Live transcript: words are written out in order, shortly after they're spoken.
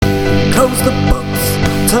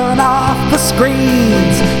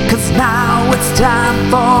screens, 'cause now it's time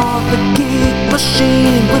for the Geek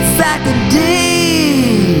Machine with Zach and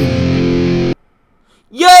Dean.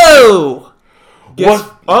 Yo!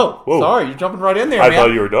 What? Oh, Whoa. sorry, you're jumping right in there, I man.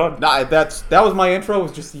 thought you were done. Nah, that was my intro.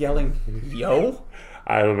 Was just yelling, "Yo!"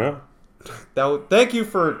 I don't know. Thank you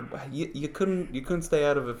for you couldn't stay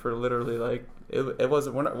out of it for literally like it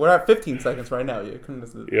wasn't. We're at 15 seconds right now. You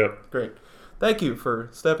couldn't. Yep. Great. Thank you for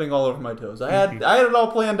stepping all over my toes. I had it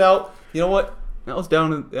all planned out. You know what? Now it's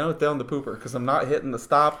down the pooper because I'm not hitting the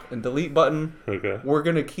stop and delete button. Okay. We're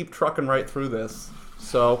gonna keep trucking right through this.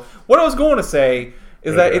 So what I was going to say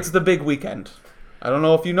is that it's the big weekend. I don't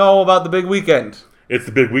know if you know about the big weekend. It's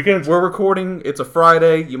the big weekend? We're recording. It's a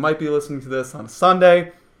Friday. You might be listening to this on a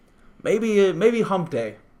Sunday. Maybe hump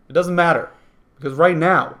day. It doesn't matter. Because right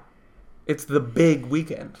now, it's the big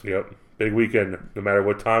weekend. Yep. Big weekend. No matter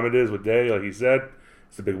what time it is, what day, like you said,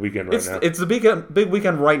 it's the big weekend now. It's the big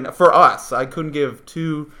weekend right now. For us, I couldn't give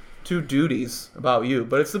two duties about you,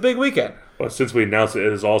 but it's the big weekend. Well, since we announced it,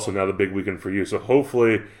 it is also now the big weekend for you. So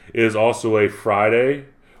hopefully it is also a Friday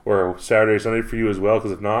or a Saturday or Sunday for you as well.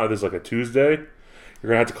 Because if not, if it's like a Tuesday, you're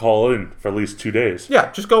going to have to call in for at least 2 days.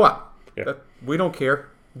 Yeah, just go out. Yeah. We don't care.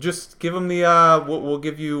 Just give them the, we'll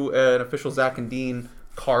give you an official Zach and Dean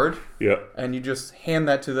card. Yeah. And you just hand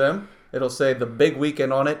that to them. It'll say the big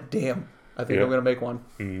weekend on it. Damn. I think I'm going to make one.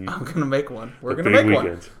 Mm-hmm. I'm going to make one. We're The going to big make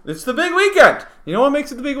weekend. one. It's the big weekend. You know what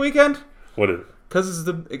makes it the big weekend? What is it? Because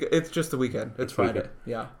it's just the weekend. It's Friday. Weekend.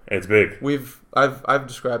 Yeah. It's big. I've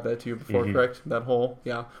described that to you before, correct? That whole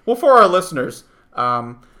Well, for our listeners,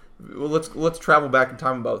 let's travel back in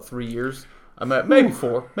time about 3 years. I'm at maybe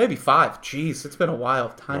 4, maybe 5. Jeez, it's been a while.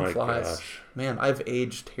 Time flies. Gosh. Man, I've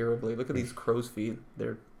aged terribly. Look at these crow's feet.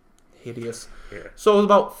 They're hideous. Yeah. So it was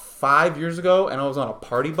about 5 years ago, and I was on a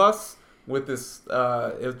party bus with this. It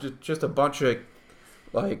was just a bunch of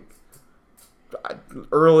like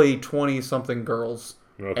early 20-something girls,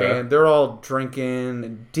 Okay. and they're all drinking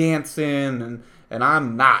and dancing, and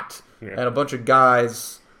I'm not, and a bunch of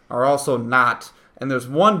guys are also not. And there's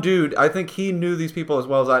one dude, I think he knew these people as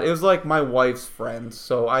well as I. It was like my wife's friends,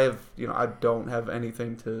 so I don't have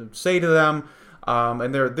anything to say to them.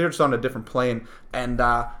 And they're just on a different plane. And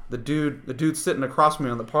the dude's sitting across from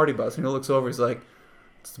me on the party bus, and he looks over. He's like,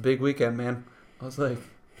 "It's the big weekend, man." I was like,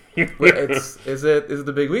 "Is it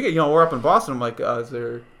the big weekend?" You know, we're up in Boston. I'm like, "Is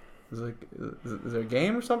there a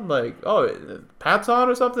game or something?" Like, "Oh, Pat's on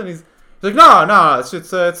or something." He's like, no,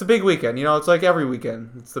 it's a big weekend. You know, it's like every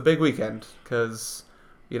weekend. It's the big weekend because,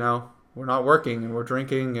 you know, we're not working and we're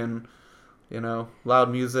drinking and, you know,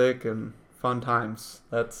 loud music and fun times.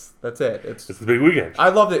 That's it. It's the big weekend. I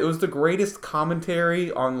loved it. It was the greatest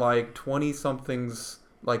commentary on like 20-somethings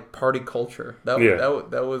like party culture. That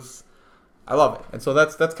was. I love it. And so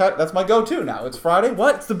that's my go-to now. It's Friday.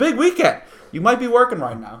 What? It's the big weekend. You might be working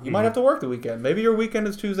right now. You might have to work the weekend. Maybe your weekend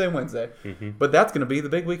is Tuesday and Wednesday. But that's going to be the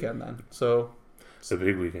big weekend then. So it's the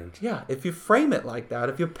big weekend. Yeah, if you frame it like that,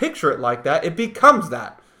 if you picture it like that, it becomes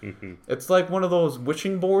that. It's like one of those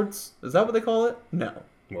wishing boards. Is that what they call it? No.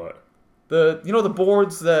 What? The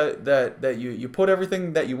boards that you put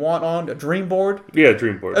everything that you want on, a dream board? Yeah,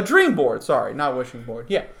 dream board. A dream board, sorry, not wishing board.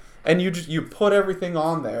 Yeah. And you put everything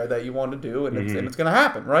on there that you want to do, and it's going to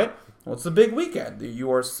happen, right? Well, it's the big weekend.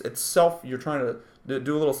 You're trying to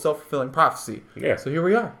do a little self-fulfilling prophecy. Yeah. So here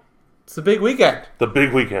we are. It's the big weekend. The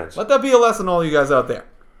big weekend. Let that be a lesson to all you guys out there.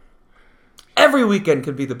 Every weekend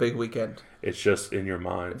can be the big weekend. It's just in your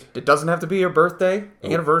mind. It doesn't have to be your birthday,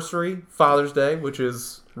 anniversary, Father's Day, which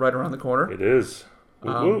is right around the corner. It is.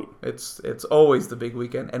 It's always the big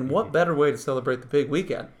weekend. And what better way to celebrate the big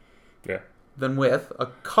weekend than with a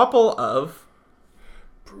couple of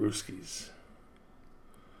brewskis.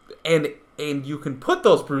 And you can put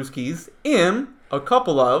those brewskis in a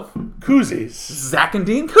couple of koozies. Zach and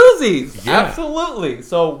Dean koozies. Yeah. Absolutely.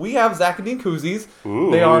 So we have Zach and Dean koozies.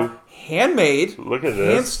 Ooh. They are handmade, look at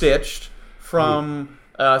this, hand stitched from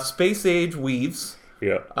space age weaves.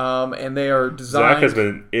 Yeah. And they are designed. Zach has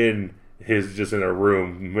been in a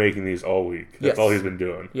room making these all week. That's all he's been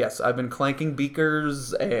doing. Yes, I've been clanking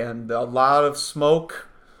beakers and a lot of smoke.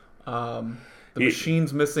 The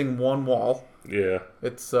machine's missing one wall. Yeah.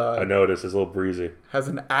 It's I noticed it's a little breezy. Has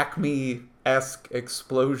an Acme-esque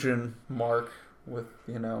explosion mark with,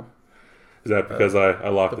 Is that because I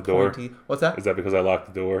locked the door? Pointy. What's that? Is that because I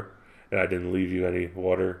locked the door and I didn't leave you any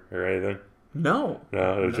water or anything? No.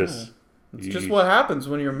 No, it was just... It's just what happens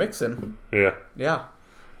when you're mixing. Yeah. Yeah.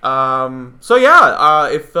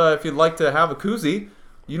 If you'd like to have a koozie,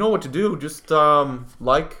 you know what to do. Just share.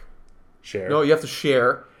 No, you have to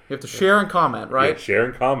share. You have to share and comment, right? Yeah, share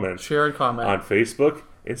and comment. Share and comment. On Facebook,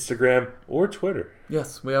 Instagram, or Twitter.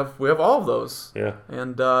 Yes, we have all of those. Yeah.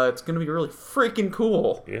 And it's gonna be really freaking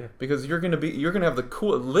cool. Yeah. Because you're gonna have the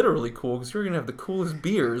literally cool, because you're gonna have the coolest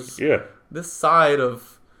beers. Yeah. This side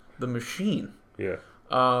of the machine. Yeah.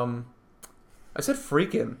 I said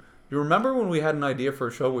freaking. You remember when we had an idea for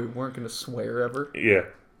a show where we weren't gonna swear ever? Yeah.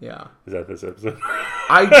 Yeah. Is that this episode?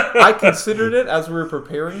 I considered it as we were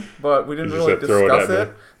preparing, but we didn't really discuss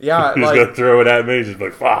it. Yeah, He's gonna throw it at me. Just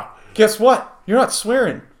like, fuck. Guess what? You're not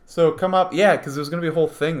swearing. So come up, yeah, because there's gonna be a whole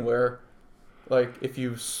thing where, like, if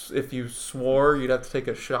you swore, you'd have to take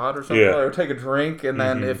a shot or something, or take a drink, and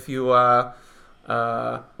then if you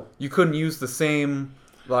you couldn't use the same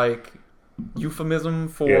like euphemism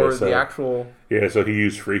for the actual. Yeah, so he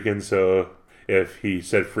used freaking. So if he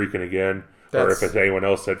said freaking again. Or if anyone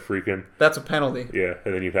else said freaking. That's a penalty. Yeah,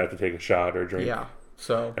 and then you'd have to take a shot or a drink. Yeah,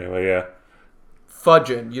 so. Anyway, yeah.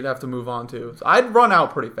 Fudging, you'd have to move on to. So I'd run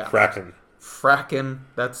out pretty fast. Fracking.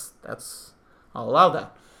 That's. I'll allow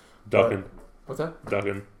that. Ducking. What's that?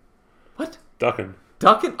 Ducking. What? Ducking.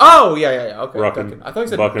 Ducking? Oh, yeah. Okay. Rucking. Ducking. I thought you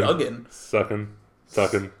said bucking, dugging. Sucking.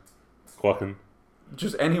 Sucking. Clucking.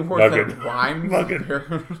 Just any word that rhymes.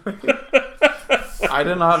 I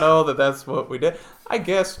did not know that that's what we did. I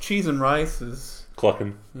guess cheese and rice is...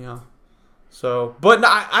 Clucking. Yeah. So, but no,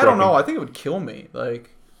 I don't know. I think it would kill me.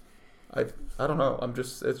 Like, I don't know.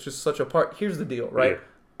 It's just such a part. Here's the deal, right?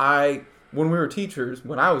 Yeah. When we were teachers,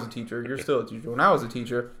 when I was a teacher, you're still a teacher. When I was a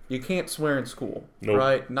teacher, you can't swear in school,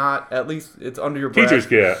 right? Not, at least it's under your breath. Teachers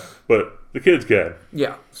can, but the kids can.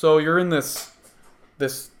 Yeah. So you're in this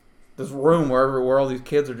room where all these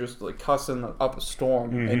kids are just like cussing up a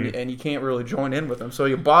storm, and you can't really join in with them. So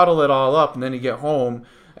you bottle it all up, and then you get home.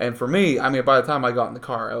 And for me, I mean, by the time I got in the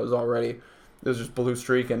car, it was just blue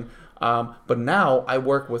streaking. But now I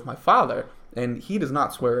work with my father, and he does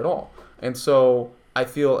not swear at all. And so I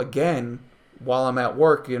feel, again, while I'm at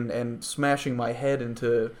work and smashing my head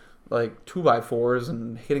into like 2x4s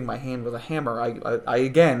and hitting my hand with a hammer,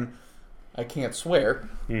 I can't swear,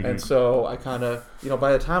 and so I kind of,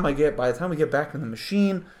 by the time we get back in the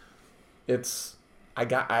machine, I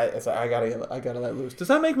gotta let loose. Does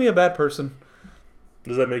that make me a bad person?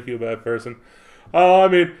 Does that make you a bad person? I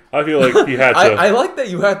mean, I feel like you had to. I like that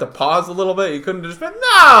you had to pause a little bit. You couldn't just be,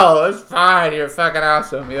 no, it's fine. You're fucking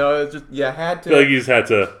awesome. It's just you had to. I feel like you just had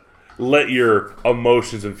to let your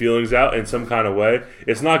emotions and feelings out in some kind of way.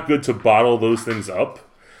 It's not good to bottle those things up,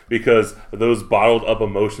 because those bottled up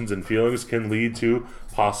emotions and feelings can lead to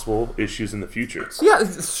possible issues in the future. So yeah,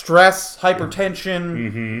 stress,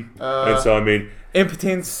 hypertension, and so, I mean...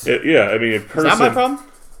 impotence. I mean... Is that my problem?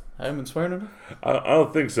 I haven't been swearing enough? I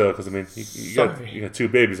don't think so, because, I mean, you got two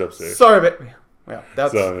babies upstairs. Sorry, but... Yeah,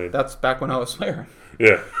 that's back when I was swearing.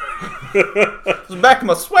 Yeah. It was back in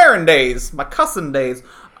my swearing days, my cussing days.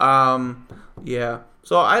 Yeah.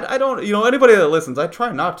 So I don't... anybody that listens, I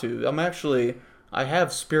try not to. I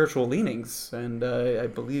have spiritual leanings, and I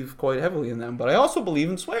believe quite heavily in them. But I also believe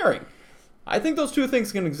in swearing. I think those two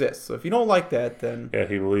things can exist. So if you don't like that, then... Yeah,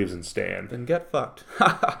 he believes in Stan. Then get fucked.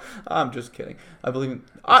 I'm just kidding. I believe in...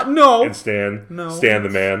 no! And Stan. No. Stan the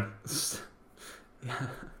man.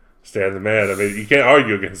 Stan the man. I mean, you can't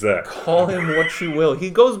argue against that. Call him what you will. He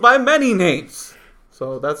goes by many names.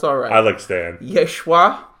 So that's all right. I like Stan.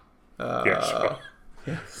 Yeshua. Yeshua.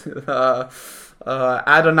 Yes.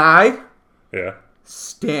 Adonai. Yeah.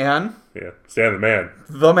 Stan. Yeah. Stan the man.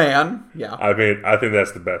 The man. Yeah. I mean, I think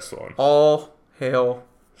that's the best one. All hail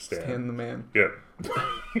Stan the man. Yeah.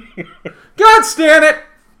 God stand it!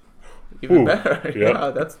 Even better. Yep. Yeah,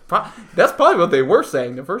 that's probably what they were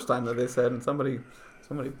saying the first time that they said, and somebody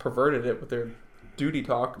perverted it with their duty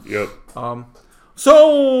talk. Yep.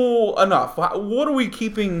 So enough. What are we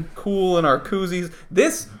keeping cool in our koozies?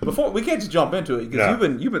 Before we can't just jump into it, because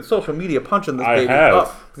you've been social media punching this baby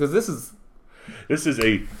up, because this is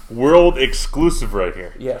a world exclusive right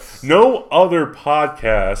here. Yes. No other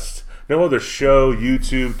podcast, no other show,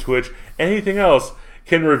 YouTube, Twitch, anything else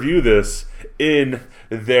can review this in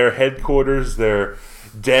their headquarters, their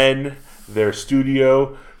den, their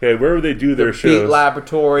studio, wherever they do their shows. Beat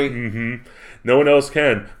laboratory. No one else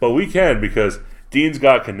can, but we can, because Dean's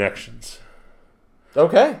got connections.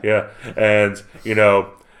 Okay. Yeah, and I've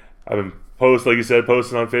been posting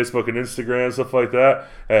on Facebook and Instagram, stuff like that,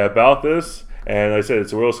 about this. And like I said,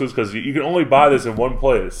 it's a world exclusive because you can only buy this in one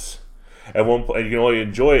place, and you can only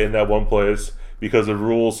enjoy it in that one place because the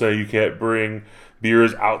rules say you can't bring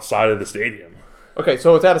beers outside of the stadium. Okay,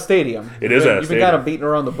 so it's at a stadium. It is at a stadium. You've been kind of beating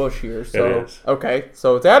around the bush here. So it is. Okay,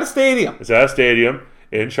 so it's at a stadium. It's at a stadium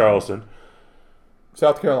in Charleston,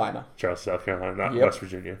 South Carolina. South Carolina, not West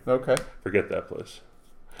Virginia. Okay. Forget that place.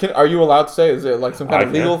 Are you allowed to say? Is it like some kind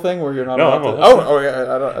of legal thing where you're not allowed to?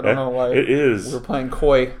 Yeah. I don't know why. It is. We're playing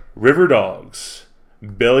coy. River Dogs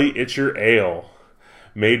Belly Itcher Ale,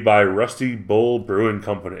 made by Rusty Bull Brewing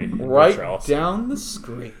Company. Right down the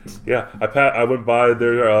street. Yeah, I went by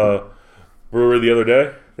their brewery the other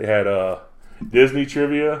day. They had Disney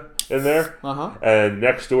trivia in there. And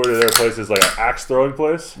next door to their place is like an axe throwing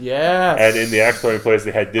place. Yes. And in the axe throwing place,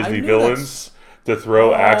 they had Disney villains to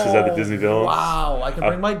throw axes at the Disney villains. Wow, I can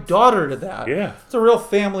bring my daughter to that. Yeah. It's a real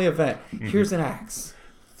family event. Here's an axe.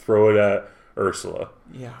 Throw it at Ursula.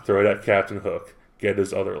 Yeah. Throw it at Captain Hook. Get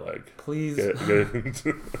his other leg. Please. Get it.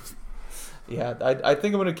 Yeah, I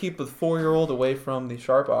think I'm going to keep the 4-year-old away from the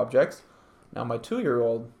sharp objects. Now my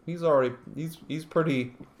 2-year-old, he's already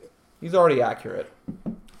accurate.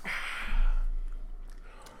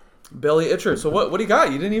 Belly Itcher. So what do you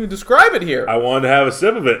got? You didn't even describe it here. I wanted to have a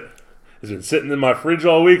sip of it. It's been sitting in my fridge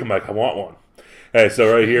all week. I'm like, I want one. Hey,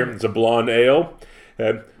 so right here, it's a blonde ale.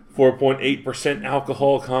 4.8%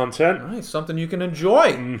 alcohol content. Nice, something you can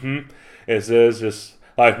enjoy. Mm-hmm. It says, just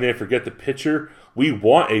like, man, forget the picture. We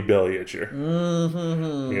want a belly itcher.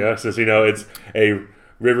 Mm-hmm. Yeah, since, it's a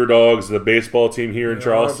River Dogs, the baseball team here in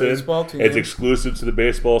Charleston. Baseball team. It's exclusive to the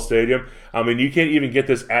baseball stadium. I mean, you can't even get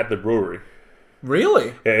this at the brewery.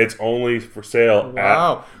 Really? Yeah, it's only for sale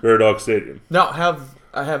at River Dog Stadium. Now,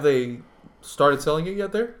 have they started selling it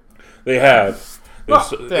yet there? They have.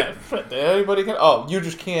 Anybody can. Oh, you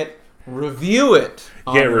just can't review it.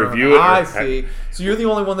 Can't review it. I see. So you're the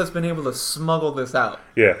only one that's been able to smuggle this out.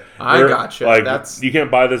 Yeah, I gotcha. You can't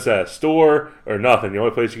buy this at a store or nothing. The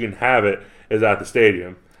only place you can have it is at the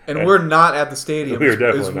stadium. And we're not at the stadium. We're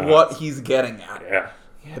definitely not. What he's getting at. Yeah.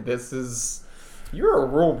 Yeah. This is. You're a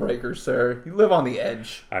rule breaker, sir. You live on the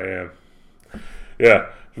edge. I am. Yeah,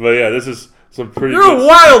 but yeah, this is some pretty. You're a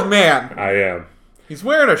wild man. I am. He's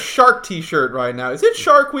wearing a shark T-shirt right now. Is it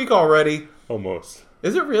Shark Week already? Almost.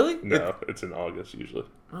 Is it really? No, it's in August usually.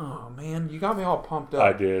 Oh, man. You got me all pumped up.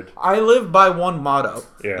 I did. I live by one motto.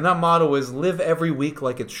 Yeah. And that motto is live every week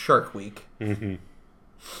like it's Shark Week. Mm-hmm.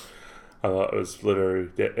 I thought it was literally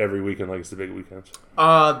every weekend like it's the big weekends.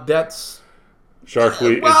 That's... Shark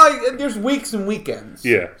Week. Well, there's weeks and weekends.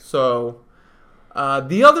 Yeah. So,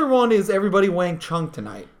 the other one is everybody Wang Chung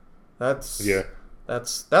tonight. That's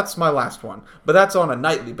my last one, but that's on a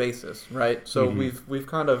nightly basis, right? So we've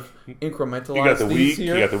kind of incrementalized. You got the week,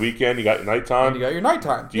 here. you got the weekend, you got your nighttime. And you got your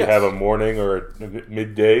nighttime. Do you have a morning or a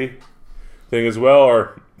midday thing as well,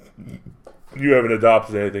 or you haven't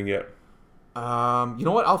adopted anything yet? You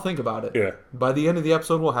know what? I'll think about it. Yeah. By the end of the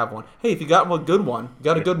episode, we'll have one. Hey, if you got a good one, you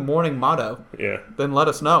got a good morning motto, then let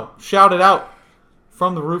us know. Shout it out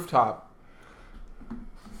from the rooftop.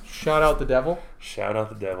 Shout out the devil. Shout out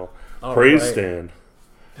the devil. All Praise right. Stan.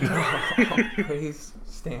 Praise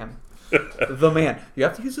Stan. The man. You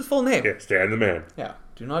have to use his full name. Yeah, Stan the man. Yeah.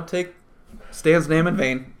 Do not take Stan's name in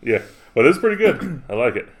vain. Yeah. Well, this is pretty good. I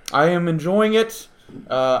like it. I am enjoying it.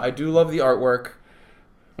 I do love the artwork.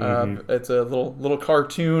 It's a little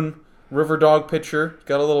cartoon River Dog picture.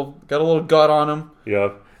 Got a little gut on him.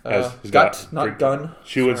 Yeah. He's got not gun.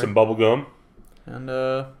 Chewing some bubble gum. And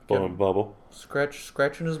blowing bubble.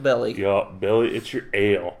 Scratching his belly. Yeah, belly itcher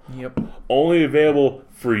ale. Yep. Only available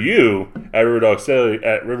for you at River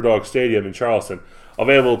Dog Stadium in Charleston.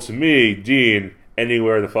 Available to me, Dean,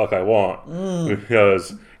 anywhere the fuck I want.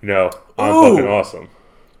 Because, I'm fucking awesome.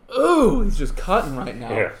 Ooh, he's just cutting right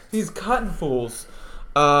now. Yeah. He's cutting fools.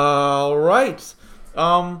 All right.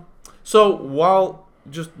 So while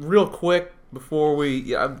just real quick before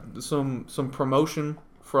we some promotion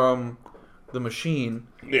from the machine,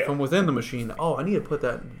 from within the machine. Oh, I need to put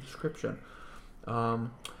that in the description. We're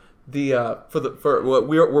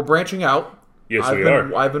branching out. Yes, we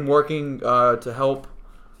are. I've been working to help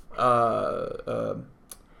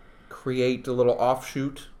create a little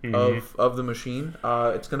offshoot of the machine.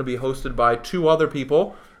 It's going to be hosted by 2 other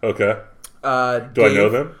people. Okay. Do Dave, I know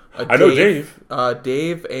them? I know Dave.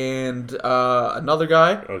 Dave and another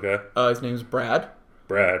guy. Okay. His name's Brad.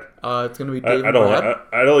 It's going to be Dave and Brad.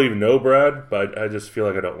 I don't even know Brad, but I just feel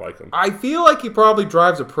like I don't like him. I feel like he probably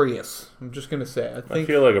drives a Prius. I'm just going to say. I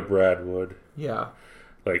feel like a Brad would. Yeah.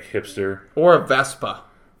 Like hipster. Or a Vespa.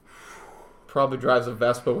 Probably drives a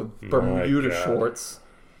Vespa with Bermuda shorts.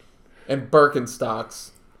 And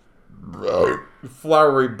Birkenstocks.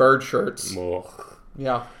 Flowery bird shirts. Ugh.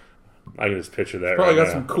 Yeah. I can just picture that. Probably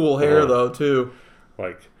got some cool hair though too.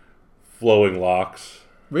 Like flowing locks.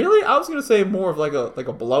 Really? I was gonna say more of like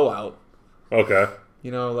a blowout. Okay.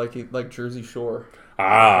 Like Jersey Shore.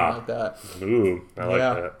 Ah. Like that. Ooh, I like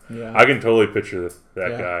that. Yeah. I can totally picture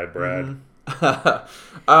that guy, Brad.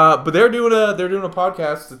 But they're doing a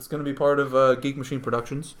podcast. It's going to be part of Geek Machine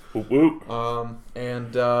Productions. Whoop, whoop.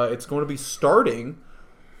 And it's going to be starting,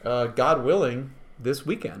 God willing, this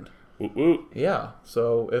weekend. Whoop, whoop. Yeah.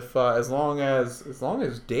 So if as long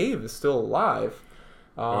as Dave is still alive,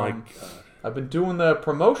 My God. I've been doing the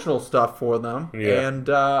promotional stuff for them, and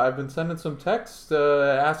I've been sending some texts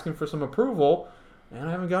asking for some approval, and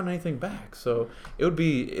I haven't gotten anything back. So it'd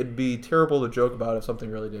be terrible to joke about if something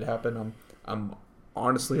really did happen. I'm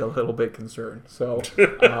honestly a little bit concerned. So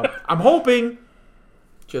I'm hoping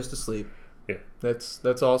just to sleep. Yeah,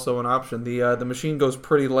 that's also an option. The machine goes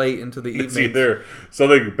pretty late into the evening. It's either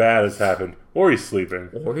something bad has happened, or he's sleeping,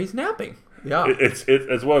 or he's napping. Yeah, it's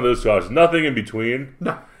one of those two options. Nothing in between.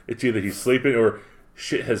 No. It's either he's sleeping or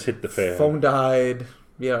shit has hit the fan. Phone died.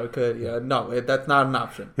 Yeah, it could. Yeah, no, that's not an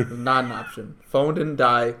option. Not an option. Phone didn't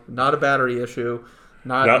die. Not a battery issue.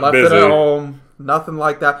 Not left busy. it at home. Nothing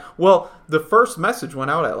like that. Well, the first message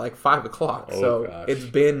went out at like 5 o'clock. Oh, so gosh. it's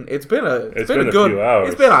been a few hours.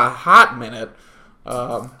 It's been a hot minute.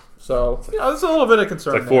 So there's a little bit of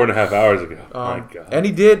concern. It's like 4.5 hours ago. My God. And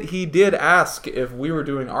he did ask if we were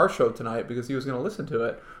doing our show tonight because he was going to listen to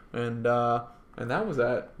it, and that was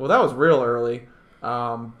that was real early.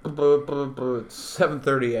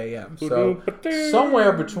 7:30 a.m. So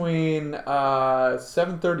somewhere between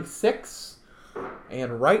 7:36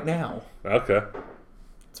 and right now. Okay.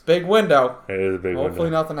 It's a big window. It is a big window.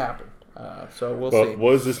 Hopefully nothing happened. So we'll see.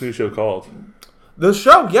 What is this new show called? The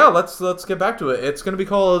show, yeah. Let's get back to it. It's going to be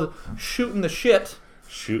called Shooting the Shit.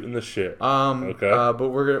 Shooting the Shit. Okay. But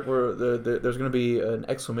there's going to be an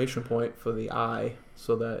exclamation point for the I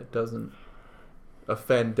so that it doesn't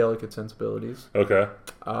offend delicate sensibilities. Okay.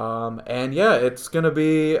 And yeah, it's gonna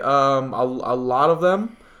be a lot of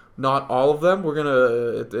them, not all of them.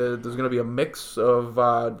 There's gonna be a mix of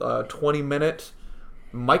 20-minute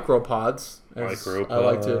micropods, as I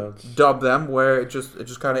like to dub them, where it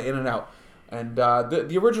just kind of in and out. And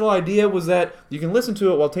the original idea was that you can listen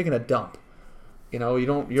to it while taking a dump.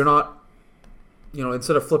 You're not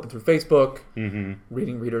instead of flipping through Facebook,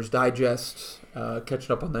 reading Reader's Digest,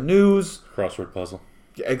 catching up on the news. Crossword puzzle.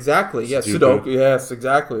 Exactly. Yes. Sudoku. Yes.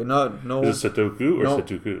 Exactly. No. Is it Sudoku or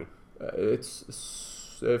Sudoku?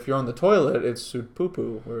 It's if you're on the toilet, it's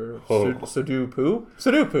Sudoku or Sudoku.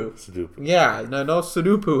 Sudoku. Yeah. No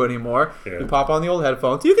Sudoku anymore. Yeah. You pop on the old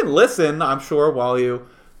headphones. You can listen, I'm sure, while you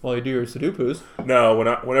do your Sudokus. No.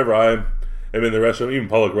 Whenever I am in the restroom, even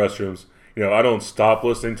public restrooms, I don't stop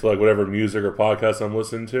listening to like whatever music or podcast I'm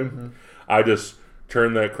listening to. Mm-hmm. I just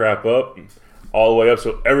turn that crap up all the way up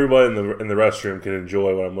so everybody in the restroom can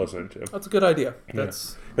enjoy what I'm listening to. That's a good idea.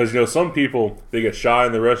 Because some people, they get shy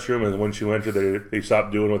in the restroom, and once you enter, they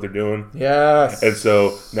stop doing what they're doing. Yes. And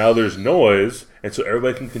so now there's noise, and so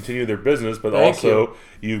everybody can continue their business, but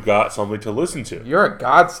you've got something to listen to. You're a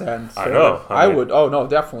godsend. Sir. I know. I would. Oh no,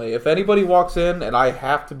 definitely. If anybody walks in and I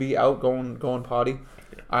have to be out going potty,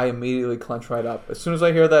 I immediately clench right up. As soon as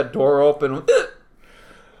I hear that door open,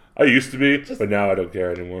 I used to be, but now I don't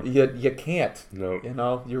care anymore. You can't.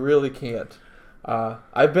 No. You really can't.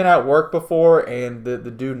 I've been at work before, and the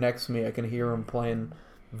dude next to me, I can hear him playing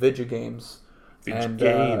video games. I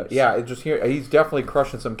just hear he's definitely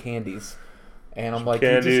crushing some candies. And I'm like,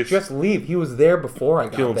 just leave. He was there before I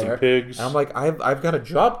got Killing there. Some pigs. And I'm like, I've got a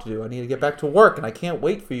job to do. I need to get back to work, and I can't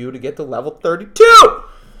wait for you to get to level 32.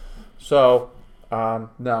 So,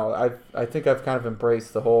 no, I think I've kind of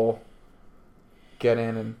embraced the whole get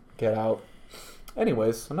in and get out.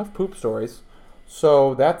 Anyways, enough poop stories.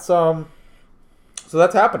 So that's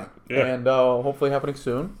happening, and hopefully happening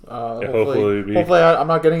soon. Hopefully, I'm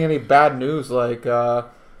not getting any bad news like I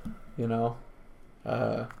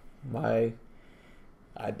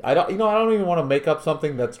don't even want to make up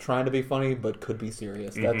something that's trying to be funny but could be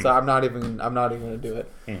serious. That's I'm not even gonna do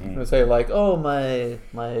it. I'm gonna say like, oh, my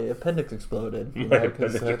appendix exploded.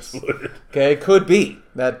 Exploded. Okay, could be.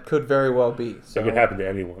 That could very well be. So, it could happen to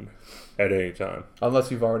anyone at any time,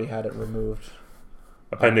 unless you've already had it removed.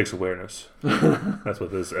 Appendix awareness. That's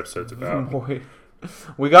what this episode's about. Boy.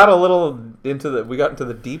 We got into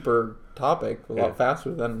the deeper topic a lot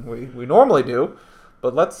faster than we normally do,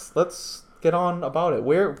 but let's get on about it.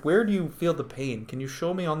 Where do you feel the pain? Can you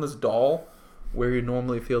show me on this doll where you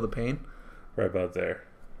normally feel the pain? Right about there.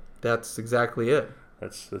 That's exactly it.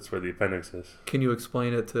 That's where the appendix is. Can you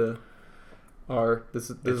explain it to our this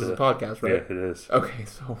is a podcast, right? Yeah, it is. Okay,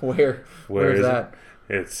 so where is that?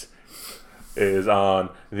 It is on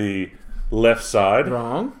the left side.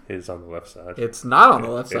 Wrong. It is on the left side. It's not on the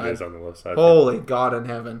left side. It is on the left side. Holy God in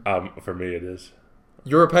heaven. For me it is.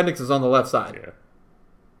 Your appendix is on the left side.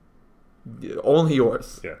 Yeah. Only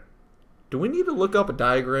yours. Yeah. Do we need to look up a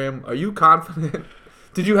diagram? Are you confident?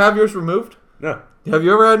 Did you have yours removed? No. Have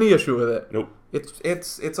you ever had any issue with it? Nope.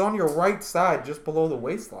 It's on your right side, just below the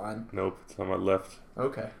waistline. Nope. It's on my left.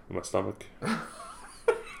 Okay. On my stomach. I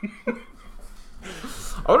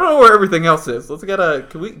don't know where everything else is. Let's get a.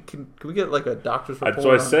 Can we get like a doctor's report?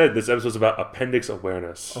 So I said this episode's about appendix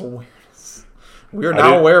awareness. Awareness. We are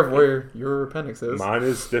now aware of where your appendix is. Mine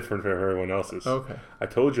is different from everyone else's. Okay. I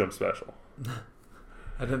told you I'm special.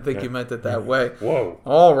 I didn't think you meant it that way. Whoa.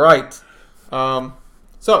 All right.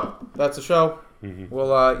 So that's the show. Mm-hmm. We'll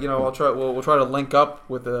we'll try to link up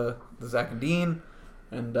with the Zach and Dean,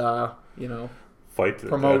 and fight to the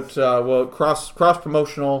promote death. cross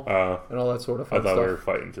promotional and all that sort of fun I thought stuff. we were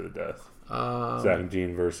fighting to the death. Zach and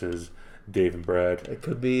Dean versus Dave and Brad. It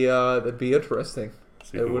could be that'd be interesting.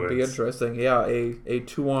 It would be interesting. Yeah, a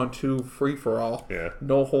 2-on-2 free for all. Yeah.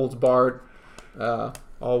 No holds barred.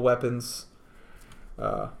 All weapons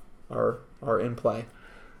are in play.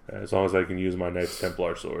 As long as I can use my Knights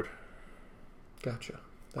Templar sword. Gotcha.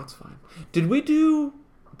 That's fine. Did we do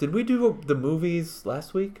the movies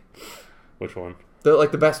last week? Which one?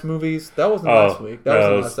 The best movies? That wasn't last week. That was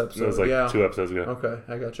the last episode. That was like 2 episodes ago. Okay,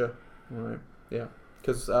 I gotcha. All right. Yeah.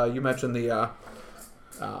 Because you mentioned the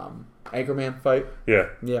Anchorman fight. Yeah.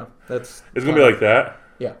 Yeah. It's going to be like that.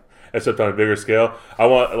 Yeah. Except on a bigger scale. I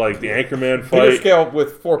want like the Anchorman fight. Bigger scale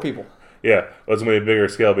with 4 people. Yeah, it's going to be a bigger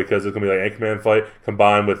scale because it's going to be like Anchorman fight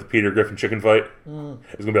combined with the Peter Griffin chicken fight. It's going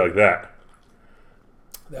to be like that.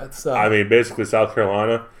 That's. I mean, basically, South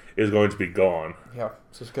Carolina is going to be gone. Yeah,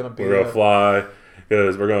 it's just going to be. We're going to fly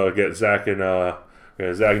because we're going to get Zach and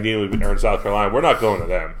Dean are in South Carolina. We're not going to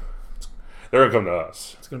them. They're going to come to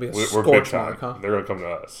us. It's going to be a we're big scorch time. mark, huh? They're going to come to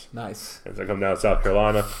us. Nice. And they come down to South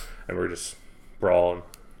Carolina, and we're just brawling.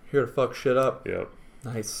 Here to fuck shit up. Yep.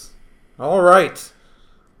 Nice. All right.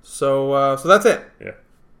 So that's it. Yeah.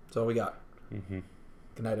 That's all we got. Mm-hmm.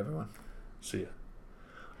 Good night, everyone. See ya.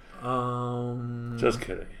 Just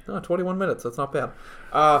kidding. No, 21 minutes. That's not bad.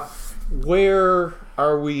 Where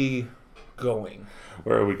are we going?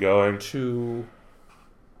 Where are we going? To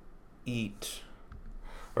eat.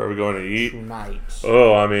 Where are we going to eat? Tonight.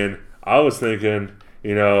 Oh, I mean, I was thinking,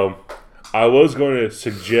 I was going to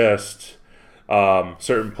suggest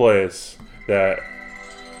certain place that,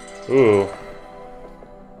 ooh.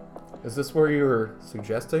 Is this where you were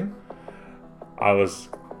suggesting? I was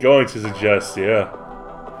going to suggest, yeah,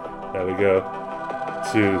 that we go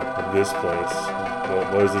to this place.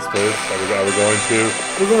 What is this place? Are we going to?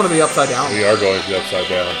 We're going to the Upside Down. We are going to the Upside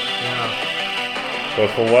Down. Yeah. But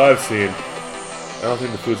from what I've seen, I don't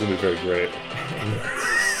think the food's going to be very great.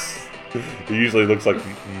 It usually looks like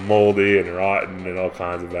moldy and rotten and all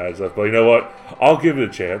kinds of bad stuff. But you know what? I'll give it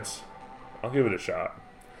a chance. I'll give it a shot.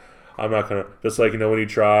 I'm not going to, just like, when you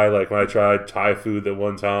try, like when I tried Thai food that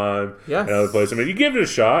one time. Yes. And other place. I mean, you give it a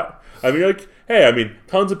shot. I mean,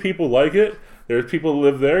 tons of people like it. There's people who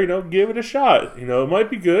live there, give it a shot. It might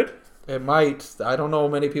be good. It might. I don't know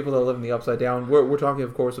many people that live in the Upside Down. We're talking,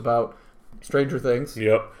 of course, about Stranger Things.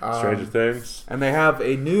 Yep. Stranger Things. And they have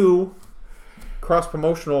a new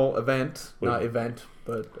cross-promotional event. Not event,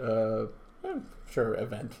 but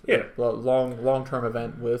event. Yeah. Long-term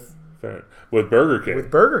event with Burger King. With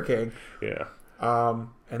Burger King. Yeah.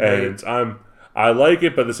 And I like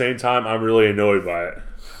it, but at the same time, I'm really annoyed by it.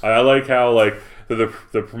 I like how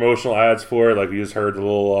the promotional ads for it, like you just heard the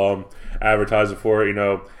little advertising for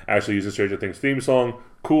it. Actually using Stranger Things theme song.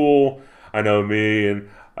 Cool. I know me and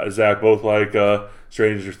Zach both like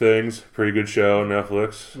Stranger Things. Pretty good show on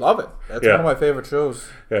Netflix. Love it. That's one of my favorite shows.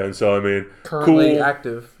 Yeah, and so currently cool.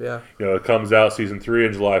 active. Yeah. It comes out season 3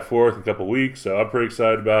 on July 4th in a couple weeks, so I'm pretty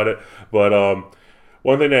excited about it. But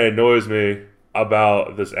one thing that annoys me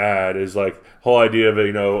about this ad is like the whole idea of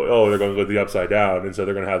it. They're going to go to the Upside Down, and so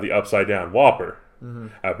they're going to have the Upside Down Whopper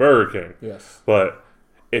at Burger King. Yes. But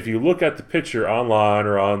if you look at the picture online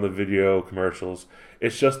or on the video commercials,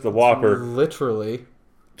 it's just the Whopper literally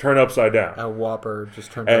turned upside down. A Whopper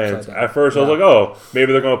just turned upside down. And at first I was like,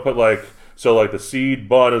 maybe they're going to put the seed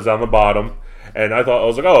bun is on the bottom. And I thought,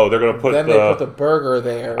 they're going to put they put the burger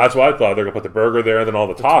there. That's what I thought. They're going to put the burger there and then all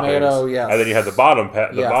the toppings. Tomato, yes. And then you had the bottom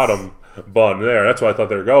bun there. That's what I thought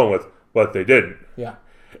they were going with, but they didn't. Yeah.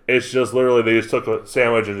 It's just literally they just took a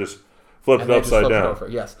sandwich and just flipped it upside down.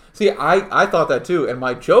 Yes. See, I thought that too, and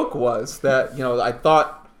my joke was that I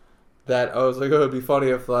thought that I was like, it'd be funny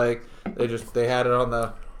if they had it on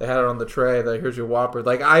the tray. Like, here's your Whopper.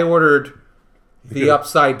 Like, I ordered the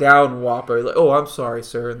upside down Whopper. Like, oh, I'm sorry,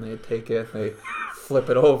 sir, and they take it, and they flip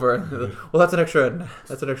it over, and like, well, that's an extra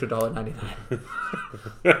 $1.99.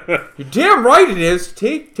 You're damn right it is.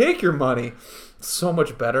 Take your money. It's so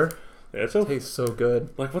much better. It tastes so good.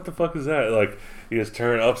 Like, what the fuck is that? Like, you just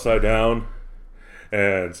turn it upside down,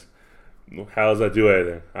 and how does that do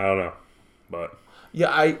anything? I don't know, but yeah,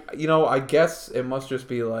 I guess it must just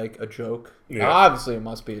be like a joke. Yeah. Obviously, it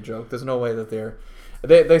must be a joke. There's no way that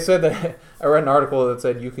they said that. I read an article that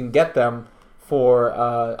said you can get them for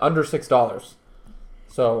under $6.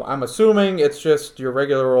 So I'm assuming it's just your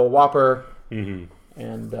regular old Whopper, and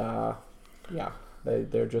yeah,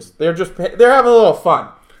 they're having a little fun.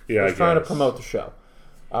 Yeah, just trying to promote the show.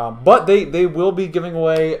 But they will be giving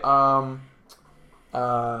away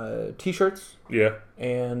T-shirts. Yeah.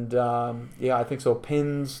 And I think so.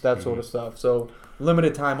 Pins, that sort of stuff. So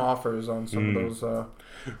limited time offers on some of those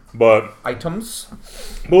but items.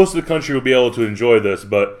 Most of the country will be able to enjoy this,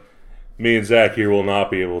 but me and Zach here will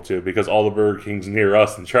not be able to because all the Burger Kings near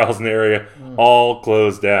us in the Charleston area all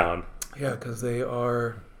closed down. Yeah, because they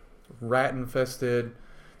are rat infested.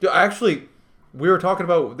 Actually, we were talking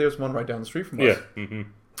about there's one right down the street from us. Yeah.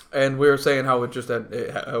 And we were saying how it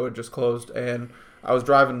just closed, and I was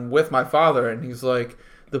driving with my father, and he's like,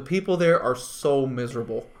 the people there are so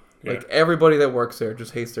miserable. Yeah. Like, everybody that works there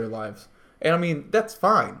just hates their lives. And, I mean, that's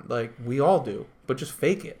fine. Like, we all do. But just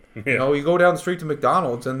fake it. Yeah. You know, you go down the street to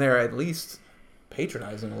McDonald's, and they're at least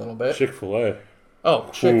patronizing a little bit. Chick-fil-A. Oh,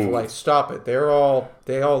 Chick-fil-A. Stop it. They all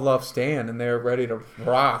love Stan, and they're ready to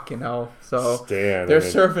rock, you know. So Stan. They're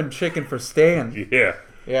serving chicken for Stan. Yeah.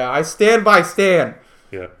 Yeah, I stand by Stan.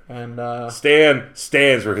 Yeah. And Stan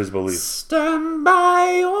stands for his beliefs. Stand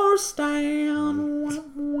by or stand.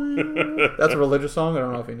 That's a religious song. I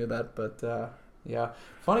don't know if you knew that, but yeah.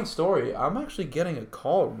 Funny story. I'm actually getting a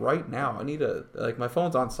call right now. I need my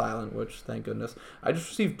phone's on silent, which thank goodness. I just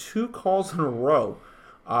received 2 calls in a row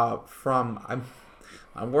from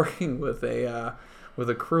I'm working with a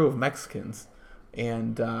crew of Mexicans,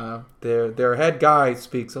 and their head guy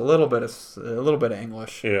speaks a little bit of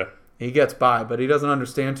English. Yeah. He gets by, but he doesn't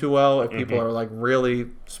understand too well if people are like really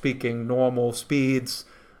speaking normal speeds,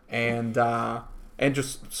 and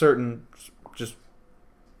just certain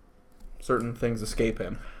things escape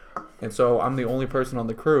him. And so I'm the only person on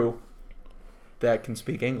the crew that can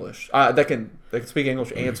speak English. That can speak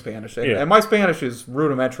English and Spanish, and my Spanish is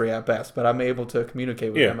rudimentary at best, but I'm able to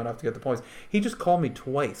communicate with him enough to get the points. He just called me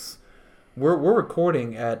twice. We're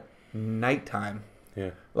recording at nighttime.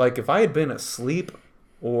 Yeah. Like if I had been asleep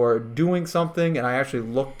or doing something, and I actually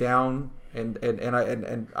looked down, and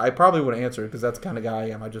I probably would have answered because that's the kind of guy I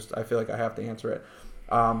am. I feel like I have to answer it.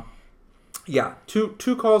 Yeah,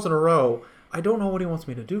 two calls in a row. I don't know what he wants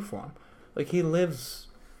me to do for him. Like, he lives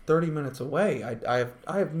 30 minutes away. I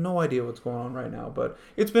have no idea what's going on right now, but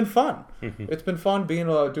it's been fun. It's been fun doing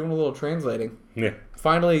a little translating. Yeah.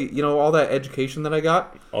 Finally, all that education that I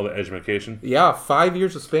got. All the education. Yeah, 5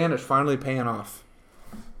 years of Spanish finally paying off.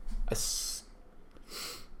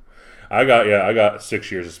 I got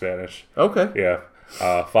 6 years of Spanish. Okay. Yeah.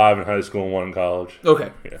 5 in high school and 1 in college.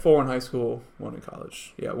 Okay. Yeah. 4 in high school, 1 in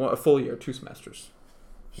college. Yeah, a full year, 2 semesters.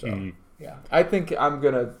 So, yeah. I think I'm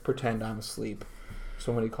going to pretend I'm asleep.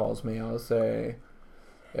 So when he calls me, I'll say,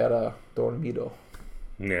 era dormido.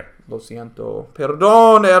 Yeah. Lo siento.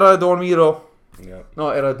 Perdón, era dormido. Yeah. No,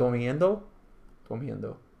 era dormiendo?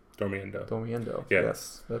 Dormiendo. Yeah.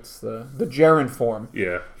 Yes. That's the gerund form.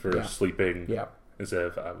 Yeah, for sleeping. Yeah. As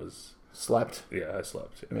if I was... Slept. Yeah, I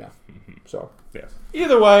slept. Yeah. So. Yeah.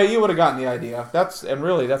 Either way, you would have gotten the idea. That's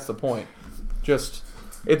the point. Just,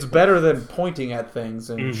 it's better than pointing at things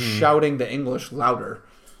and shouting the English louder.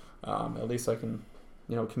 At least I can,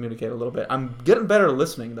 communicate a little bit. I'm getting better at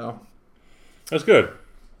listening, though. That's good.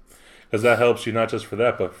 Because that helps you not just for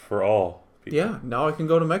that, but for all people. Yeah. Now I can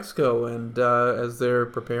go to Mexico, and as they're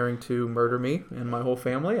preparing to murder me and my whole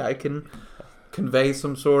family, I can convey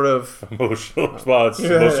some sort of emotional response.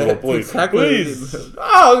 Emotional plea. Exactly. Please.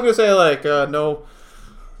 I was gonna say no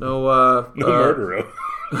murder.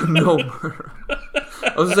 No murder.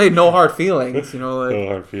 I was gonna say no hard feelings. No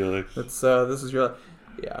hard feelings. It's this is your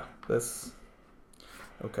this.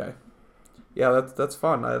 Okay. Yeah, that's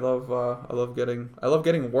fun. I love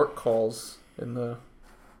getting work calls in the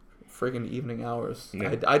friggin' evening hours.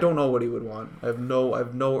 Yeah. I don't know what he would want. I have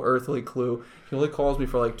no earthly clue. He only calls me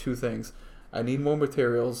for like 2 things. I need more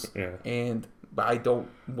materials, and I don't.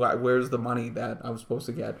 Where's the money that I'm supposed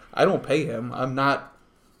to get? I don't pay him. I'm not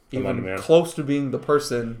even close to being the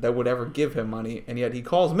person that would ever give him money, and yet he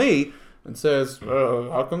calls me and says,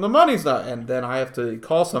 "How come the money's not?" And then I have to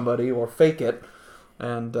call somebody or fake it,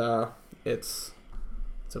 and it's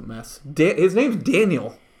a mess. His name's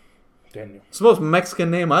Daniel. It's the most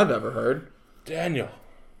Mexican name I've ever heard. Daniel.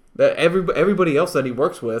 That everybody else that he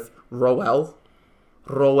works with, Roel.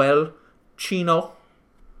 Chino.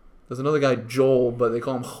 There's another guy, Joel, but they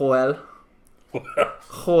call him Joel.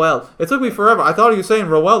 Joel. It took me forever. I thought he was saying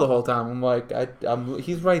Roel the whole time. I'm like,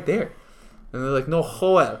 he's right there. And they're like, no,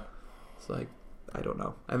 Joel. It's like, I don't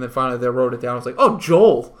know. And then finally they wrote it down. I was like, oh,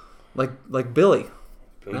 Joel. Like Billy.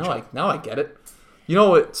 Now I get it. You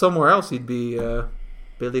know what? Somewhere else he'd be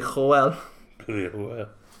Billy Joel. Billy Joel.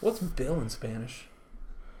 What's Bill in Spanish?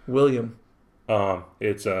 William.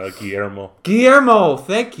 It's Guillermo. Guillermo,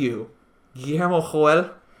 thank you. Guillermo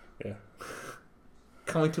Joel. Yeah.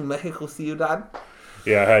 Coming to Mexico, Ciudad.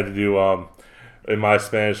 Yeah, I had to do in my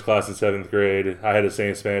Spanish class in 7th grade. I had the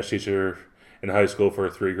same Spanish teacher in high school for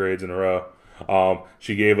 3 grades in a row.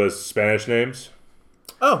 She gave us Spanish names.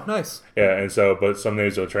 Oh, nice. Yeah, and but some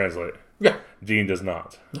names don't translate. Yeah. Dean does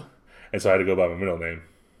not. No. And so I had to go by my middle name.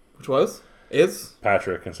 Which was? Is?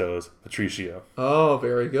 Patrick, and so it was Patricio. Oh,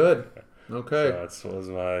 very good. Okay. So that was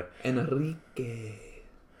my... Enrique.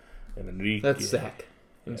 Enrique. That's Zach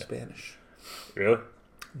in Spanish. Really?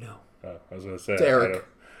 No. Oh, I was going to say. It's Eric.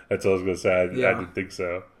 That's what I was going to say. I didn't think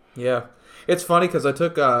so. Yeah. It's funny because I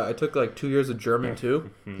took like 2 years of German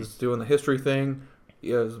too. Just doing the history thing.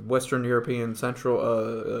 Yeah, Western European not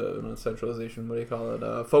centralization. What do you call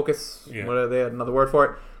it? Focus. Yeah. They had another word for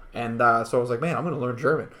it. And so I was like, man, I'm going to learn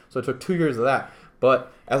German. So I took 2 years of that.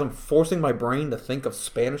 But as I'm forcing my brain to think of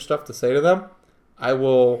Spanish stuff to say to them,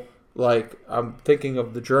 I'm thinking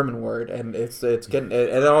of the German word, and it's getting, and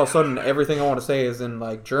then all of a sudden everything I want to say is in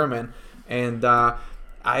like German, and I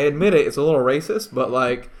admit it, it's a little racist, but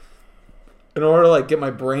like in order to like get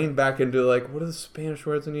my brain back into like what are the Spanish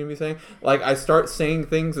words I need to be saying, like I start saying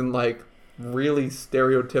things in like really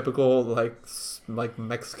stereotypical like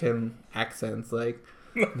Mexican accents, like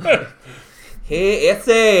hey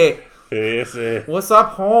ese. What's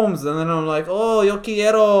up, Holmes? And then I'm like, oh, yo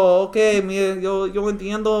quiero, okay, yo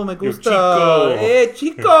entiendo, me gusta. Hey,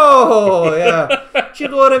 chico, yeah,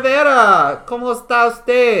 Chico Rivera, ¿cómo está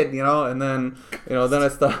usted? You know, and then, then I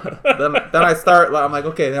start, I'm like,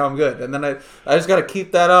 okay, now I'm good. And then I just gotta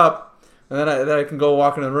keep that up, and then I can go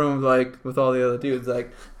walk in the room like with all the other dudes,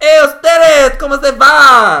 like, hey, ustedes, ¿cómo se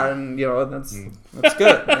va? And that's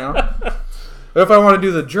good, But if I want to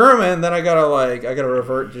do the German, then I gotta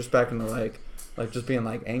revert just back into like just being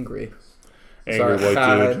like angry. Angry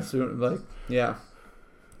white dude. Like yeah.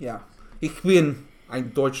 Ich bin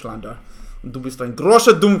ein Deutschlander. Und du bist ein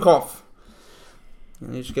großer Dummkopf.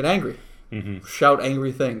 And you just get angry. Mm-hmm. Shout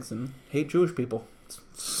angry things and hate Jewish people. It's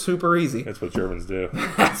super easy. That's what Germans do.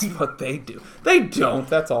 That's what they do. They don't.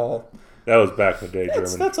 That's all. That was back in the day,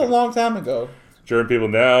 German. That's a long time ago. German people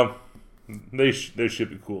now. They should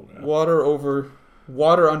be cool now. Water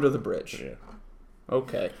under the bridge. Yeah.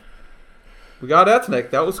 Okay. We got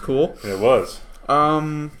ethnic. That was cool. It was.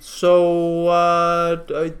 So,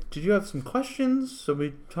 did you have some questions? Are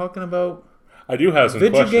we talking about? I do have some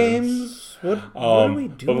video questions. Games. What are we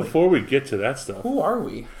doing? But before we get to that stuff, who are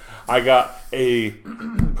we? I got a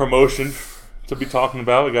promotion to be talking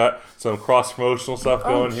about. We got some cross promotional stuff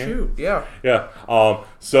going here. Shoot. Yeah. Yeah.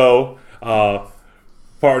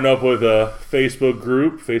 Partner up with a Facebook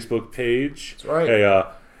page. That's right.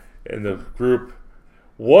 And the group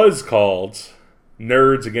was called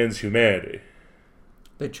Nerds Against Humanity.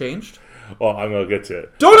 They changed? Well, I'm going to get to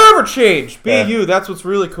it. Don't ever change! Be you. That's what's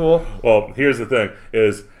really cool. Well, here's the thing.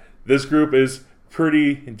 Is this group is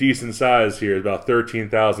pretty decent size here. About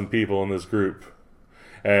 13,000 people in this group.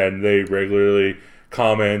 And they regularly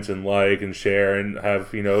comment and like and share and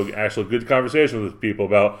have, actual good conversations with people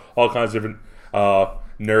about all kinds of different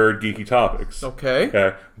nerd geeky topics.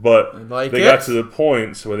 Okay. But they got to the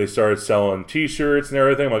point where they started selling t-shirts and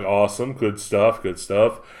everything. I'm like, awesome, good stuff.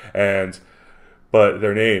 But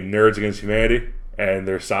their name, Nerds Against Humanity, and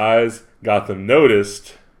their size got them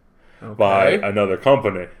noticed by another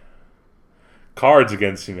company, Cards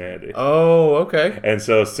Against Humanity. Oh, okay. And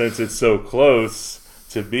so since it's so close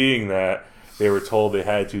to being that, they were told they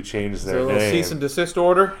had to change their name. A cease and desist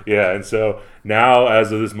order? Yeah, and so now,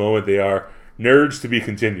 as of this moment, they are Nerds to be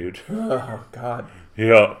continued. Oh, God.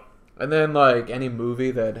 Yeah. And then, like, any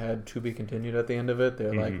movie that had to be continued at the end of it,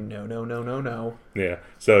 they're like, no. Yeah.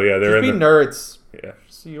 So, yeah, they're just be nerds. Yeah.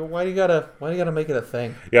 So why do you gotta make it a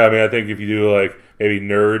thing? Yeah, I mean, I think if you do, like, maybe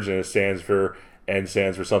Nerds and it stands for N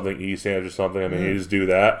stands for something, E stands for something, I mean, you just do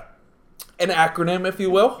that. An acronym, if you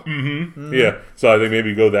will. Yeah. So I think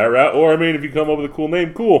maybe go that route. Or, I mean, if you come up with a cool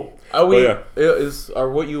name, cool. Are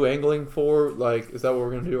what you angling for, like, is that what we're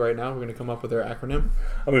going to do right now? We're going to come up with their acronym?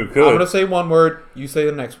 I mean, we could. I'm going to say one word. You say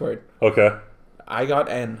the next word. Okay. I got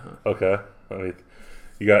N. Okay.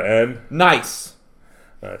 You got N? Nice.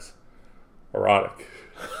 Erotic.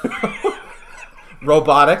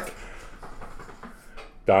 Robotic.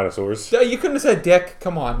 Dinosaurs. You couldn't have said dick.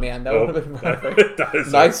 Come on, man. That would have been perfect.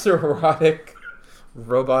 Nice erotic,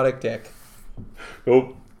 robotic dick.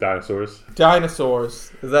 Oh, dinosaurs.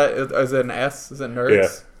 Dinosaurs. Is it an S? Is it nerds? Yeah.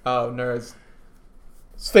 Oh, nerds.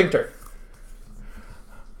 Sphincter.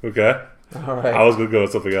 Okay. All right. I was going to go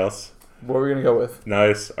with something else. What are we going to go with?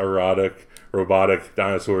 Nice, erotic, robotic,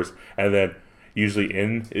 dinosaurs. And then usually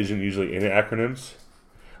isn't usually in acronyms.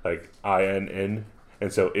 Like INN.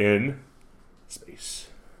 And so in space.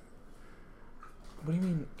 What do you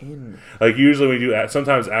mean in? Like usually we do,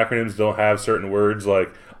 sometimes acronyms don't have certain words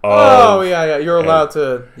like yeah. You're allowed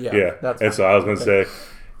to. Yeah. That's and so I was going to say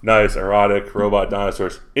nice, erotic, robot,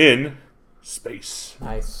 dinosaurs in space.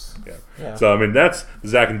 Nice. Yeah. So I mean that's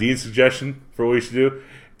Zach and Dean's suggestion for what we should do.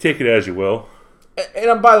 Take it as you will.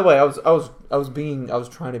 And by the way, I was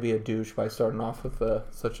trying to be a douche by starting off with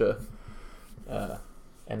such a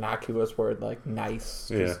innocuous word like nice,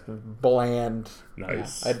 just bland.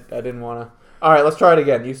 Nice. Yeah, I didn't want to. All right, let's try it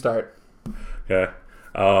again. You start. Okay.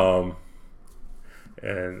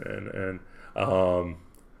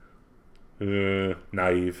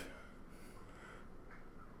 Naive.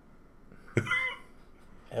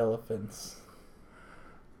 Elephants.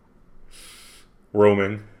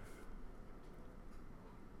 Roaming.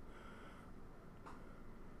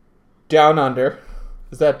 Down under.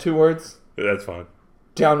 Is that 2 words? That's fine.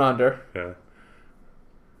 Down under. Yeah.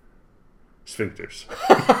 Sphincters.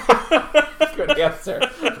 Good answer.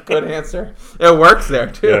 Good answer. It works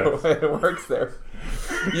there too. Yes. It works there.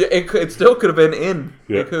 Yeah, it still could have been in.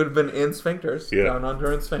 Yeah. It could have been in sphincters. Yeah. Down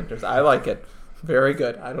under and sphincters. I like it. Very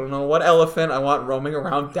good. I don't know what elephant I want roaming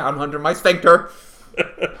around down under my sphincter.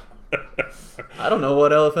 I don't know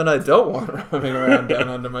what elephant I don't want roaming around down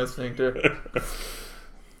under my sphincter.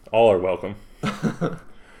 All are welcome.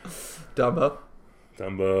 Dumbo.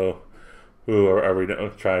 Who are we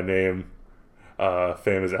trying to name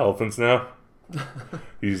famous elephants now?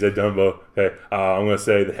 You said Dumbo. Okay, I'm going to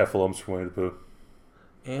say the heffalumps from Winnie the Pooh.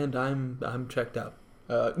 And I'm checked out.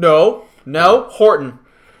 No, Horton.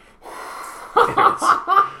 Crap.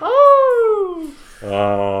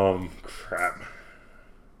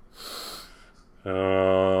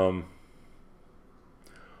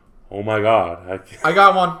 Oh my God. I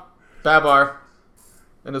got one. Babar.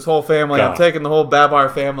 And his whole family. God. I'm taking the whole Babar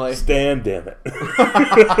family. Stan, damn it.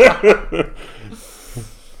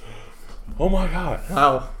 Oh my God.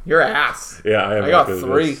 Wow, your ass. Yeah, I got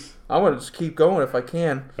 3. I want to just keep going if I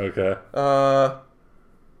can. Okay.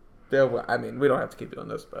 Yeah, I mean, we don't have to keep doing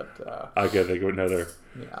this, but I can think of another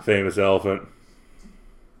famous elephant.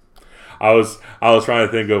 I was trying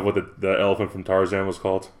to think of what the elephant from Tarzan was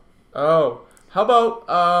called. Oh, how about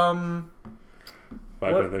I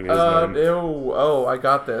couldn't think of his name. I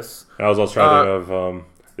got this. I was also trying to think of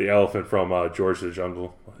the elephant from George the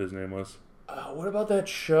Jungle. What his name was. What about that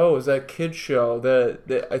show? Is that kid show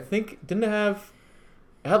that I think didn't it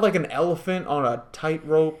had like an elephant on a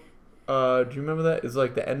tightrope? Do you remember that? It's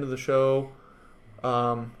like the end of the show.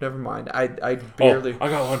 Never mind. I barely. I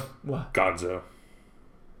got one. What? Gonzo.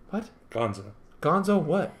 What? Gonzo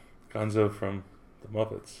what? Gonzo from the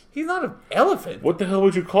Muppets. He's not an elephant. What the hell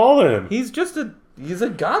would you call him? He's a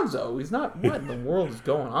gonzo. He's not. What in the world is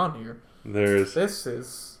going on here? This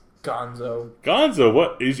is Gonzo. Gonzo,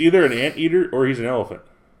 what? He's either an anteater or he's an elephant.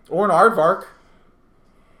 Or an aardvark.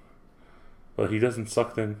 But he doesn't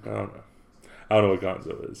suck then. I don't know. I don't know what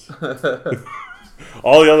Gonzo is.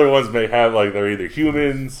 All the other ones may have, like, they're either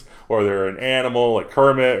humans or they're an animal, like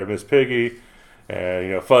Kermit or Miss Piggy.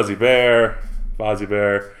 And, Fuzzy Bear, Fozzie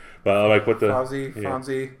Bear. But, like, what the...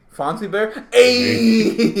 Fonzie Bear?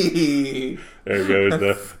 Hey! There goes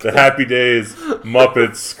the Happy Days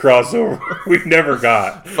Muppets crossover we never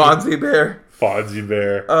got. Fonzie Bear.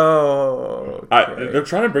 Oh. Okay. They're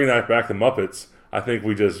trying to bring that back to Muppets. I think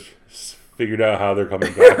we just figured out how they're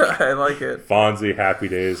coming back. I like it. Fonzie Happy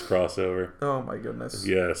Days crossover. Oh my goodness.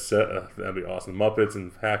 Yes, that'd be awesome. Muppets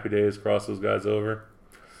and Happy Days cross those guys over.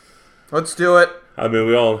 Let's do it. I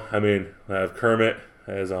have Kermit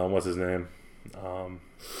as what's his name? Oh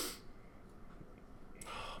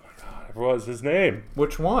my God, what was his name?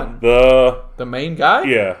 Which one? The main guy?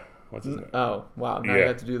 Yeah. What's his name? Oh, wow. Now you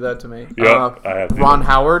have to do that to me. Yep, I have to. Ron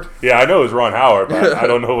Howard? Yeah, I know it was Ron Howard, but I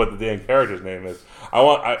don't know what the damn character's name is. I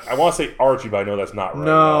want to say Archie, but I know that's not right.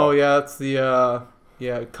 No, yeah, it's the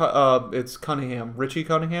it's Cunningham. Richie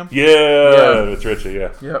Cunningham? Yeah, it's Richie,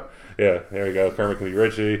 yeah. Yep. Yeah, there you go. Kermit can be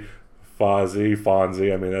Richie.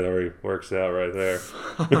 Fonzie. I mean, that already works out right there.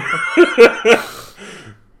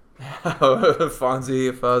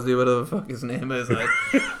 Fozzie, whatever the fuck his name is.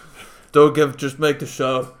 Just make the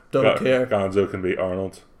show. Don't care. Gonzo can be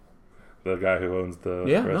Arnold, the guy who owns the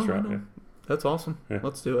restaurant. No. That's awesome. Yeah.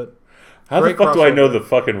 Let's do it. How the fuck do I know the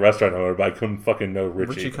fucking restaurant owner, but I couldn't fucking know Richie?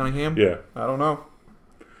 Richie Cunningham? Yeah. I don't know.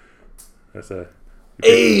 That's a...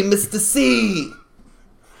 Hey, Mr. C!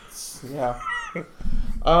 Yeah.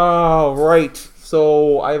 Oh, right.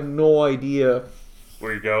 So, I have no idea...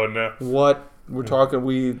 Where you going now? What we're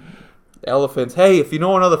talking, elephants. Hey, if you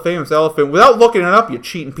know another famous elephant, without looking it up, you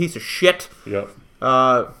cheating piece of shit. Yep.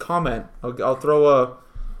 Comment. I'll throw a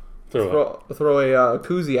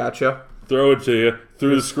koozie at you. Throw it to you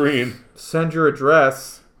through the screen. Send your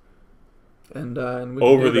address, and we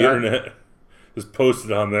over the internet. Just post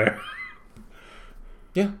it on there.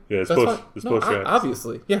 Yeah. Yeah. It's post.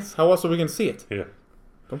 Obviously, yes. How else are we gonna see it? Yeah.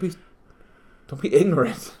 Don't be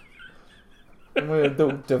ignorant. I'm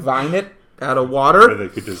gonna divine it out of water. Or they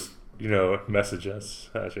could just, message us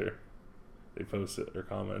after they post it or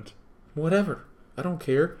comment. Whatever. I don't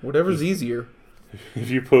care. Whatever's easier. If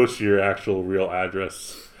you post your actual real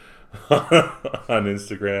address on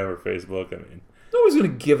Instagram or Facebook, nobody's gonna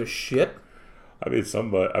give a shit.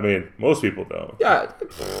 Most people don't. Yeah.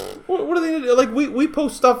 What are they gonna do? Like, we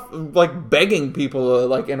post stuff like begging people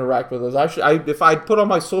to interact with us. If I put on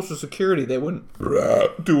my social security, they wouldn't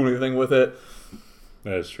do anything with it.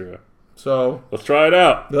 That is true. So let's try it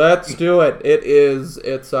out. Let's do it.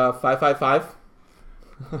 It's 555.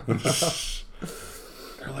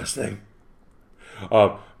 They're listening.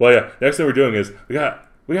 Well, yeah. Next thing we're doing is we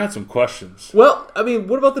got some questions. Well,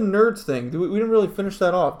 what about the nerds thing? We didn't really finish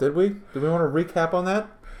that off, did we? Do we want to recap on that?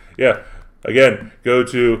 Yeah. Again, go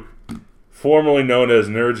to formerly known as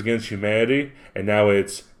Nerds Against Humanity, and now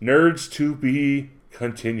it's Nerds to Be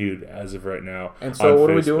Continued as of right now. And so, what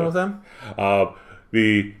are we doing with them?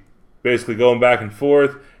 Be basically going back and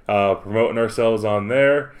forth, promoting ourselves on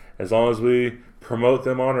there. As long as we promote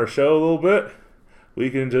them on our show a little bit, we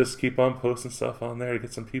can just keep on posting stuff on there to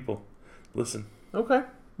get some people listen. Okay.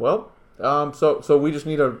 Well, so we just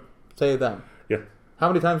need to say them. Yeah. How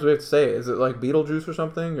many times do we have to say it? Is it like Beetlejuice or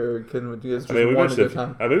something, or can we do this just one at a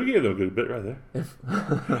time? We gave them a good bit right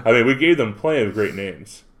there. We gave them plenty of great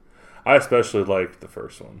names. I especially liked the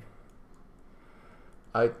first one.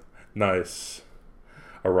 Nice.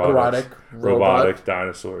 Erotic. Robotic.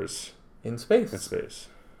 Dinosaurs. In space.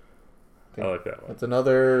 Okay. I like that one. That's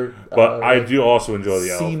another... But I do also enjoy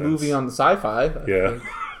the elephants. C-movie on the sci-fi. I think.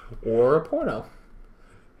 Or a porno.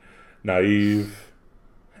 Naive.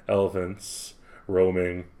 Elephants.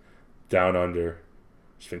 Roaming. Down under.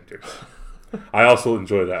 Sphincters. I also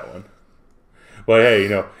enjoy that one. But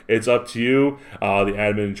hey, it's up to you. The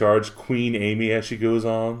admin in charge, Queen Amy, as she goes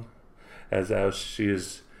on. As she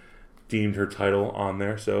is deemed her title on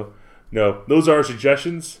there. So, no, those are our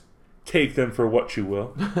suggestions. Take them for what you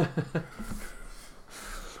will.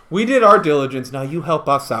 We did our diligence. Now you help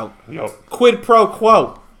us out. Yep. Quid pro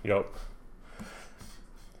quo. Yep.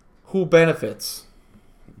 Who benefits?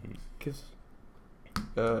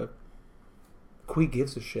 Quig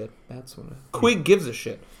gives a shit. That's what Quig gives a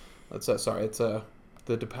shit. It's The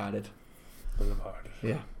Departed. The Departed.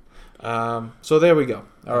 Yeah. So there we go.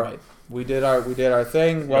 All right. We did our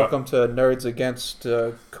thing. Welcome to Nerds Against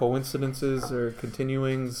Coincidences or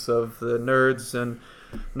Continuings of the Nerds and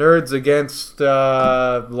Nerds Against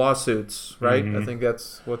Lawsuits, right? Mm-hmm. I think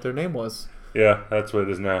that's what their name was. Yeah, that's what it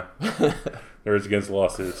is now. Nerds Against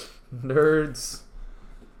Lawsuits. Nerds.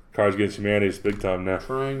 Cards Against Humanity is big time now.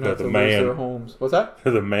 Trying not to lose their homes. What's that?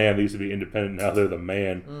 They're the man. They used to be independent. Now they're the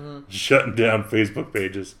man. Mm-hmm. Shutting down Facebook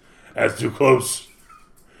pages. That's too close.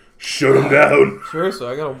 Shut them down. Seriously,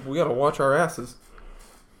 we gotta watch our asses.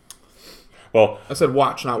 Well, I said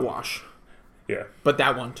watch, not wash. Yeah. But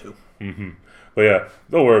that one too. Mm-hmm. But yeah,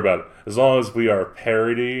 don't worry about it. As long as we are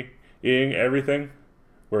parodying everything,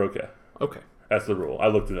 we're okay. Okay. That's the rule. I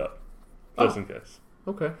looked it up. Just in case.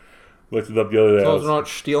 Okay. Looked it up the other day. As long as we're not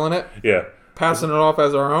stealing it? Yeah. Passing it off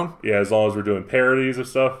as our own? Yeah, as long as we're doing parodies of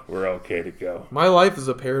stuff, we're okay to go. My life is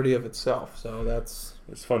a parody of itself, so that's...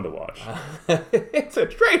 It's fun to watch. It's a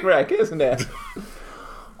train wreck, isn't it?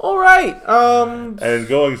 All right. And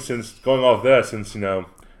going off that, since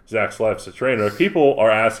Zach's life's a trainer, people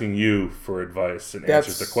are asking you for advice and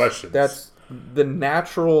answers to questions. That's the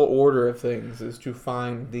natural order of things, is to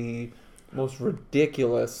find the most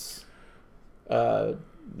ridiculous. I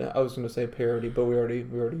was going to say parody, but we already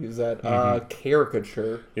used that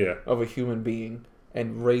caricature of a human being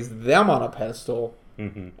and raise them on a pedestal.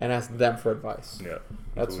 Mm-hmm. And ask them for advice. Yeah,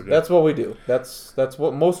 that's what we do. That's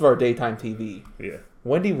what most of our daytime TV. Yeah.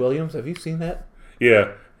 Wendy Williams, have you seen that?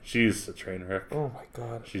 Yeah, she's a train wreck. Oh my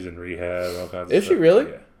god. She's in rehab. All kinds of stuff. Is she really?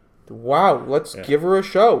 Yeah. Wow. Let's give her a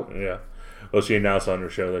show. Yeah. Well, she announced on her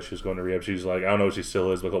show that she was going to rehab. She's like, I don't know if she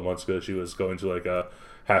still is, but a couple months ago she was going to like a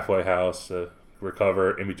halfway house to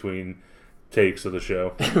recover in between takes of the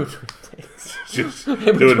show. Just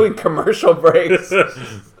in between commercial breaks. I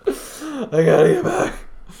gotta get back.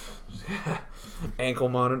 Ankle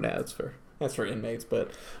monitor. Nah, that's for inmates,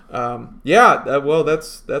 but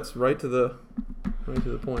that's right to the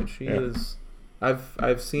point. She is.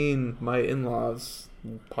 I've seen my in-laws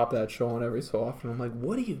pop that show on every so often. I'm like,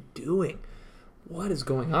 what are you doing? What is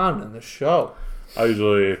going on in the show? I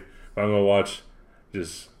usually, if I'm gonna watch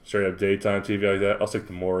just straight up daytime TV like that, I'll stick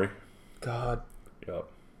to Maury. God. Yep.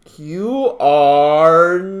 You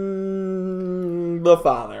are the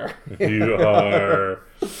father. You are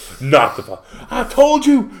not the father. I told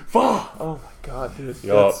you, Oh my God, dude.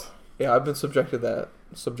 Yep. Yeah, I've been subjected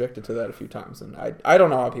to that a few times, and I don't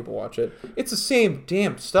know how people watch it. It's the same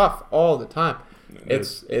damn stuff all the time.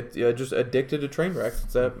 It's just addicted to train wrecks.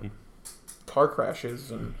 It's that car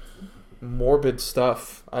crashes and morbid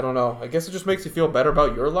stuff. I don't know. I guess it just makes you feel better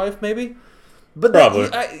about your life, maybe. But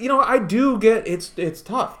I do get it's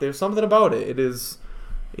tough. There's something about it. It's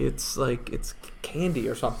like it's candy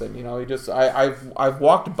or something. I've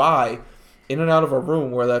walked by in and out of a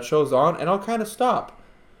room where that show's on, and I'll kind of stop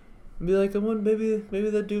and be like, maybe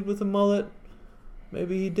that dude with the mullet,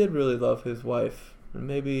 maybe he did really love his wife, and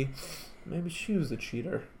maybe she was a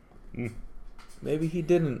cheater. Maybe he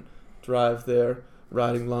didn't drive their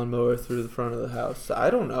riding lawnmower through the front of the house. I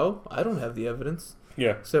don't know. I don't have the evidence.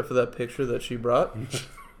 Yeah. Except for that picture that she brought.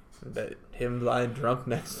 That him lying drunk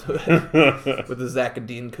next to it with a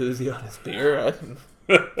Zacadine koozie on his beer.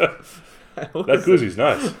 That koozie's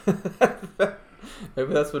nice.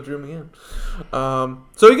 Maybe that's what drew me in.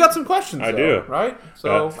 So you got some questions, I do. Right?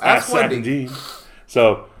 So ask Wendy.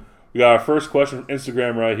 So we got our first question from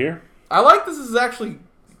Instagram right here. I like this is actually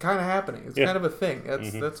kind of happening. It's kind of a thing.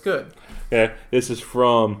 That's good. Yeah, this is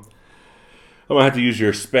from... I'm going to have to use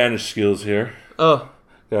your Spanish skills here. Oh.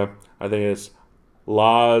 Yeah, I think it's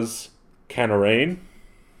Las Canarain.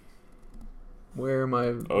 Where am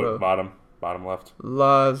I? Bottom left.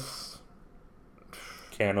 Las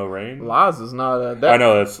Canarain. Las is not a... I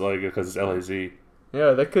know, that's like because it's L-A-Z.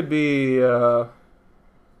 Yeah, that could be...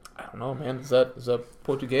 I don't know, man. Is that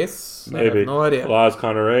Portuguese? Maybe. I have no idea. Las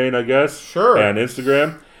Canarain, I guess. Sure. And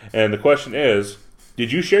Instagram. And the question is,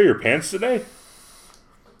 did you share your pants today?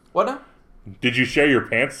 What now? Did you share your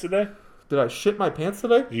pants today? Did I shit my pants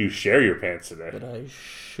today? Did you share your pants today? Did I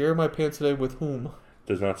share my pants today with whom?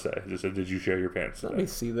 Does not say. It just said, did you share your pants today? Let me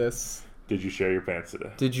see this. Did you share your pants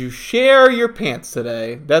today? Did you share your pants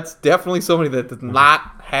today? That's definitely somebody that does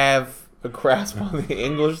not have a grasp on the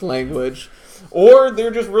English language. Or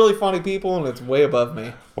they're just really funny people and it's way above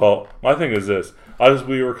me. Well, my thing is this.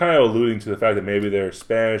 We were kind of alluding to the fact that maybe they're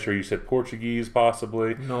Spanish or you said Portuguese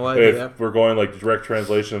possibly. No idea. If we're going like direct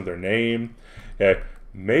translation of their name. Yeah,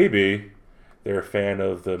 maybe they're a fan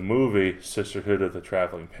of the movie Sisterhood of the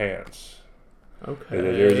Traveling Pants. Okay.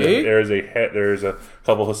 There's a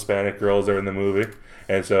couple Hispanic girls there in the movie.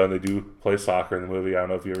 And so they do play soccer in the movie. I don't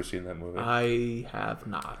know if you've ever seen that movie. I have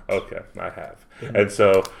not. Okay, I have. And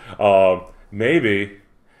so maybe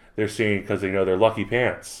they're seeing because they know they're lucky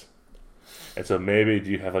pants. And so maybe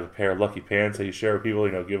do you have like a pair of lucky pants that you share with people,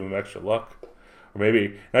 give them extra luck? Or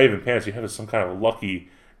maybe not even pants, you have some kind of lucky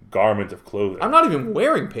garment of clothing. I'm not even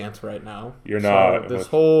wearing pants right now. You're not. I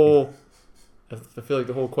feel like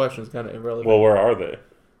the whole question is kind of irrelevant. Well, where are they?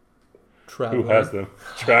 Traveling. Who has them?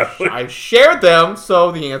 Traveling. I shared them,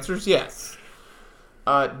 so the answer is yes.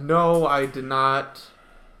 No, I did not.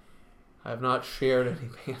 I have not shared any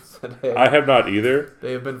pants today. I have not either.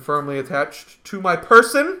 They have been firmly attached to my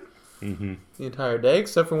person the entire day,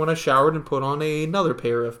 except for when I showered and put on another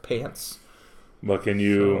pair of pants. But can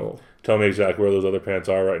you tell me exactly where those other pants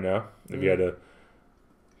are right now? If you had to...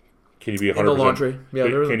 Can you be 100%? In the laundry. Yeah,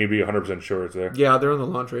 can you be 100% sure it's there? Yeah, they're in the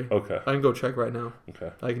laundry. Okay. I can go check right now. Okay.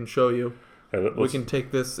 I can show you. Yeah, we can take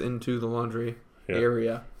this into the laundry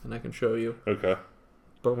area, and I can show you. Okay.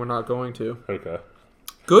 But we're not going to. Okay.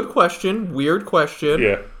 Good question. Weird question.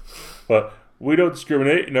 Yeah. But we don't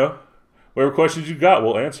discriminate, Whatever questions you got,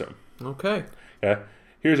 we'll answer them. Okay. Yeah.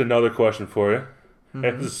 Here's another question for you.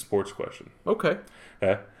 This is a sports question. Okay.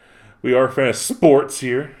 Yeah. We are a fan of sports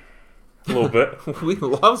here. A little bit. We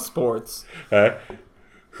love sports.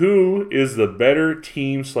 Who is the better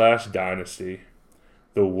team/dynasty?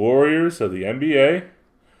 The Warriors of the NBA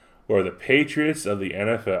or the Patriots of the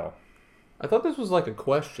NFL? I thought this was like a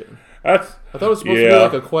question. I thought it was supposed to be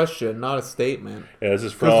like a question, not a statement. Yeah, this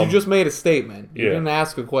is from... Because you just made a statement. You didn't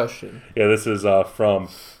ask a question. Yeah, this is from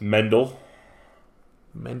Mendel.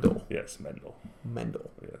 Mendel? Yes, Mendel.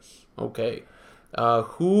 Mendel. Yes. Okay.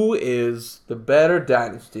 Who is the better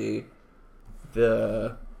dynasty?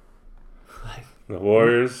 The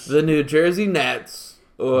Warriors? The New Jersey Nets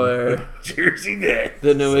or Jersey Nets,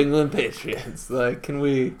 the New England Patriots. Like, can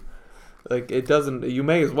we? Like, it doesn't. You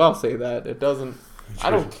may as well say that. It doesn't. I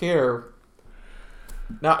don't care.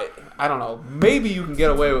 Now, I don't know. Maybe you can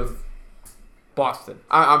get away with Boston.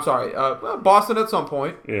 I'm sorry. Boston at some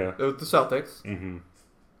point. Yeah. With the Celtics. Mm-hmm.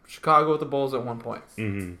 Chicago with the Bulls at one point.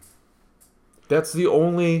 Mm-hmm. That's the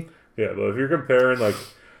only. Yeah, but if you're comparing like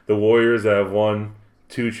the Warriors that have won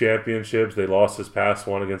 2 championships, they lost this past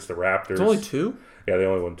one against the Raptors. It's only 2? Yeah, they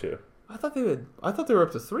only won 2. I thought they were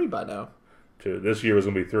up to 3 by now. 2. This year was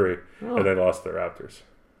gonna be 3, and they lost to the Raptors.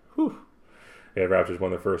 Whew. Yeah, Raptors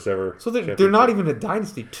won their first ever. So they're not even a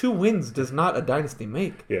dynasty. 2 wins does not a dynasty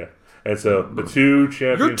make. Yeah, and so the 2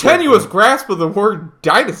 championships. Your tenuous grasp of the word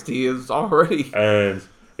dynasty is already. And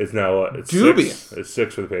it's now what? It's dubious. 6. It's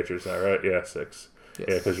 6 for the Patriots now, right? Yeah, 6. Yes.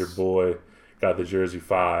 Yeah, because your boy got the jersey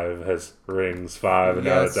 5, has rings 5, and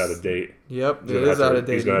now it's out of date. Yep, it is out of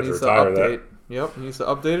date. He's going to have to update. retire that. Yep, he needs to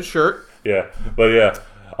update his shirt. Yeah, but yeah,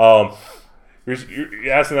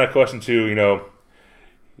 you're asking that question too. You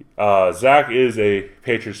know, Zach is a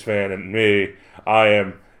Patriots fan, and me,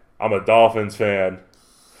 I'm a Dolphins fan,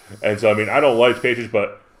 and so I mean I don't like the Patriots,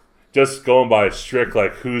 but just going by strict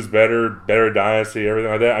like who's better dynasty,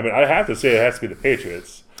 everything like that. I mean I have to say it has to be the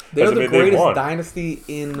Patriots. They're the greatest dynasty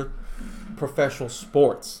in professional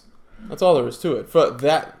sports. That's all there is to it. For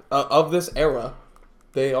that of this era,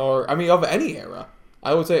 they are. I mean, of any era,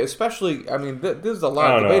 I would say, especially. I mean, there's a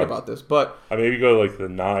lot of debate about this, but I mean, if you go to like the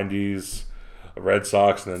 '90s Red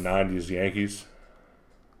Sox and the '90s Yankees.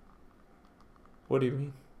 What do you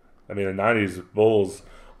mean? I mean, the '90s Bulls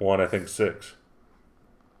won, I think, 6.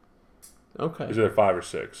 Okay. It's either 5 or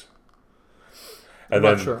 6. And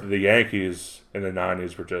then the Yankees in the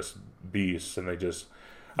 '90s were just beasts, and they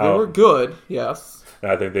were good, yes. And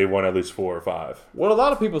I think they won at least 4 or 5. What a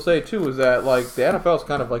lot of people say too is that like the NFL is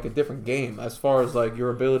kind of like a different game as far as like your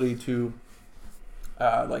ability to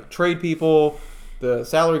like trade people, the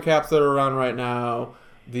salary caps that are around right now,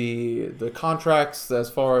 the contracts as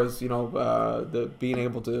far as the being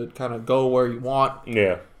able to kind of go where you want.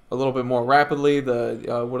 Yeah. A little bit more rapidly.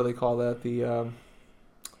 The what do they call that? The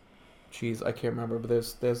I can't remember, but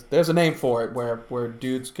there's a name for it where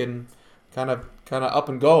dudes can kind of up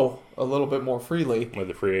and go a little bit more freely. With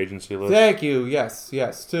the free agency list. Thank you. Yes.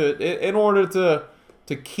 In order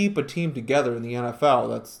to keep a team together in the NFL,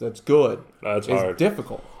 that's good. That's hard. It's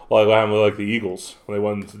difficult. Like what happened with the Eagles when they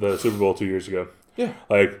won the Super Bowl 2 years ago. Yeah.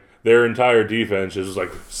 Like their entire defense just was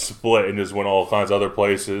like split and just went all kinds of other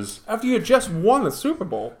places. After you had just won the Super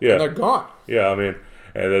Bowl, yeah, and they're gone. Yeah, I mean,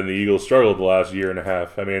 and then the Eagles struggled the last year and a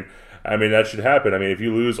half. I mean that should happen. I mean, if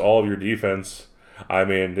you lose all of your defense, I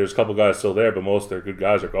mean, there's a couple guys still there, but most of their good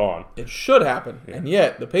guys are gone. It should happen, and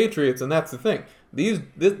yet the Patriots, and that's the thing.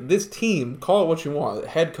 This team, call it what you want,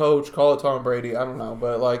 head coach, call it Tom Brady, I don't know,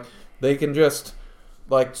 but like they can just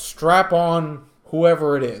like strap on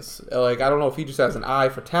whoever it is. Like I don't know if he just has an eye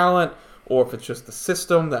for talent or if it's just the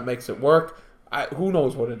system that makes it work. Who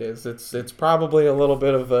knows what it is? It's probably a little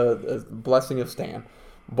bit of a blessing of Stan,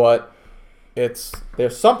 but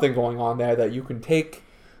there's something going on there that you can take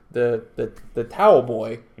the towel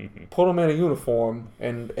boy, put him in a uniform,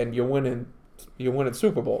 and you're winning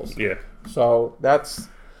Super Bowls. Yeah. So that's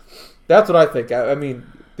what I think. I mean,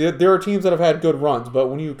 there are teams that have had good runs, but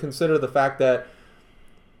when you consider the fact that,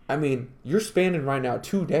 I mean, you're spanning right now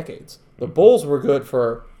 2 decades. The Bulls were good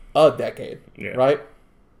for a decade, right?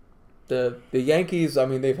 The Yankees, I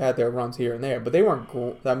mean, they've had their runs here and there, but they weren't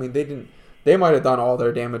cool. I mean, they didn't. They might have done all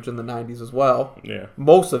their damage in the 90s as well. Yeah.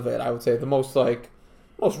 Most of it, I would say. The most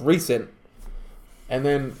recent. And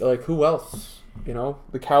then, like, who else?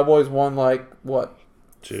 The Cowboys won, like, what?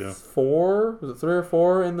 2. 4? Was it 3 or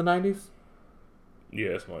 4 in the 90s?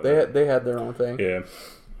 Yes. They had their own thing. Yeah.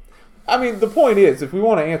 I mean, the point is, if we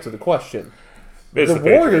want to answer the question, the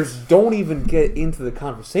Warriors don't even get into the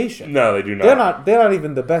conversation. No, they do not. They're not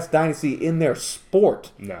even the best dynasty in their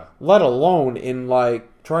sport. No. Let alone in, like,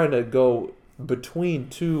 trying to go between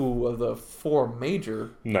 2 of the 4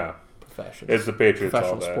 major professions. It's the Patriots all day.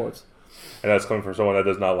 Professional sports. And that's coming from someone that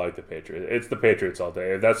does not like the Patriots. It's the Patriots all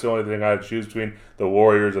day. If that's the only thing I had to choose between the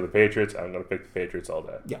Warriors or the Patriots, I'm going to pick the Patriots all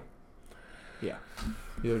day. Yeah. Yeah.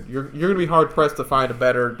 You're going to be hard-pressed to find a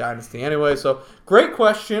better dynasty anyway. So, great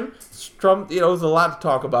question. There's a lot to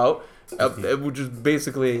talk about, which is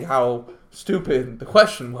basically how stupid the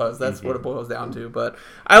question was. That's what it boils down to. But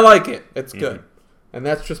I like it. It's good. And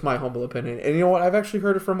that's just my humble opinion. And you know what? I've actually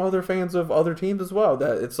heard it from other fans of other teams as well.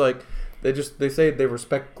 That it's like they say they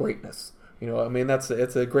respect greatness. I mean,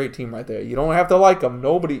 it's a great team right there. You don't have to like them.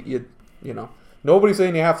 Nobody's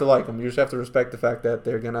saying you have to like them. You just have to respect the fact that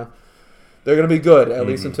they're gonna be good at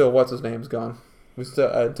least until what's his name's gone.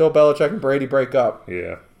 Until Belichick and Brady break up.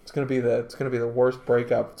 Yeah. It's gonna be the worst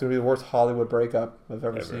breakup. It's gonna be the worst Hollywood breakup I've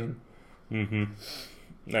ever seen. Mm-hmm.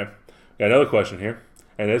 Now, got another question here,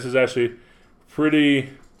 and this is actually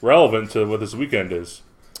pretty relevant to what this weekend is.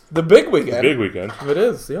 The big weekend. The big weekend. It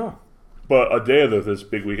is, yeah. But a day of this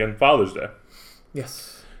big weekend, Father's Day.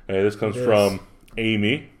 Yes. And this comes from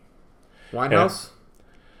Amy. Winehouse?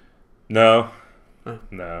 No.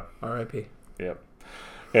 No. R.I.P. Yep.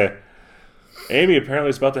 Yeah. Amy apparently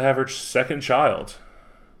is about to have her second child.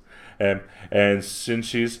 And since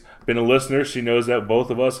she's been a listener, she knows that both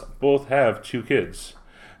of us have 2 kids.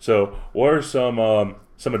 So what are some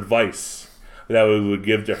advice that we would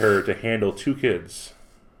give to her to handle 2 kids?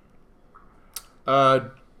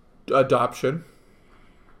 Adoption.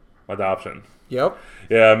 Yep.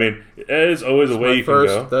 Yeah, I mean, it is always a way you can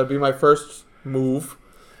go. That'd be my first move.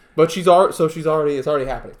 But it's already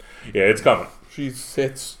happening. Yeah, it's coming.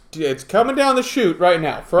 It's coming down the chute right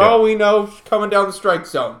now. For all we know, she's coming down the strike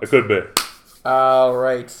zone. It could be. All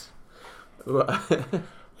right. What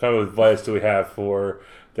kind of advice do we have to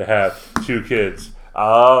have 2 kids?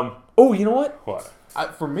 Oh, you know what? What?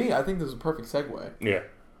 For me, I think this is a perfect segue. Yeah.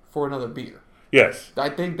 For another beer. Yes. I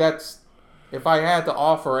think if I had to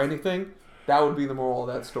offer anything, that would be the moral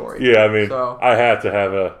of that story. Yeah, I mean, I had to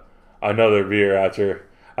have another beer after.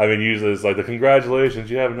 I mean, usually it's like the congratulations,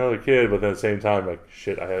 you have another kid, but then at the same time, like,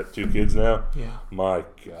 shit, I have 2 kids now? Yeah. My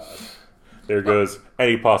God. There goes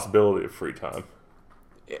any possibility of free time.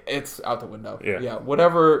 It's out the window. Yeah. Yeah.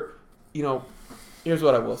 Whatever, here's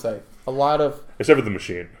what I will say. A lot of... Except for the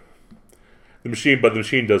machine. But the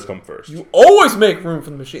machine does come first. You always make room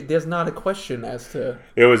for the machine. There's not a question as to...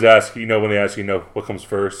 They always ask, when they ask, what comes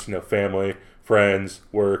first, family, friends,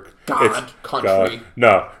 work. Country. God.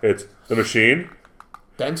 No, it's the machine.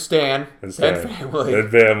 Then Stan. Then family.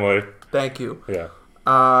 Then family. Thank you. Yeah.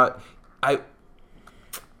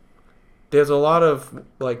 There's a lot of,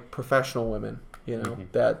 professional women,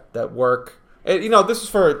 that work... And, this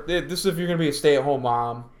is if you're going to be a stay-at-home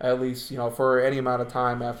mom, at least, for any amount of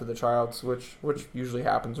time after the child's, which usually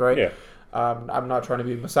happens, right? Yeah. I'm not trying to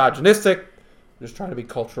be misogynistic. I'm just trying to be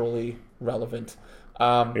culturally relevant.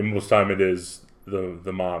 And most time it is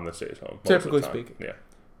the mom that stays home. Typically speaking. Yeah.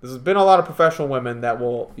 There's been a lot of professional women that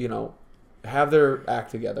will, have their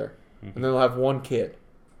act together, and then they'll have one kid,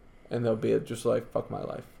 and they'll be just like, fuck my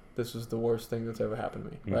life. This is the worst thing that's ever happened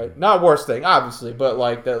to me, right? Not worst thing, obviously, but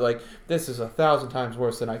this is 1,000 times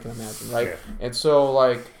worse than I can imagine, right? Yeah. And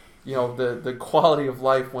so, the quality of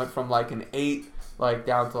life went from an 8,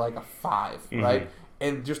 down to a 5, right?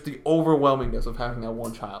 And just the overwhelmingness of having that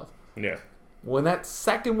one child. Yeah. When that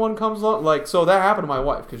second one comes along, so that happened to my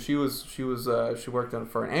wife because she worked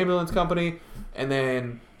for an ambulance company, and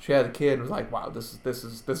then she had a kid and was like, wow, this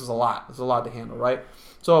is a lot. It's a lot to handle, right?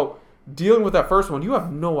 So dealing with that first one, you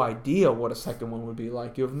have no idea what a second one would be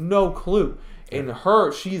like. You have no clue. And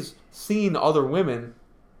she's seen other women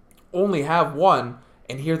only have one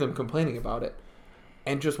and hear them complaining about it,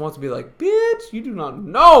 and just wants to be like, bitch, you do not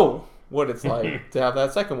know what it's like to have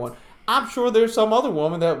that second one. I'm sure there's some other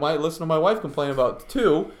woman that might listen to my wife complain about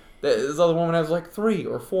 2. This other woman has 3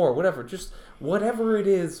 or 4, whatever. Just whatever it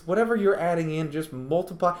is, whatever you're adding in, just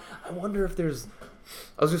multiply. I wonder if there's...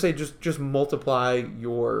 I was going to say just multiply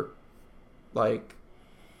your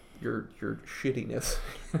shittiness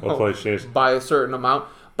by a certain amount.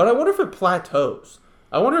 But I wonder if it plateaus.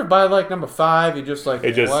 I wonder if by number 5 you just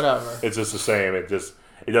whatever. It's just the same. It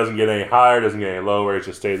doesn't get any higher, doesn't get any lower. It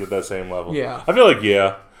just stays at that same level. Yeah. I feel like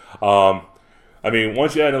I mean,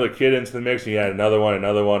 once you add another kid into the mix and you add another one,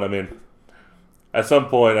 I mean, at some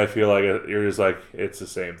point I feel like you're just it's the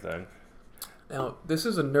same thing. Now, this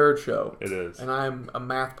is a nerd show. It is. And I'm a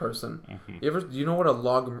math person. Do you know what a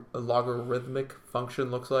logarithmic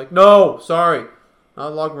function looks like? No, sorry.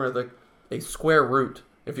 Not logarithmic. A square root.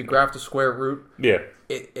 If you graph the square root,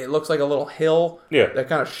 it looks like a little hill that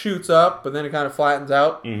kind of shoots up, but then it kind of flattens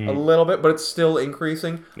out a little bit, but it's still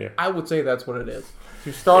increasing. Yeah. I would say that's what it is.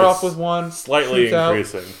 You start off with 1, slightly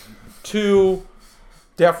increasing. 2,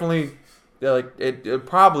 definitely, it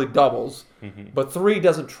probably doubles, but 3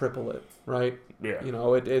 doesn't triple it, right? Yeah.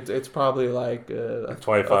 It's probably a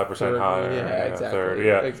 25% higher. Yeah, exactly. Third.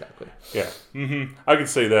 Yeah, exactly. Yeah. I could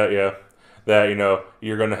say that. Yeah. That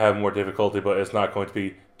you're going to have more difficulty, but it's not going to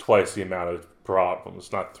be twice the amount of problems.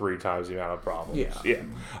 It's not 3 times the amount of problems. Yeah.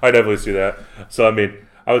 I definitely see that. So I mean,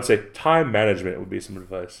 I would say time management would be some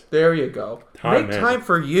advice. There you go. Make time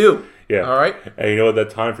for you. Yeah. All right. And you know what that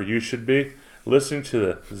time for you should be? Listening to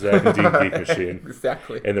the Zach and Dean Geek Machine.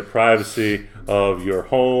 Exactly. In the privacy of your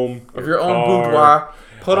home, of your own boudoir.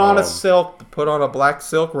 Put on a black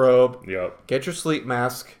silk robe. Yep. Get your sleep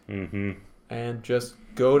mask. and just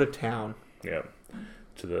go to town. Yeah.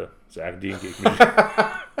 To the Zach Dean Geek Meeting.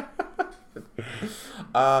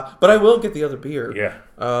 But I will get the other beer. Yeah.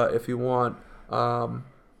 If you want.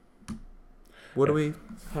 What do we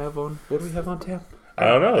have on tap? I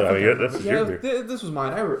don't know. I mean, that's your beer. This was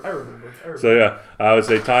mine. I remember. So yeah, I would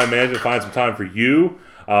say time management. Find some time for you.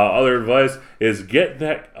 Other advice is get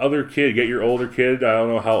that other kid. Get your older kid. I don't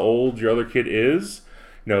know how old your other kid is.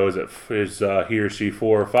 You know, is he or she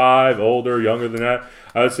 4 or 5, older, younger than that?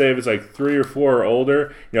 I would say if it's like 3 or 4 or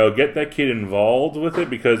older, you know, get that kid involved with it,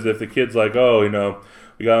 because if the kid's like, oh, you know,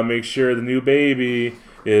 we gotta make sure the new baby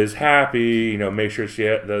is happy, you know, make sure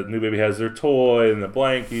the new baby has their toy and the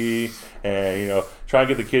blankie, and, you know, try and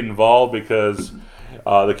get the kid involved, because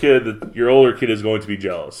your older kid is going to be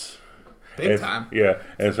jealous. Big time. Yeah,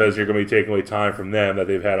 and so you're going to be taking away time from them that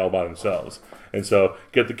they've had all by themselves. And so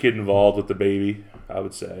get the kid involved with the baby, I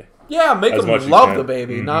would say. Yeah, make them love the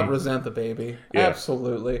baby, not resent the baby. Yeah.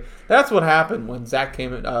 Absolutely. That's what happened when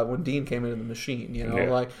when Dean came into the machine. You know,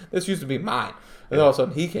 like, this used to be mine. And then all of a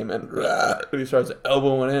sudden he came in, and he starts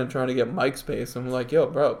elbowing in, trying to get mic space. I'm like, yo,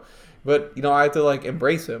 bro. But, you know, I have to, like,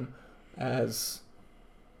 embrace him as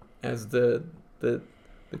the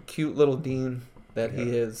cute little Dean that he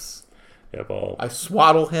is. Yep, I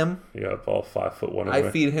swaddle him. Yep, all 5'1".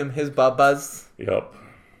 I feed him his bubbas. Yep.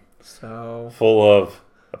 So full of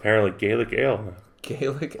apparently Gaelic ale.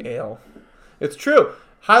 Gaelic ale. It's true.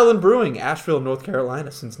 Highland Brewing, Asheville, North Carolina,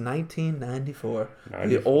 since 1994.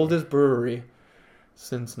 The oldest brewery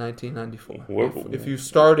since 1994. If you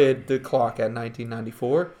started the clock at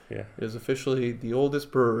 1994, it is officially the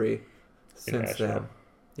oldest brewery since then.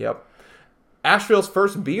 Yep. Asheville's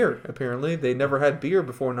first beer, apparently. They never had beer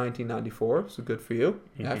before 1994, so good for you.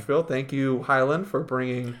 Asheville, thank you, Highland, for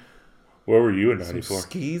bringing... Where were you in 94?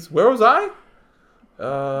 Skis. Where was I?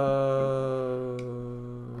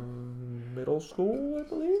 Middle school, I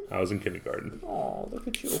believe. I was in kindergarten. Oh, look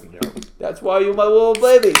at you. That's why you're my little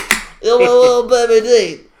baby. You're my little baby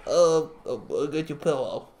Dean. I'll get your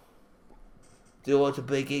pillow. Do you want your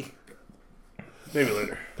biggie? Maybe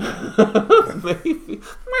later.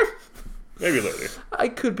 Maybe later. I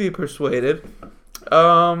could be persuaded.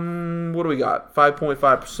 What do we got?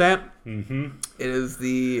 5.5%. Mm-hmm.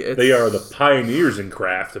 They are the pioneers in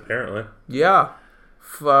craft, apparently. Yeah.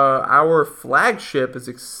 Our flagship is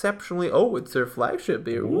exceptionally... Oh, it's their flagship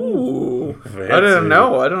beer. Ooh. I didn't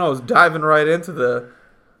know. I was diving right into the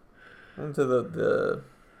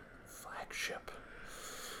flagship.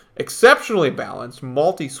 Exceptionally balanced,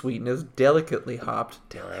 malty sweetness, delicately hopped.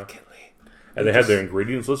 Delicately. And they have their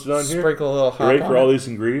ingredients listed on here. Sprinkle a little hop on it. Ready for all these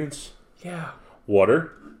ingredients? Yeah.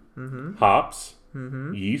 Water, hops,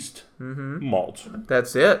 yeast, malt.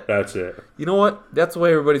 That's it. That's it. You know what? That's the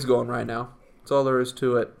way everybody's going right now. That's all there is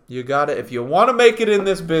to it. You got to, if you want to make it in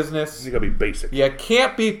this business, you got to be basic. You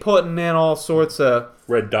can't be putting in all sorts of...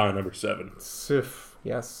 Red dye number 7.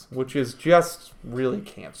 Yes, which is just really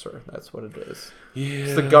cancer. That's what it is. Yeah.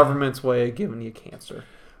 It's the government's way of giving you cancer.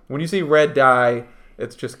 When you see red dye,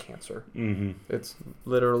 it's just cancer. Mm-hmm. It's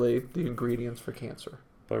literally the ingredients for cancer.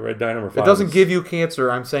 But red dye number 5... It doesn't give you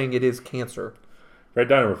cancer. I'm saying it is cancer. Red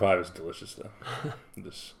dye number 5 is delicious, though.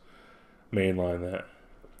 Just mainline that.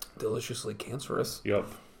 Deliciously cancerous. Yep.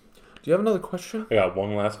 Do you have another question? I got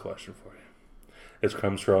one last question for you. This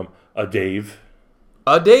comes from a Dave.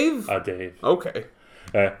 A Dave? A Dave. Okay.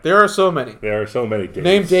 There are so many. There are so many Daves.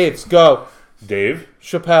 Name Daves. Go. Dave.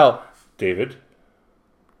 Chappelle. David.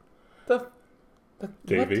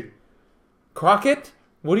 Davey. What? Crockett?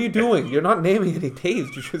 What are you doing? You're not naming any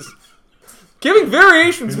Daves. You're just giving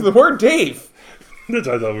variations to the word Dave. That's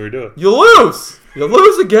what I thought we were doing. You lose. You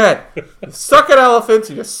lose again. You suck at elephants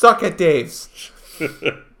and you suck at Daves.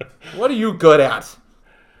 What are you good at?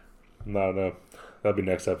 No. That'll be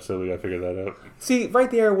next episode. We gotta figure that out. See,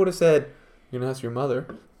 right there I would have said, you're gonna ask your mother.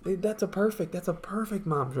 That's a perfect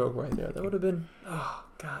mom joke right there. That would have been, oh,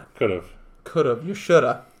 God. Could have. You should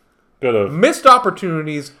have. Could have. Missed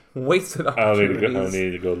opportunities, wasted opportunities. I don't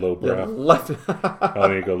need to go lowbrow. I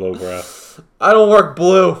don't need to go lowbrow. I don't work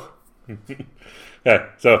blue. Okay,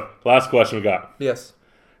 so last question we got. Yes.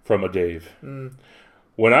 From a Dave.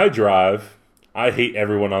 When I drive, I hate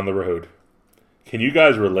everyone on the road. Can you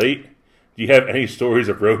guys relate? Do you have any stories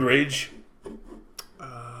of road rage?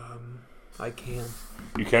 I can.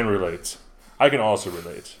 You can relate. I can also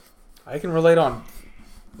relate. I can relate on,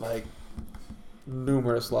 like,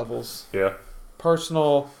 numerous levels. Yeah.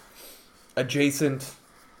 Personal, adjacent.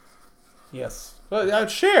 Yes.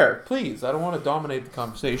 Share, please. I don't want to dominate the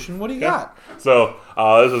conversation. What do you got? So,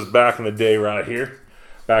 this was back in the day right here.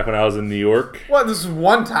 Back when I was in New York. What, this is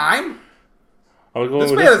one time?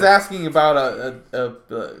 This man is asking about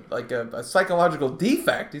a psychological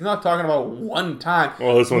defect. He's not talking about one time.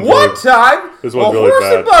 Well, this one's time, this a one's really horse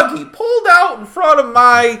bad. and buggy pulled out in front of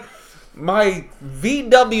my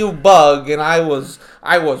VW Bug, and I was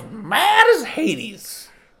mad as Hades.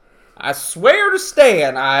 I swear to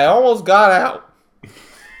Stan, I almost got out.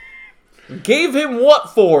 Gave him what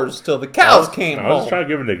fors till the cows came home. I was trying to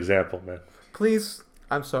give an example, man. Please,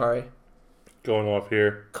 I'm sorry. Going off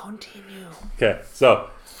here. Continue. Okay, so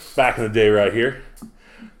back in the day, right here,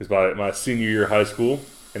 it was my senior year of high school,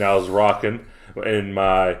 and I was rocking in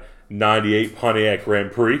my '98 Pontiac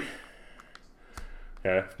Grand Prix.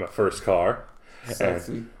 Yeah, my first car.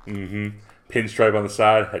 Sexy. Pinstripe on the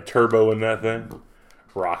side, had turbo in that thing.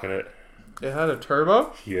 Rocking it. It had a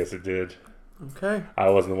turbo? Yes, it did. Okay. I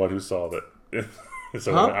wasn't the one who solved it.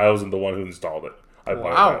 I wasn't the one who installed it. I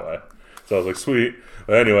bought it that way. So I was like, sweet.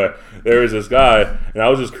 But anyway, there was this guy, and I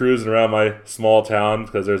was just cruising around my small town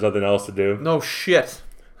because there's nothing else to do. No shit.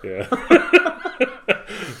 Yeah.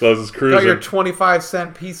 So I was just cruising. Got your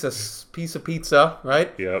 25-cent piece of pizza,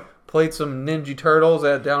 right? Yep. Played some Ninja Turtles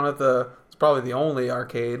down at it's probably the only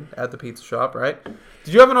arcade at the pizza shop, right?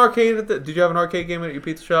 Did you have an arcade did you have an arcade game at your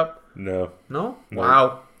pizza shop? No. No?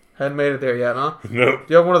 Wow. Hadn't made it there yet, huh? Nope.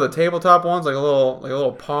 Do you have one of the tabletop ones, like a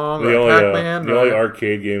little Pong or Pac-Man? The only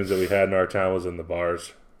arcade games that we had in our town was in the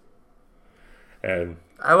bars. And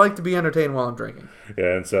I like to be entertained while I'm drinking.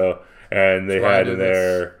 Yeah, and they had in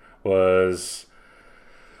there was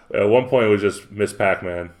at one point it was just Miss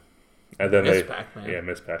Pac-Man. And then Miss Pac-Man. Yeah,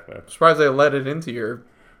 Miss Pac-Man. I'm surprised they let it into your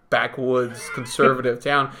backwoods conservative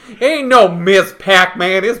town. Ain't no Miss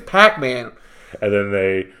Pac-Man, it's Pac-Man. And then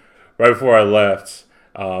right before I left,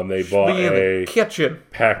 they bought a kitchen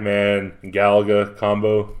Pac-Man Galaga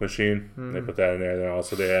combo machine. They put that in there. And then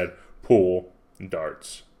also they had pool and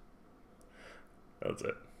darts. That was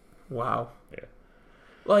it. Wow. Yeah.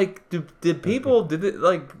 Like, did people,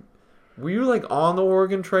 were you like on the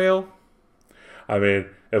Oregon Trail? I mean,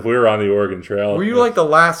 if we were on the Oregon Trail. Were you like the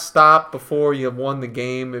last stop before you won the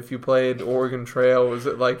game if you played Oregon Trail? Was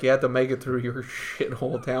it like you had to make it through your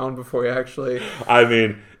shithole town before you actually... I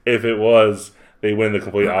mean, if it was, they went in the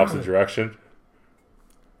complete opposite direction.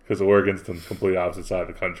 Because Oregon's the complete opposite side of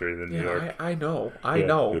the country than New York. I know.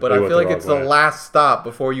 But they I went feel like the it's wrong the way. last stop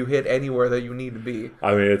before you hit anywhere that you need to be.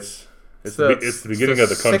 I mean, it's the beginning of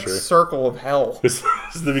the country. Sixth circle of hell. This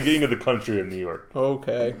is the beginning of the country in New York.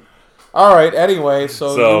 Okay. All right. Anyway,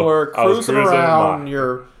 so you were cruising around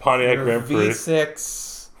your Pontiac Grand Prix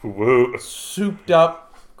V6 Woo. souped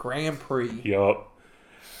up Grand Prix. Yup.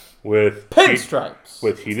 With pinstripes.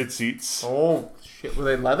 With heated seats. Oh shit! Were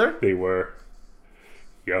they leather? They were.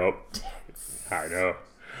 Yup. I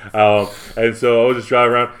know. And so I was just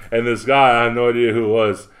driving around, and this guy, I have no idea who it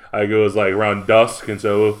was. It was like around dusk, and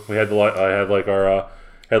so we had I had like our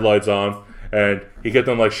headlights on, and he kept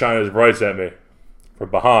on like shining his brights at me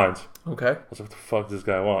from behind. Okay. I was like, what the fuck does this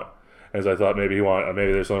guy want? And so I thought maybe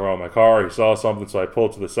maybe there's something wrong with my car. He saw something, so I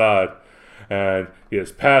pulled to the side, and he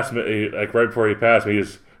just passed me. Like right before he passed me, he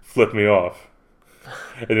just flipped me off,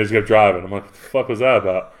 and just kept driving. I'm like, what the fuck was that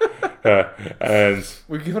about? And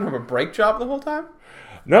were you giving him a brake job the whole time?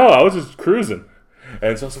 No, I was just cruising,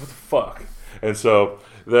 and so I was like, what the fuck? And so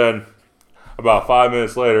then about 5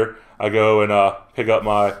 minutes later, I go and pick up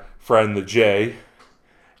my friend the J.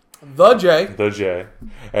 The J.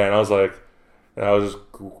 And I was just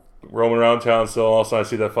roaming around town still, and all of a sudden I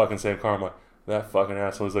see that fucking same car. I'm like, that fucking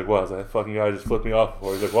asshole. He's like, what? I was like, that fucking guy just flipped me off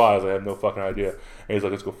before. He's like, why? I was like, I have no fucking idea. And he's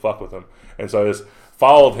like, let's go fuck with him. And so I just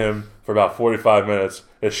followed him for about 45 minutes,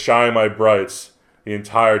 just shining my brights the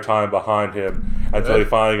entire time behind him until he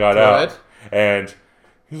finally got out. And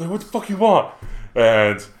he was like, what the fuck you want?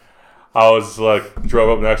 And I was like,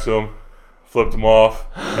 drove up next to him, flipped him off,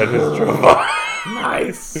 and just drove off.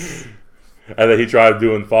 Nice. And then he tried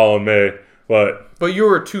following me, but you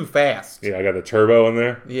were too fast. Yeah, I got the turbo in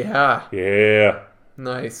there. Yeah.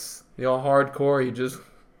 Nice. You all hardcore. You just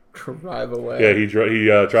drive away. Yeah, he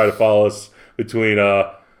tried to follow us between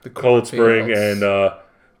the Cold Spring and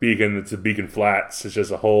Beacon. It's the Beacon Flats. It's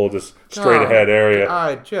just a whole straight ahead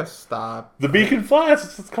area. Just stop. The Beacon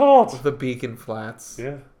Flats. It's called the Beacon Flats.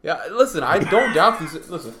 Yeah. Yeah. Listen, I don't doubt these.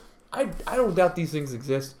 Listen, I don't doubt these things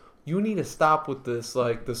exist. You need to stop with this.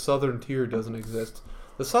 Like the Southern Tier doesn't exist.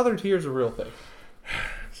 The Southern Tier is a real thing.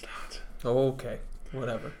 It's not. Okay.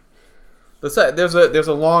 Whatever. There's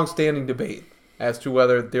a long-standing debate as to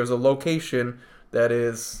whether there's a location that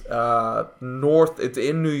is north. It's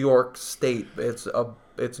in New York State.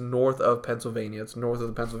 It's north of Pennsylvania. It's north of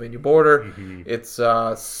the Pennsylvania border. Mm-hmm. It's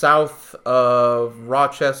south of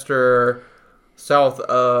Rochester, south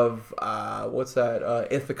of what's that?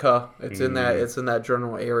 Ithaca. It's in that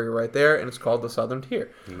general area right there, and it's called the Southern Tier.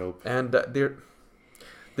 Nope. And there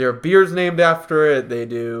are beers named after it. They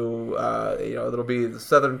do, it'll be the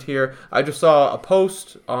Southern Tier. I just saw a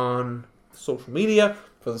post on social media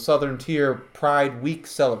for the Southern Tier Pride Week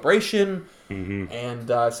celebration, and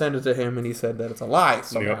I sent it to him, and he said that it's a lie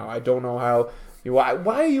somehow. Yep. I don't know how. Why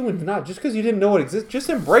are you in denial? Just because you didn't know it exists, just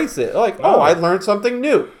embrace it. Like, I learned something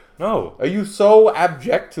new. No. Are you so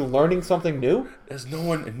abject to learning something new? There's no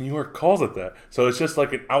one in New York calls it that. So it's just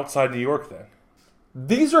like an outside New York thing.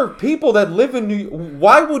 These are people that live in New York.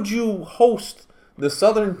 Why would you host the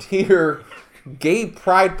Southern Tier Gay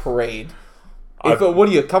Pride Parade? What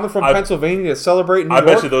are you, coming from Pennsylvania to celebrate New York?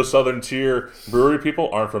 I bet you those Southern Tier brewery people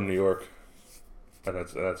aren't from New York. And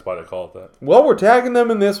that's why they call it that. Well, we're tagging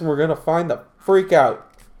them in this, and we're going to find the freak out.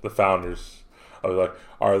 The founders. I was like,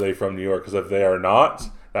 are they from New York? Because if they are not,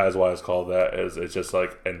 that is why it's called that. It's just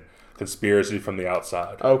like a conspiracy from the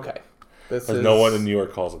outside. Okay. Because no one in New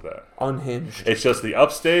York calls it that. Unhinged. It's just the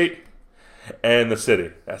upstate and the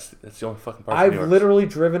city. That's the only fucking part of New York. I've literally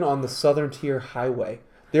driven on the Southern Tier Highway.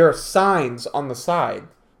 There are signs on the side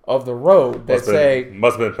of the road that say...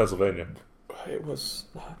 Must have been in Pennsylvania. It was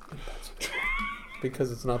not in Pennsylvania.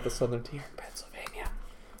 Because it's not the Southern Tier in Pennsylvania.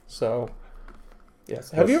 So,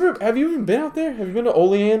 yes. Have you even been out there? Have you been to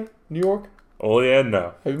Olean, New York? Olean,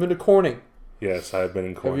 no. Have you been to Corning? Yes, I've been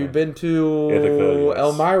in Corning. Have you been to Ithaca, yes.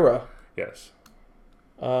 Elmira? Yes.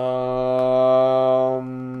 Houghton?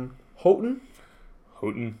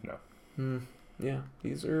 Houghton? No. Yeah,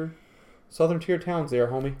 these are Southern Tier towns there,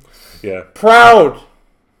 homie. Yeah. Proud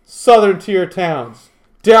Southern Tier towns.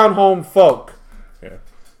 Down home folk. Yeah.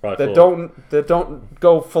 That don't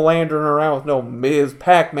go philandering around with no Ms.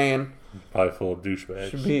 Pac-Man. Probably full of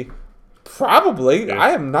douchebags. Should be. Probably. Yeah. I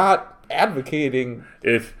am not advocating.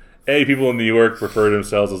 If any people in New York refer to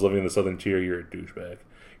themselves as living in the Southern Tier, you're a douchebag.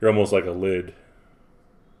 You're almost like a lid.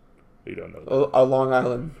 You don't know that. A Long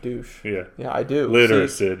Island douche. Yeah. Yeah, I do. Lid or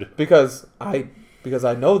Sid. Because I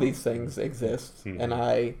know these things exist, and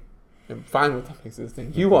I am fine with them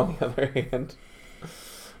existing. You, on the other hand, are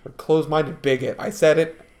a closed-minded bigot. I said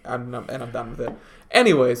it, and I'm done with it.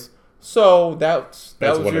 Anyways, so that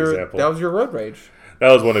was your road rage.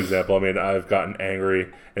 That was one example. I mean, I've gotten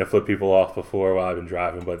angry and flipped people off before while I've been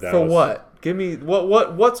driving, but that was... what? Give me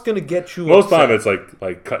what's gonna get you most upset? time it's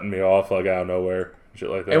like cutting me off like out of nowhere, shit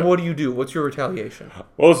like that. And what do? What's your retaliation?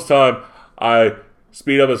 Most of the time, I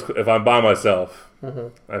speed up if I'm by myself.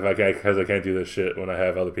 Because I can't do this shit when I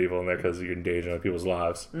have other people in there because you're endangering other people's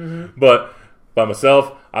lives. But by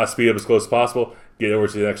myself, I speed up as close as possible, get over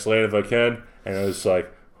to the next lane if I can, and I was just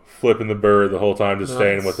like flipping the bird the whole time, just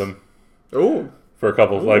staying with them. Ooh. For a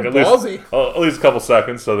couple, at least a couple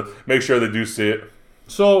seconds, so to make sure they do see it.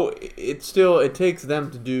 So it takes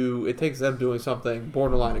them doing something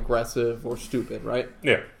borderline aggressive or stupid, right?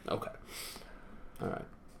 Yeah. Okay. All right.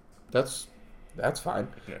 That's fine.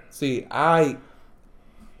 Yeah. See, I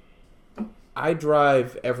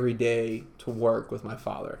drive every day to work with my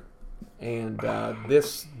father, and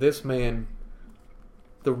this man,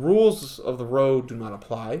 the rules of the road do not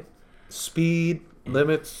apply. Speed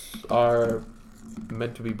limits are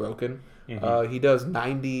meant to be broken. He does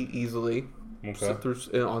 90 easily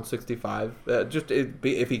on 65,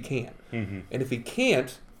 if he can. And if he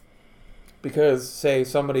can't, because say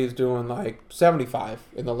somebody's doing like 75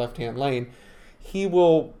 in the left-hand lane,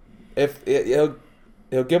 he'll give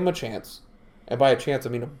him a chance, and by a chance I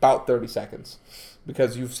mean about 30 seconds,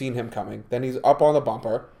 because you've seen him coming. Then he's up on the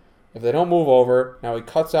bumper. If they don't move over, now he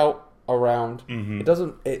cuts out around. It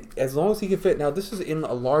doesn't. As long as he can fit. Now this is in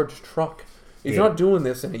a large truck. He's not doing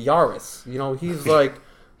this in a Yaris. He's like,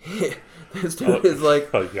 this dude is like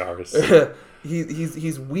a Yaris.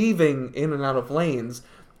 He's weaving in and out of lanes,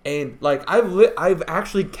 and like I've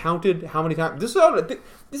actually counted how many times. This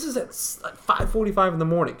is at like 5:45 in the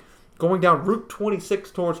morning, going down Route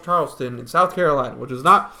 26 towards Charleston in South Carolina, which is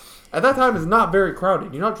not. At that time, is not very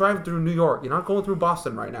crowded. You're not driving through New York. You're not going through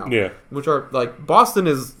Boston right now. Yeah. Which are, like, Boston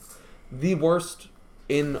is the worst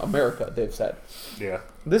in America, they've said. Yeah.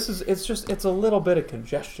 It's a little bit of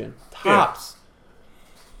congestion. Tops.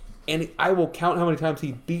 Yeah. And I will count how many times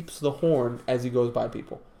he beeps the horn as he goes by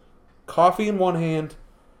people. Coffee in one hand,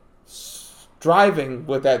 driving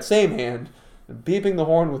with that same hand, and beeping the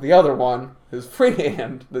horn with the other one. His free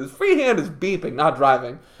hand is beeping, not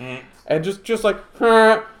driving. And just like,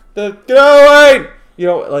 get away!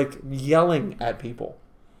 Like yelling at people.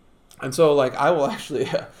 And so, like, I will actually,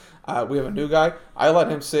 we have a new guy. I let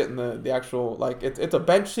him sit in the actual, like, it's a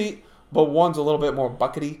bench seat but one's a little bit more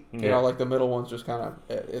buckety. You know, like the middle one's just kind of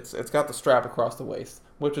it's got the strap across the waist,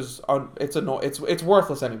 which is it's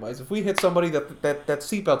worthless anyways. If we hit somebody, that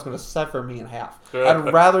seatbelt's going to sever me in half.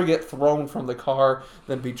 I'd rather get thrown from the car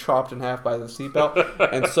than be chopped in half by the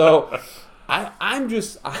seatbelt. And so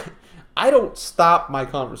I don't stop my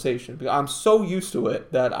conversation because I'm so used to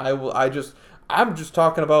it that I'm just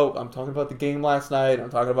talking about the game last night. I'm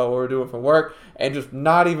talking about what we're doing for work, and just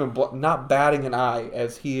not batting an eye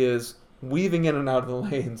as he is weaving in and out of the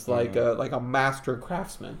lanes like a master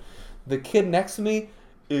craftsman. The kid next to me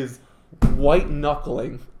is white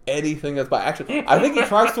knuckling anything that's by. Actually, I think he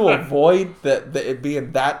tries to avoid it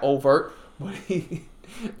being that overt, but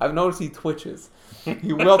I've noticed he twitches.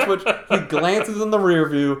 He will twitch. He glances in the rear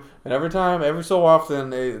view, and every so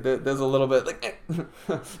often, there's a little bit like,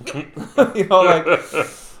 you know, like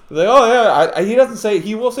oh yeah. He doesn't say.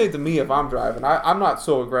 He will say it to me if I'm driving. I'm not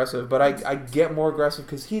so aggressive, but I get more aggressive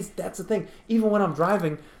because that's the thing. Even when I'm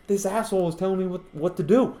driving, this asshole is telling me what to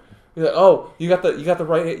do. He's like, oh, you got the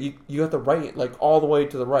right, you got the right, like all the way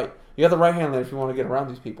to the right. You got the right hand lane if you want to get around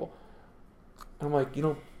these people. And I'm like,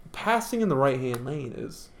 passing in the right hand lane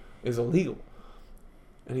is illegal.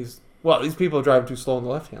 And these people are driving too slow in the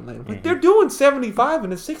left-hand lane. Like, they're doing 75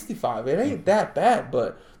 and a 65. It ain't that bad,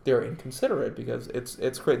 but they're inconsiderate because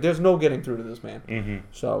it's crazy. There's no getting through to this man. Mm-hmm.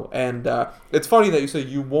 So, and it's funny that you say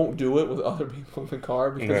you won't do it with other people in the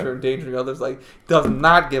car because you're endangering others. Like, does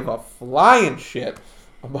not give a flying shit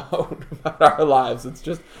about our lives. It's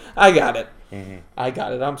just, I got it. Mm-hmm. I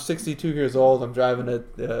got it. I'm 62 years old. I'm driving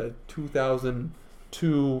a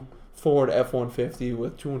 2002 Ford F-150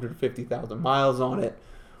 with 250,000 miles on it.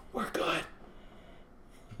 We're good.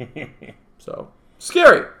 So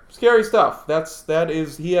scary stuff.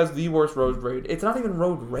 He has the worst road rage. It's not even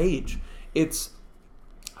road rage.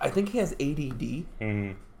 I think he has ADD,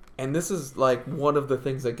 and this is like one of the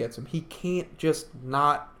things that gets him. He can't just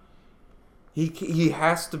not. He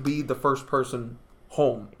has to be the first person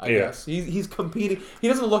home. I guess he's competing. He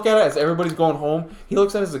doesn't look at it as everybody's going home. He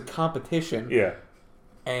looks at it as a competition. Yeah,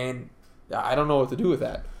 and I don't know what to do with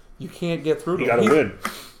that. You can't get through to him. You gotta win.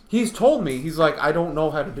 He's told me, he's like, I don't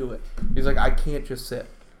know how to do it. He's like, I can't just sit.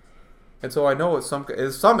 And so I know it's some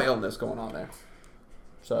illness going on there.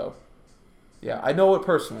 So, yeah, I know it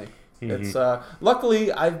personally. Mm-hmm. It's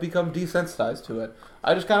luckily I've become desensitized to it.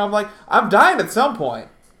 I just kind of like, I'm dying at some point.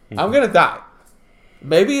 Mm-hmm. I'm gonna die.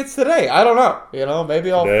 Maybe it's today. I don't know.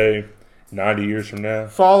 Maybe I'll 90 years from now,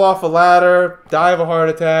 fall off a ladder, die of a heart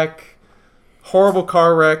attack. Horrible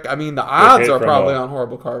car wreck. I mean, the odds are probably on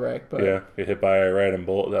horrible car wreck. But get hit by a random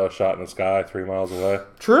bullet that was shot in the sky 3 miles away.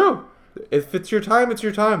 True. If it's your time, it's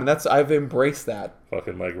your time, and I've embraced that.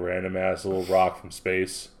 Fucking like random ass little rock from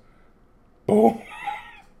space. Boom.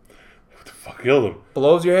 What the fuck killed him?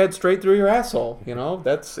 Blows your head straight through your asshole. It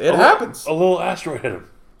happens. A little asteroid hit him.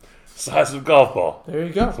 Size of a golf ball. There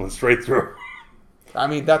you go. Went straight through. I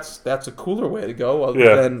mean, that's a cooler way to go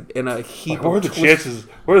other than in a heap of What are the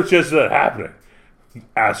chances of that happening?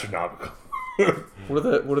 Astronomical. What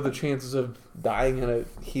are the chances of dying in a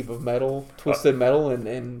heap of metal, twisted metal,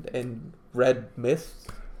 and red mist?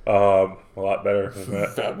 A lot better than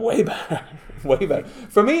that. Way better. Way better.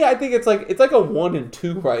 For me, I think it's like a 1 and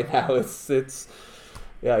 2 right now. It's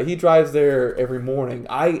he drives there every morning.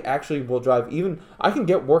 I actually will drive I can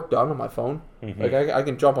get work done on my phone. Mm-hmm. Like I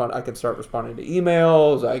can jump on. I can start responding to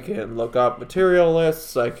emails. I can look up material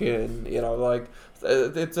lists. I can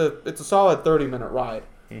it's a solid 30-minute ride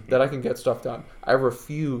that I can get stuff done. I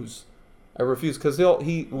refuse because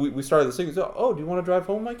we started this thing. He's like, oh, do you want to drive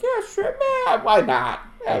home? I'm like, yeah, sure, man. Why not?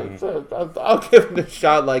 I'll give it a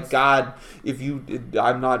shot. Like, God,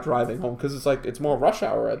 I'm not driving home because it's more rush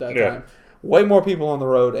hour at that time. Way more people on the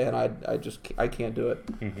road, and I can't do it.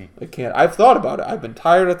 Mm-hmm. I can't. I've thought about it. I've been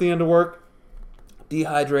tired at the end of work,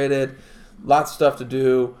 dehydrated, lots of stuff to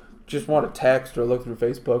do. Just want to text or look through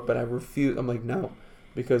Facebook, but I refuse. I'm like, no,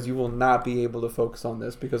 because you will not be able to focus on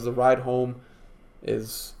this because the ride home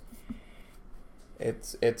is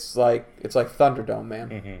it's like Thunderdome, man.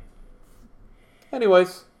 Mm-hmm.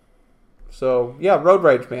 Anyways, so yeah, road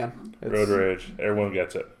rage, man. Road rage. Everyone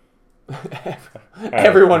gets it.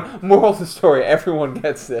 Everyone. Moral of the story: everyone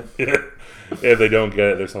gets it. If they don't get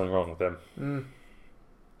it, there's something wrong with them. Mm.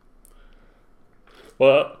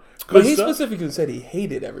 Well, but he specifically said he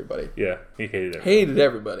hated everybody. Yeah, he hated everybody. Hated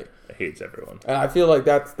everybody. He hates everyone. And I feel like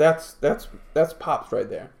that's Pops right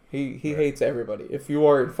there. He hates everybody. If you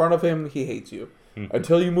are in front of him, he hates you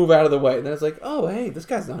until you move out of the way. And then it's like, oh, hey, this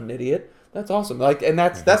guy's not an idiot. That's awesome. Like, and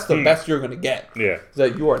that's the best you're gonna get. Yeah, is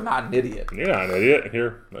that you are not an idiot. You're not an idiot.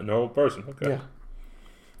 You're a normal person. Okay. Yeah,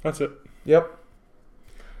 that's it. Yep.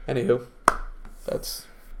 Anywho,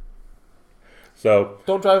 So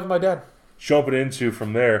don't drive with my dad. Jumping into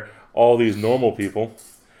from there, all these normal people.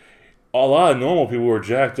 A lot of normal people were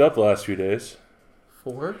jacked up the last few days.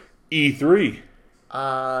 For E3. You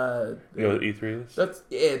know what E3 is?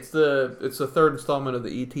 It's the third installment of the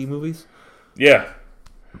E.T. movies. Yeah.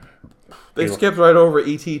 They skipped right over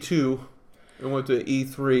E.T. 2 and went to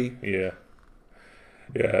E3. Yeah.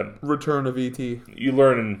 Yeah. Return of E.T. You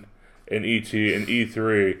learn in E.T. and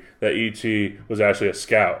E3 that E.T. was actually a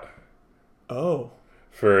scout. Oh.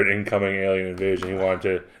 For an incoming alien invasion. He wanted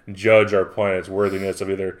to judge our planet's worthiness of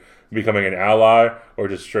either becoming an ally or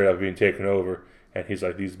just straight up being taken over. And he's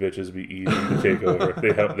like, these bitches be easy to take over. They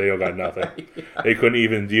don't got nothing. Yeah. They couldn't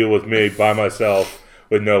even deal with me by myself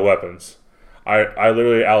with no weapons. I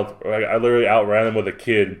literally outran them with a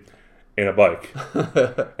kid in a bike.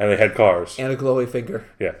 And they had cars. And a glowy finger.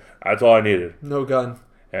 Yeah. That's all I needed. No gun.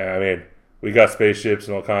 And I mean, we got spaceships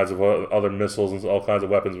and all kinds of other missiles and all kinds of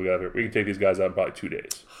weapons we got here. We can take these guys out in probably 2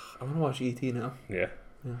 days. I want to watch E.T. now. Yeah.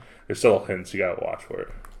 There's still hints. You got to watch for it.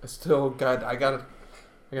 I gotta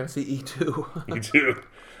see E2. E2. It's going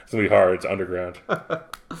to be hard. It's underground.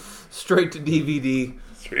 Straight to DVD.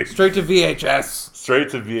 Straight to VHS. Straight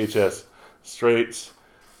to VHS. Straight.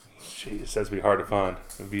 Jeez, that's be hard to find.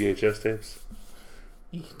 VHS tapes.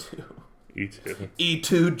 E2. E2.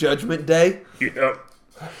 E2 Judgment Day. Yep.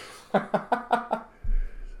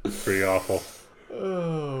 It's pretty awful.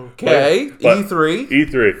 Okay. But E3.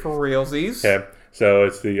 E3. For realsies. Okay. So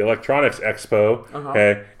it's the Electronics Expo.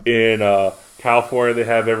 Okay. In California, they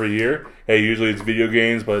have every year. Hey, usually it's video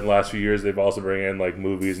games, but in the last few years, they've also bring in like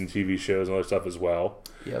movies and TV shows and other stuff as well.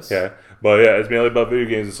 Yes. Okay. But yeah, it's mainly about video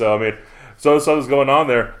games. And so, I mean, so stuff is going on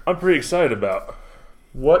there. I'm pretty excited about.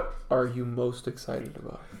 What are you most excited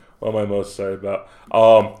about? What am I most excited about?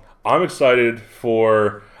 I'm excited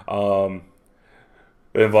for that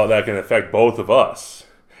can affect both of us.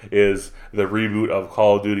 Is the reboot of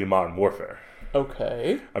Call of Duty Modern Warfare.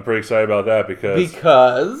 Okay. I'm pretty excited about that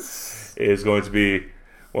because it is going to be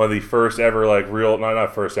one of the first ever, like, real,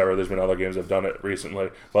 not first ever, there's been other games that have done it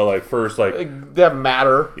recently, but, like, first, like... That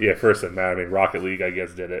matter. Yeah, first that matter. I mean, Rocket League, I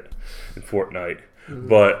guess, did it in Fortnite. Mm-hmm.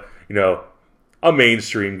 But, you know, a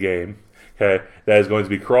mainstream game, okay, that is going to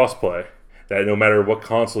be cross-play, that no matter what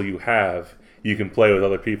console you have, you can play with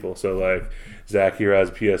other people. So, like, Zach here has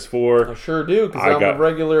a PS4. I sure do, because I'm a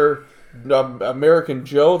regular... American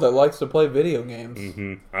Joe that likes to play video games.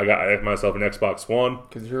 Mm-hmm. I got myself an Xbox One.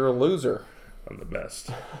 Because you're a loser. I'm the best.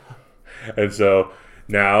 And so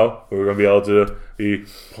now we're going to be able to be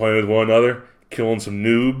playing with one another, killing some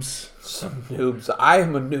noobs. Some noobs. I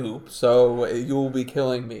am a noob, so you will be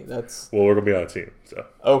killing me. Well, we're going to be on a team. So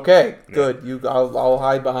okay, good. I'll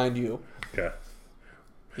hide behind you. Okay.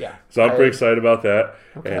 Yeah. So I'm pretty excited about that.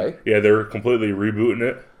 Okay. And, yeah, they're completely rebooting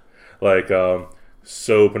it. Like,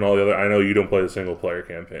 Soap and all the other. I know you don't play the single player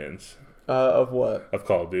campaigns. Of what? Of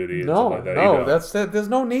Call of Duty and no, stuff like that. No, there's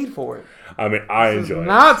no need for it. I mean, I enjoy it.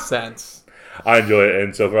 Nonsense. I enjoy it,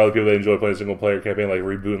 and so for other people that enjoy playing a single player campaign, like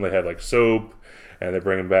rebooting, they have like Soap, and they're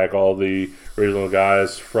bringing back all the original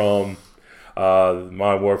guys from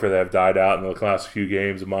Modern Warfare that have died out in the last few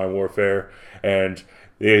games of Modern Warfare, and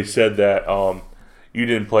they said that you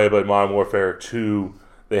didn't play, but Modern Warfare 2,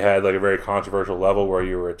 they had like a very controversial level where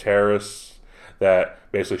you were a terrorist that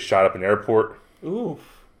basically shot up an airport. Ooh,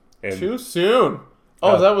 too soon.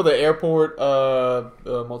 Oh, is that where the airport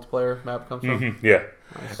multiplayer map comes from? Mm-hmm, yeah.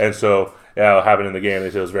 Nice. And so, yeah, what happened in the game, they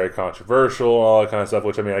said it was very controversial and all that kind of stuff,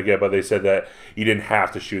 which, I mean, I get, but they said that you didn't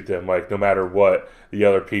have to shoot them. Like, no matter what, the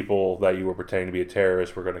other people that you were pretending to be a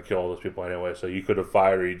terrorist were going to kill all those people anyway. So you could have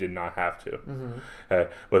fired or you did not have to. Mm-hmm.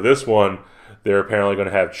 But this one, they're apparently going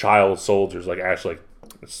to have child soldiers, like actually like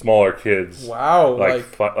smaller kids. Wow.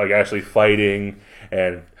 Like actually fighting,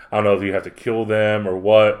 and I don't know if you have to kill them or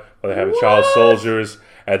what, but they have child soldiers,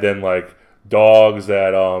 and then like dogs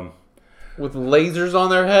that with lasers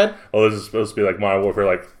on their head. Oh, this is supposed to be like Modern Warfare,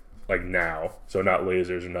 like now, so not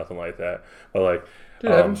lasers or nothing like that. But like,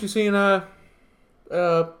 dude, haven't you seen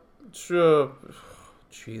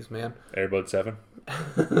jeez, man, Airbud 7?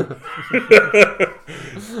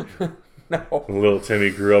 No. Little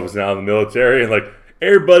Timmy grew up, is now in the military, and like,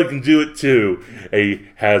 everybody can do it too. And he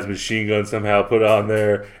has a machine gun somehow put on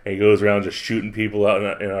there, and he goes around just shooting people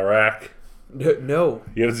out in Iraq. No.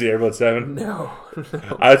 You haven't seen Airbud 7? No.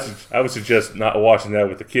 I would suggest not watching that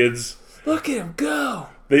with the kids. Look at him go.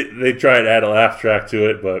 They try and add a laugh track to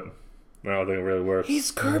it, but I don't think it really works. He's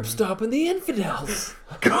curb stomping the infidels.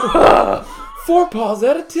 4 paws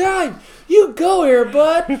at a time. You go,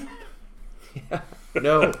 Airbud. Yeah.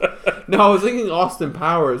 No, I was thinking Austin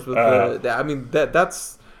Powers with I mean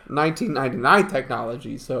that's 1999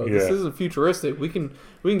 technology, so this isn't futuristic. We can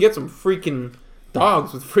get some freaking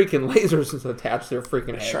dogs with freaking lasers attached to their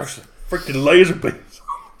freaking heads. Sharks with freaking laser beams.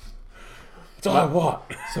 That's all I want.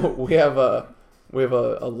 So we have a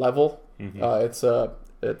level. It's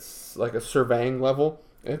like a surveying level.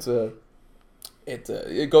 It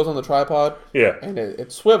goes on the tripod. Yeah. And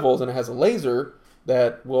it swivels and it has a laser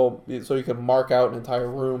that will, so you can mark out an entire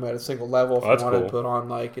room at a single level if you want to put on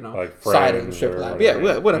like siding, ship lab.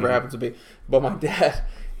 Yeah, whatever it happens to be. But my dad,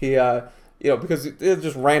 he because it's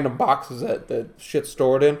just random boxes that shit's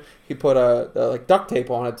stored in. He put a like duct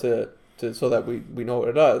tape on it to so that we know what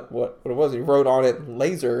it does, what it was. He wrote on it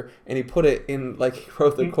laser, and he put it in like he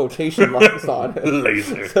wrote the quotation marks on it.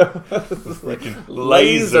 Laser. So, like,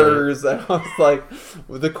 lasers. And I was like,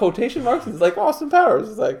 with the quotation marks, it's like Austin Powers.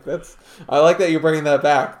 It's like I like that you're bringing that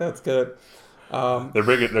back. That's good.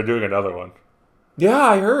 They're doing another one. Yeah,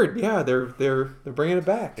 I heard. Yeah, they're bringing it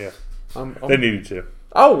back. Yeah, they needed to.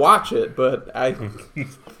 I'll watch it, but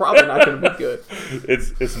it's probably not going to be good.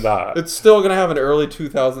 It's not. It's still going to have an early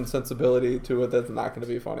 2000 sensibility to it that's not going to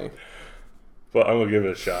be funny. But I'm going to give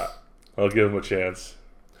it a shot. I'll give them a chance.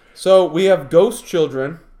 So we have ghost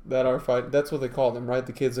children that are fighting. That's what they call them, right?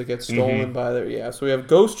 The kids that get stolen by their... Yeah, so we have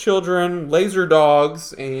ghost children, laser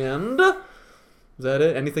dogs, and... Is that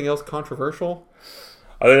it? Anything else controversial?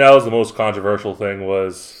 I think that was the most controversial thing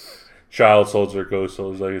was child soldiers or ghost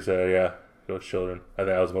soldiers, like you said, yeah. Ghost children. I think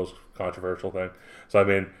that was the most controversial thing. So I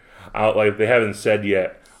mean, they haven't said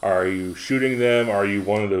yet. Are you shooting them? Are you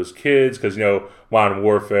one of those kids? Because Modern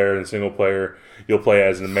Warfare and single player, you'll play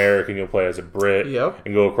as an American, you'll play as a Brit,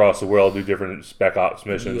 and go across the world, do different Spec Ops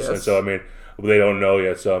missions. Yes. And so I mean, they don't know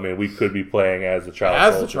yet. So I mean, we could be playing as the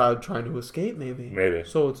child. The child trying to escape, maybe. Maybe.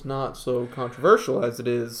 So it's not so controversial as it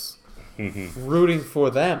is rooting for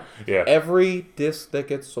them. Yeah. Every disc that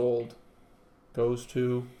gets sold goes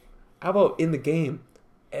to. How about in the game,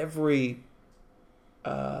 every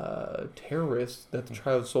terrorist that the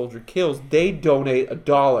child soldier kills, they donate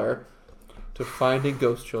 $1 to finding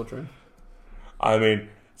ghost children. I mean,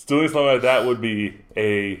 doing something like that would be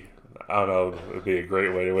it would be a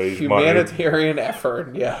great way to raise humanitarian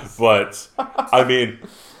effort, yes. But, I mean,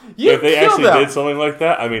 if they actually did something like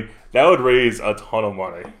that, I mean, that would raise a ton of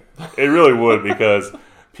money. It really would, because...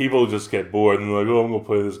 people just get bored and they're like, oh, I'm going to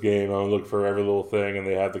play this game. I'm going to look for every little thing. And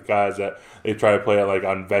they have the guys that they try to play it like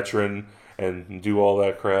on veteran and do all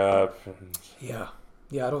that crap. Yeah.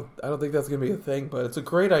 I don't think that's going to be a thing, but it's a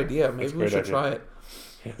great idea. Maybe we should try it.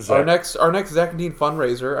 Exactly. Our next Zach and Dean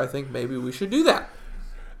fundraiser, I think maybe we should do that.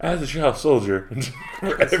 As a child soldier,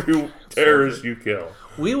 every terrorist you kill,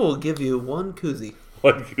 we will give you one koozie.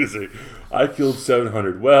 One koozie. I killed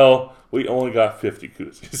 700. Well, we only got 50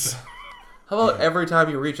 koozies. How about every time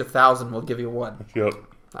you reach 1,000, we'll give you one? Yep.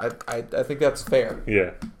 I think that's fair.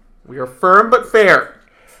 Yeah. We are firm but fair.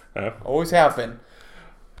 Yeah. Always have been.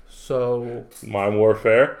 So Modern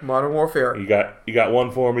Warfare. You got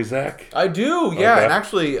one for me, Zach? I do, yeah. Okay. And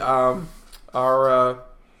actually, our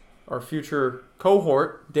future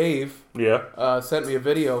cohort, Dave, sent me a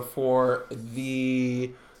video for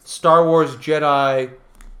the Star Wars Jedi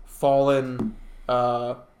Fallen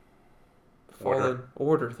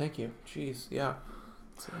Order. Thank you. Jeez, yeah.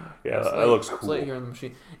 That looks cool. It's late here on the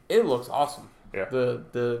machine. It looks awesome. Yeah.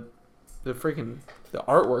 The freaking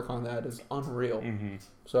artwork on that is unreal. Mm-hmm.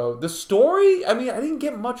 So the story, I mean, I didn't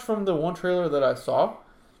get much from the one trailer that I saw,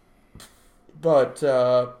 but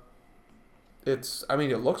it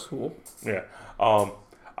looks cool. Yeah.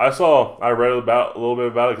 I read a little bit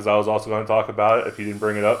about it because I was also going to talk about it if you didn't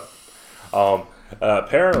bring it up.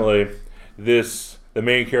 Apparently, the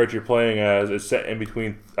main character you're playing as is set in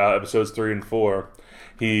between episodes 3 and 4.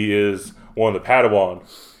 He is one of the Padawan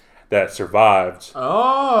that survived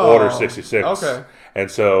Order 66. Okay. And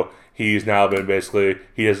so he's now been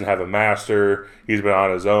he doesn't have a master. He's been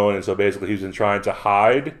on his own. And so basically he's been trying to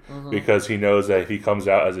hide because he knows that if he comes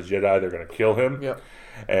out as a Jedi, they're going to kill him. Yep.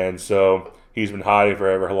 And so he's been hiding for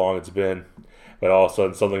however long it's been. But all of a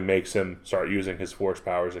sudden something makes him start using his Force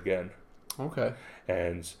powers again. Okay.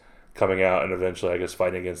 And coming out and eventually, I guess,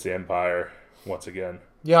 fighting against the Empire once again.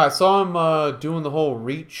 Yeah, I saw him doing the whole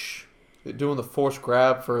reach, doing the force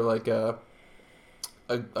grab for like a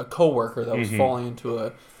coworker that was falling into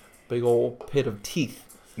a big old pit of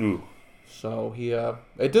teeth. Ooh. So he,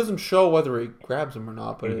 it doesn't show whether he grabs him or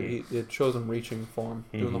not, but it shows him reaching for him,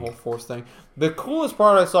 doing the whole force thing. The coolest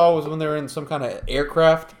part I saw was when they were in some kind of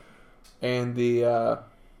aircraft, and the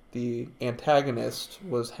antagonist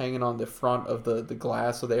was hanging on the front of the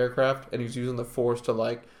glass of the aircraft, and he was using the force to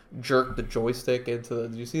like jerk the joystick into the.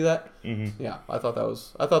 Did you see that? Mm-hmm. Yeah, I thought that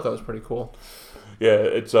was pretty cool. Yeah,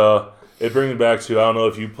 it's it brings me back to, I don't know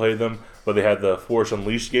if you played them, but they had the Force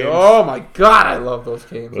Unleashed games. Oh my god, I love those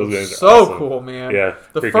games. Those games are so awesome. Cool, man. Yeah,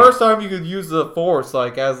 the first time you could use the Force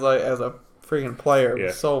as a freaking player,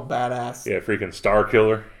 was so badass. Yeah, freaking Star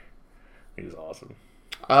Killer. He's awesome.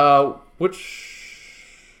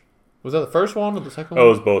 Which was that the first one or the second one? Oh,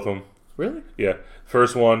 it was both of them. Really? Yeah,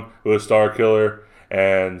 first one was Star Killer,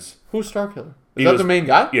 and who's Star Killer? Is that the main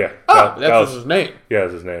guy? Yeah. Oh, that's just his name. Yeah,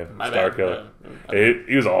 that's his name. Star Killer.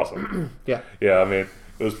 He was awesome. Yeah. Yeah, I mean,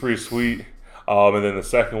 it was pretty sweet. And then the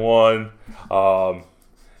second one,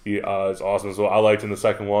 it's awesome as well. I liked in the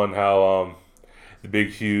second one how the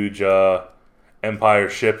big, huge Empire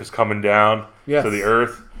ship is coming down to the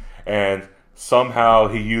Earth, and somehow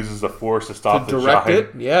he uses the Force to stop the giant. To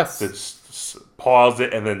direct it, yes. To pause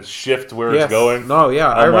it and then shift where it's going. No, yeah.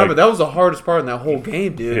 I remember that was the hardest part in that whole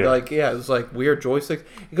game, dude. Yeah. It was like weird joysticks.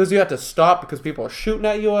 Because you have to stop because people are shooting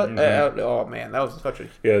at you. Oh, man. That was such a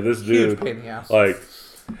huge pain in the ass. Like,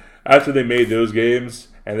 after they made those games,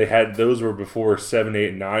 and those were before 7, 8,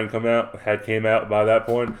 and 9 came out by that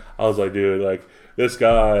point, I was like, dude, like, this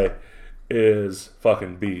guy is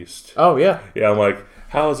fucking beast. Oh, yeah. Yeah, I'm like,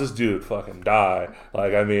 how does this dude fucking die?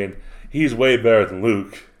 Like, I mean, he's way better than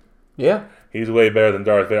Luke. Yeah. He's way better than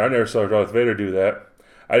Darth Vader. I never saw Darth Vader do that.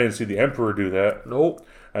 I didn't see the Emperor do that. Nope.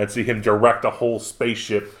 I didn't see him direct a whole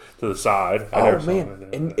spaceship to the side.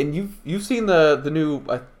 And you've seen the new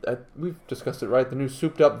we've discussed it, right? The new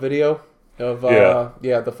souped up video of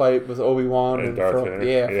the fight with Obi-Wan and Darth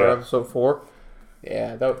Vader. For episode 4.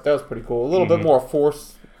 Yeah, that was pretty cool. A little bit more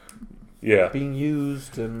Force being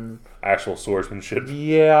used and actual swordsmanship.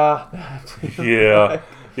 Yeah.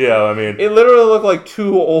 Yeah, I mean, it literally looked like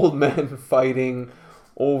two old men fighting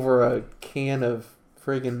over a can of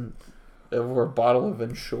over a bottle of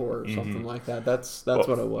Ensure or something like that. That's what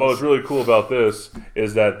it was. What's really cool about this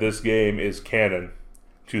is that this game is canon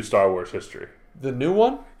to Star Wars history. The new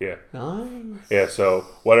one? Yeah. Nice. Yeah, so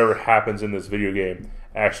whatever happens in this video game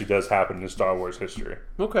actually does happen in Star Wars history.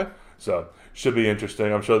 Okay. So, should be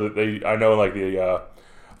interesting. I'm sure that I know like the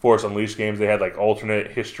Force Unleashed games, they had like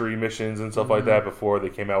alternate history missions and stuff like that before they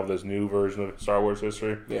came out with this new version of Star Wars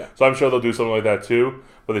history. Yeah. So I'm sure they'll do something like that too.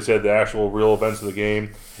 But they said the actual real events of the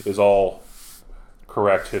game is all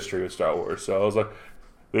correct history of Star Wars. So I was like,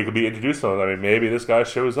 they could be introduced to them. I mean, maybe this guy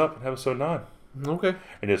shows up in episode 9. Okay.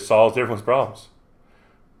 And just solves everyone's problems.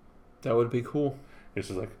 That would be cool. It's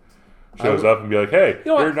just like, shows up and be like, hey,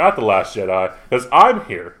 you're not the last Jedi, because I'm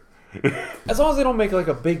here. As long as they don't make like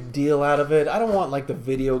a big deal out of it, I don't want like the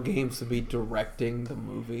video games to be directing the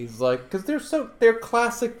movies, like, because they're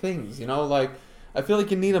classic things, you know. Like, I feel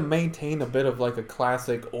like you need to maintain a bit of like a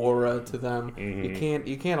classic aura to them.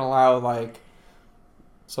 You can't allow like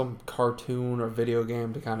some cartoon or video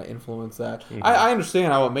game to kind of influence that. I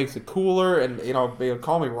understand how it makes it cooler, and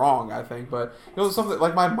call me wrong, I think, but something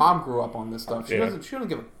like my mom grew up on this stuff. She doesn't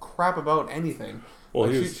give a crap about anything. Well,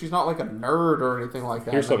 like she's not like a nerd or anything like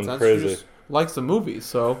that. Here's something crazy. She just likes the movies.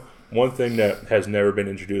 So one thing that has never been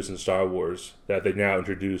introduced in Star Wars that they now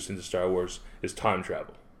introduced into Star Wars is time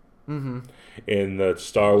travel. In the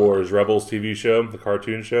Star Wars Rebels TV show, the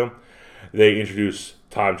cartoon show, they introduce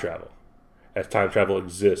time travel. As time travel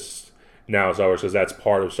exists now in Star Wars, because that's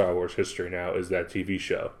part of Star Wars history now, is that TV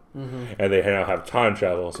show. And they now have time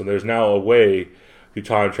travel. So there's now a way to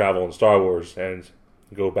time travel in Star Wars and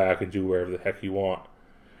go back and do wherever the heck you want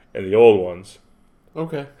in the old ones.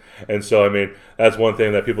 Okay. And so, I mean, that's one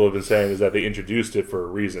thing that people have been saying is that they introduced it for a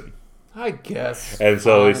reason. I guess. And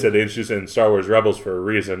so they said they introduced it in Star Wars Rebels for a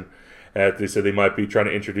reason. And they said they might be trying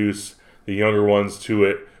to introduce the younger ones to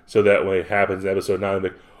it so that when it happens in episode 9,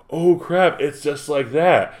 they're like, oh crap, it's just like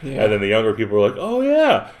that. Yeah. And then the younger people are like, oh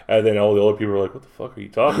yeah. And then all the older people are like, what the fuck are you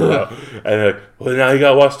talking about? And they're like, well, now you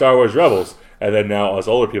gotta watch Star Wars Rebels. And then now us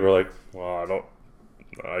older people are like, well,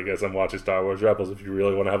 I guess I'm watching Star Wars Rebels if you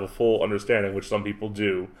really want to have a full understanding, which some people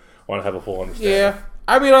do want to have a full understanding. Yeah.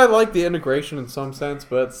 I mean, I like the integration in some sense,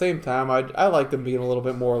 but at the same time, I like them being a little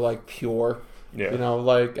bit more, like, pure. Yeah.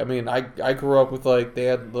 Like, I mean, I grew up with, like, they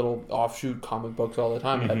had little offshoot comic books all the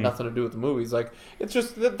time. It had nothing to do with the movies. Like, it's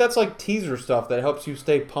just, that's like teaser stuff that helps you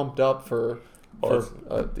stay pumped up for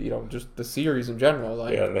just the series in general.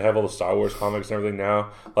 Like, yeah, and they have all the Star Wars comics and everything now.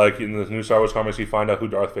 Like, in the new Star Wars comics, you find out who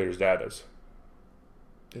Darth Vader's dad is.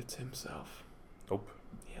 It's himself. Nope.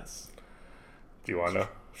 Yes. Do you want to know?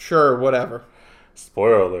 Sure, whatever.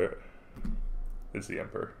 Spoiler alert. It's the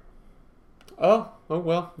Emperor. Oh,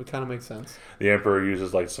 well, it kind of makes sense. The Emperor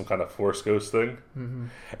uses, like, some kind of Force Ghost thing.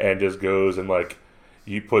 And just goes and, like,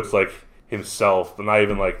 he puts, like, himself, but not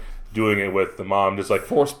even, like, doing it with the mom, just, like...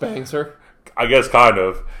 Force bangs her? I guess kind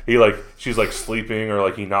of. He, like, she's, like, sleeping or,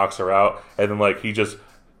 like, he knocks her out. And then, like, he just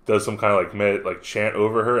does some kind of like chant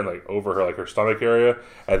over her and like over her like her stomach area,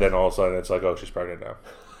 and then all of a sudden it's like, oh, she's pregnant now.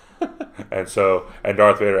 and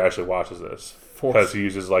Darth Vader actually watches this because he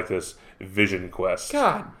uses like this vision quest.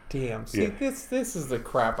 God damn! See, this is the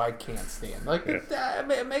crap I can't stand. Like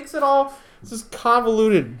it makes it all this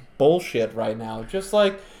convoluted bullshit right now. Just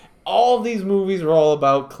like all of these movies are all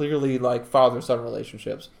about clearly like father-son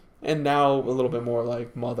relationships, and now a little bit more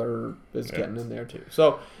like mother is getting in there too.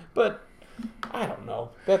 So, but I don't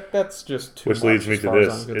know. That's just too much. Which leads me to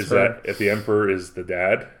this: is that if the Emperor is the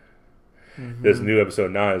dad, this new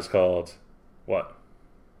episode 9 is called what?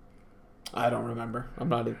 I don't remember. I'm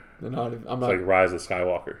not. It's like Rise of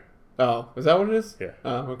Skywalker. Oh, is that what it is? Yeah.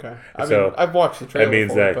 Oh, okay. I mean, I've watched the trailer. That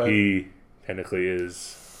means that he technically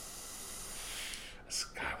is a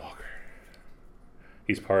Skywalker.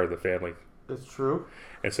 He's part of the family. It's true.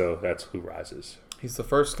 And so that's who rises. He's the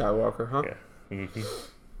first Skywalker, huh? Yeah. Mm-hmm.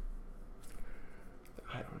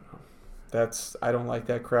 I don't know. I don't like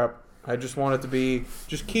that crap. I just want it to be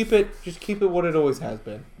just keep it what it always has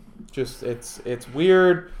been. Just it's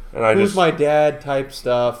weird. And who's my dad type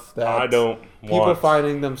stuff that I don't people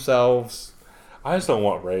finding themselves. I just don't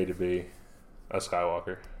want Rey to be a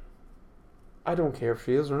Skywalker. I don't care if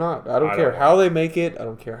she is or not. I don't care how they make it. I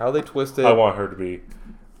don't care how they twist it. I want her to be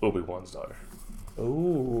Obi-Wan's daughter.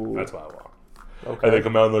 Ooh. That's what I want. Okay. And they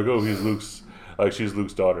come out and like, oh, she's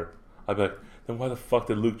Luke's daughter. I'd be like, then why the fuck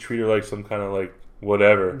did Luke treat her like some kind of like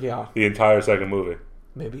whatever? Yeah. The entire second movie.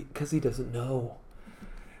 Maybe because he doesn't know.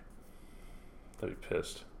 I'd be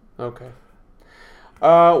pissed. Okay.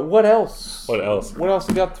 What else? What else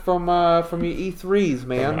you got from your E3s,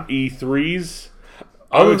 man? E3s.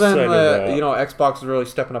 Other than Xbox is really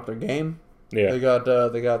stepping up their game. Yeah. They got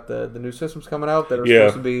the new systems coming out that are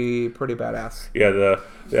supposed to be pretty badass.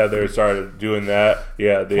 Yeah, they started doing that.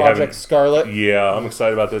 Yeah, they Project Scarlet. Yeah, I'm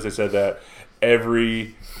excited about this. They said that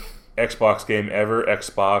every Xbox game ever,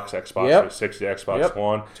 Xbox 360, Xbox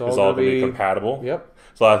One, is all going to be compatible. Yep.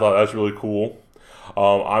 So I thought that's really cool.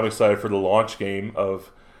 I'm excited for the launch game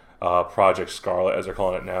of Project Scarlet, as they're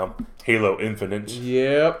calling it now, Halo Infinite.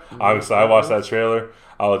 Yep. I'm excited. I watched that trailer.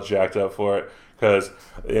 I was jacked up for it because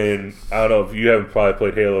I don't know if you haven't probably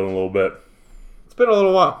played Halo in a little bit. It's been a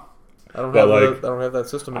little while. I don't have that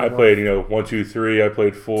system anymore. I played 1, 2, 3. I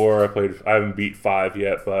played 4. I haven't beat 5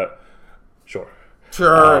 yet, but sure.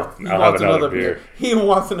 Sure. He wants another beer. He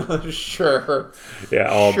wants another. Sure.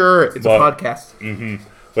 Yeah. Sure. It's a podcast. Mm-hmm.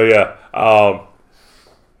 But yeah.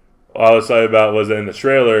 What I was excited about was that in the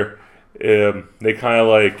trailer, they kind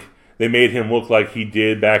of they made him look like he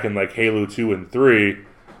did back in like Halo 2 and 3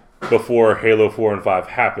 before Halo 4 and 5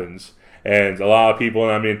 happens. And a lot of people,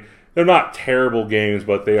 I mean, they're not terrible games,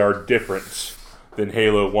 but they are different than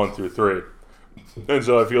Halo 1 through 3. And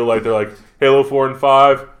so I feel like they're like, Halo 4 and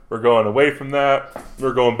 5, we're going away from that.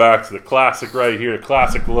 We're going back to the classic right here, the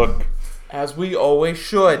classic look. As we always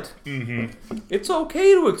should. Mm-hmm. It's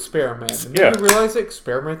okay to experiment. And then you realize that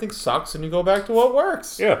experimenting sucks and you go back to what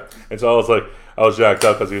works. Yeah. And so I was jacked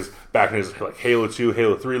up because he was back in his like Halo 2,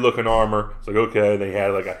 Halo 3 looking armor. It's like, okay. And then he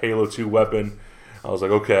had like a Halo 2 weapon. I was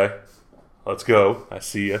like, okay, let's go. I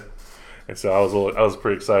see you. And so I was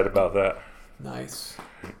pretty excited about that. Nice.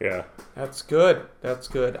 Yeah. That's good.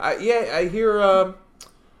 I hear,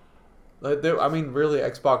 really,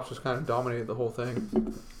 Xbox just kind of dominated the whole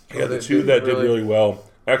thing. Yeah, the two that did really well.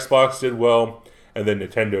 Xbox did well, and then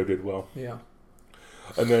Nintendo did well. Yeah.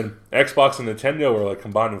 And then Xbox and Nintendo are like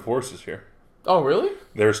combining forces here. Oh, really?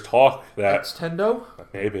 There's talk that Xtendo?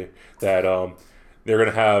 Maybe that they're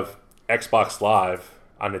gonna have Xbox Live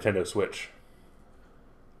on Nintendo Switch.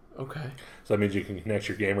 Okay. So that means you can connect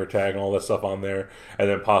your gamer tag and all that stuff on there, and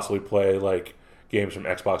then possibly play like games from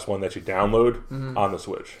Xbox One that you download on the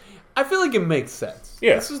Switch. I feel like it makes sense.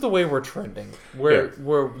 Yeah. This is the way we're trending. Where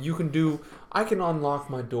you can I can unlock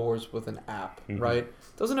my doors with an app, right?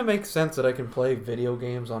 Doesn't it make sense that I can play video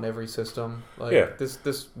games on every system? Like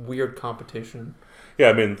this weird competition.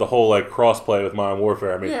 Yeah, I mean the whole like crossplay with Modern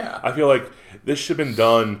Warfare. I mean, I feel like this should have been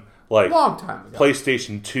done like long time ago.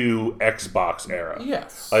 PlayStation 2, Xbox era.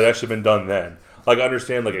 Yes. Like that should have been done then. Like, I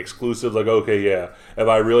understand, like, exclusives, like, okay, yeah, if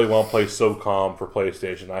I really want to play SOCOM for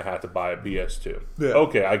PlayStation, I have to buy a PS2. Yeah.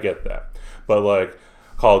 Okay, I get that. But, like,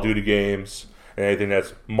 Call of Duty games and anything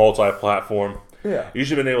that's multi-platform, you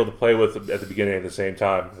should have been able to play with at the beginning at the same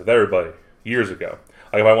time with everybody years ago.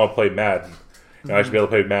 Like, if I want to play Madden, I should be able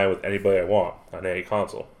to play Madden with anybody I want on any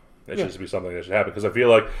console. That should just be something that should happen. Because I feel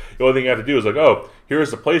like the only thing you have to do is, like, oh, here's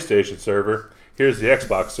the PlayStation server, here's the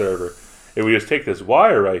Xbox server. If we just take this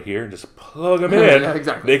wire right here and just plug them in,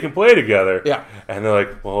 exactly. they can play together. Yeah. And they're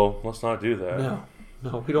like, well, let's not do that. No.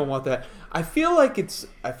 No, we don't want that. I feel like it's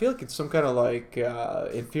some kind of like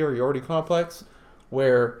inferiority complex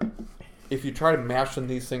where if you try to mash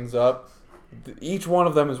these things up, each one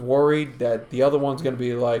of them is worried that the other one's going to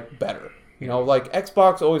be like better. You know, like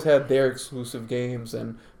Xbox always had their exclusive games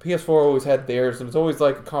and PS4 always had theirs, and it's always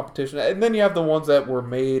like a competition. And then you have the ones that were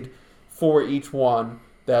made for each one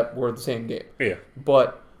that were the same game. Yeah.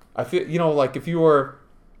 But I feel, you know, like if you're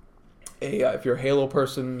a Halo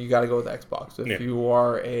person, you got to go with Xbox. If you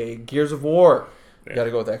are a Gears of War, you got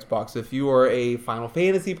to go with Xbox. If you are a Final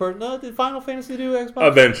Fantasy person, did Final Fantasy do Xbox?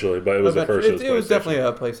 Eventually, but it was the first. It was definitely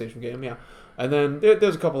a PlayStation game, yeah. And then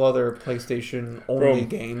there's a couple other PlayStation-only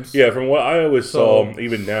games. Yeah, from what I always saw,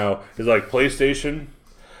 even now, is like PlayStation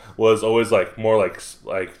was always like more like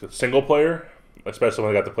single player, especially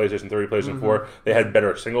when they got the PlayStation 3, PlayStation 4. They had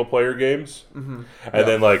better single-player games. And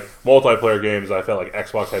then like multiplayer games, I felt like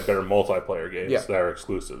Xbox had better multiplayer games that are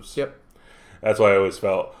exclusives. Yep. That's why I always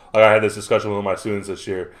felt. Like I had this discussion with one of my students this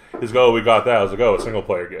year. He's like, oh, we got that. I was like, oh, a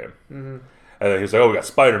single-player game. And then he's like, oh, we got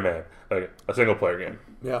Spider-Man. Like, a single-player game.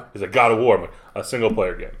 Yeah. He's like, God of War. I'm like, a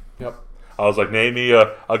single-player game. Yep. I was like, name me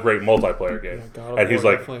a great multiplayer game. Yeah, and he's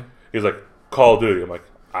like, Call of Duty. I'm like,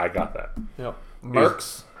 I got that. Yep.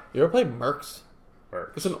 Mercs. You ever played Mercs?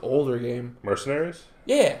 Mercs. It's an older game. Mercenaries?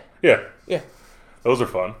 Yeah. Yeah. Yeah. Those are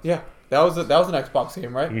fun. Yeah. That was an Xbox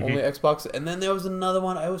game, right? Only Xbox. And then there was another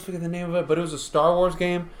one. I always forget the name of it, but it was a Star Wars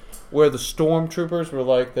game where the stormtroopers were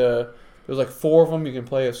like there was like 4 of them. You can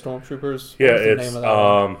play as stormtroopers. Yeah, the name of that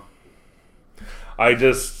one?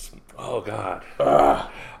 Oh god,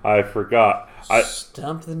 I forgot.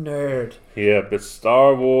 Stump the nerd. Yeah, but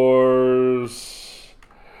Star Wars.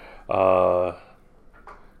 Crap!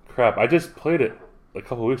 I just played it a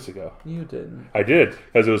couple weeks ago. You didn't. I did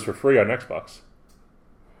because it was for free on Xbox.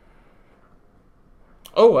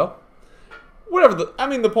 Oh well. Whatever.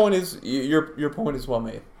 The point is your point is well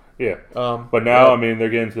made. Yeah. But now, they're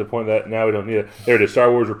getting to the point that now we don't need it. There it is,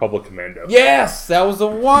 Star Wars Republic Commando. Yes, that was the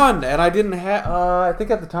one. And I didn't have, I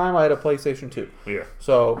think at the time I had a PlayStation 2. Yeah.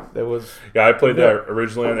 So there was... Yeah, I played that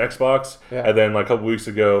originally on Xbox. Yeah. And then like a couple weeks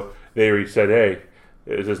ago, they said, hey,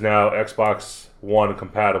 it is now Xbox One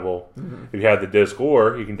compatible. If you have the disc,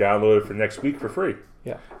 or you can download it for next week for free.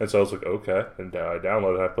 Yeah. And so I was like, okay. And I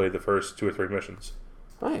downloaded it. I played the first 2 or 3 missions.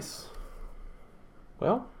 Nice.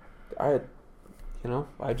 Well,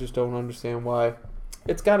 I just don't understand why.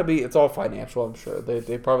 It's got to be. It's all financial, I'm sure.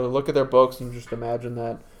 They probably look at their books and just imagine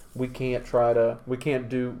that we can't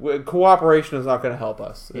do cooperation is not going to help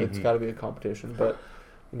us. It's got to be a competition. But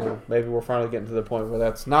maybe we're finally getting to the point where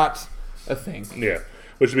that's not a thing. Yeah,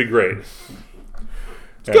 which would be great.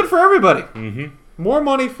 It's good for everybody. More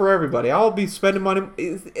money for everybody. I'll be spending money,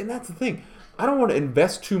 and that's the thing. I don't want to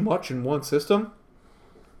invest too much in one system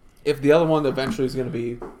if the other one eventually is going to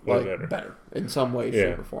be better in some way,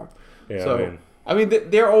 shape, or form. Yeah, so,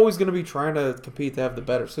 they're always going to be trying to compete to have the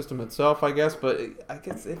better system itself, I guess. But I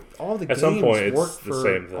guess if all the games work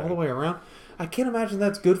for all the way around, I can't imagine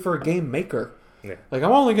that's good for a game maker. Yeah. Like,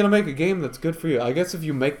 I'm only going to make a game that's good for you. I guess if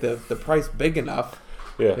you make the price big enough,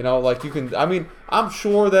 like you can. I'm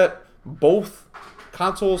sure that both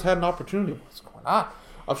consoles had an opopportunity. What's going on?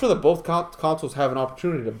 I'm sure that both consoles have an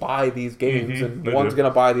opportunity to buy these games, and one's going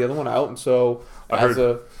to buy the other one out. And so, I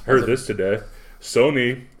heard this today.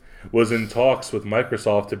 Sony was in talks with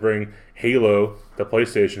Microsoft to bring Halo to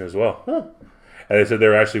PlayStation as well, and they said they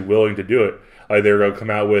were actually willing to do it. Like they were going to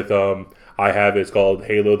come out with, it's called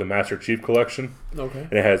Halo: The Master Chief Collection. Okay,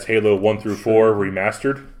 and it has Halo 1 through 4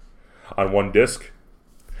 remastered on one disc.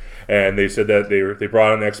 And they said that they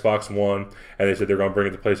brought on Xbox One, and they said they're going to bring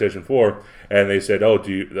it to PlayStation 4. And they said,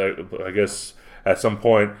 I guess at some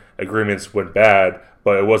point agreements went bad,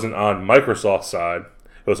 but it wasn't on Microsoft's side;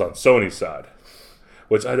 it was on Sony's side,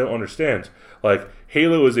 which I don't understand. Like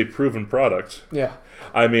Halo is a proven product. Yeah,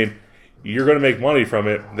 you're going to make money from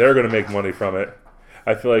it; they're going to make money from it.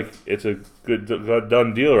 I feel like it's a good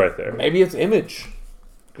done deal right there. Maybe it's image.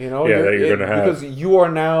 That you're going to have, because you are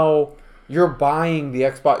now. You're buying the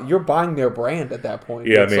Xbox. You're buying their brand at that point.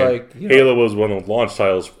 Yeah, Halo was one of the launch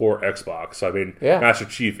titles for Xbox. Master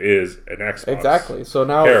Chief is an Xbox exactly. So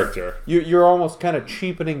now character. You're almost kind of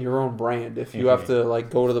cheapening your own brand if you have to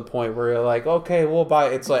go to the point where you're like, okay, we'll buy.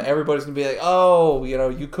 It's like everybody's gonna be like, oh,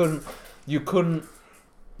 you couldn't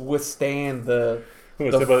withstand the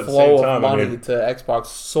flow of money to Xbox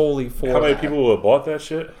solely for. How many people have bought that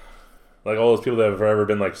shit? Like all those people that have ever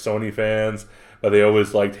been like Sony fans. But they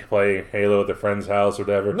always liked playing Halo at their friend's house or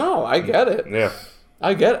whatever. No, I get it. Yeah.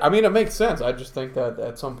 I get it. It makes sense. I just think that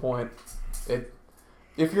at some point,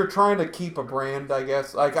 if you're trying to keep a brand, I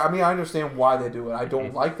guess, I understand why they do it. I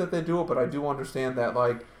don't like that they do it, but I do understand that,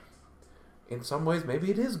 in some ways,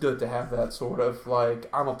 maybe it is good to have that sort of, like,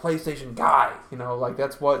 I'm a PlayStation guy, you know, like,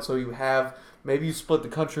 that's what, so you have, maybe you split the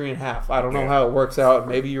country in half. I don't know how it works out.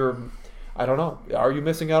 Maybe you're, I don't know, are you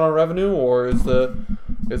missing out on revenue, or is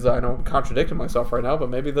I know I'm contradicting myself right now, but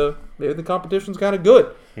maybe the competition's kind of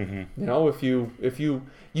good. You know, if you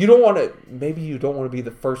don't want to, maybe you don't want to be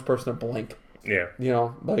the first person to blink. Yeah. You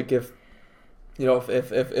know, like if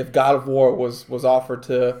God of War was offered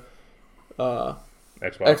to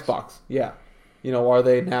Xbox, yeah. You know, are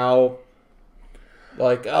they now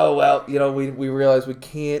like, oh well, you know, we realize we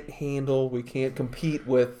can't compete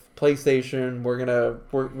with PlayStation. We're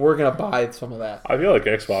gonna buy some of that. I feel like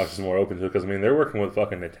Xbox is more open to it because I mean they're working with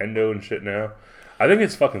fucking Nintendo and shit now. I think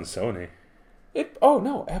it's fucking Sony. Oh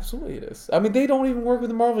no, absolutely it is. I mean, they don't even work with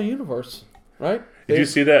the Marvel Universe, right? Did you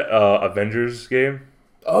see that Avengers game?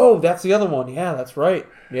 Oh, that's the other one. Yeah, that's right.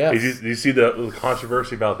 Yeah. Did you see the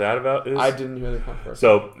controversy about that? I didn't hear the controversy.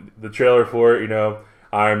 So the trailer for it, you know,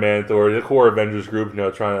 Iron Man, Thor, the core Avengers group, you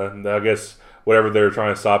know, trying to, I guess, whatever they're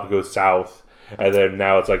trying to stop goes south, and then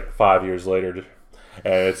now it's like 5 years later,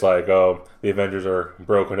 and it's like, oh, the Avengers are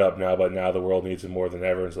broken up now, but now the world needs them more than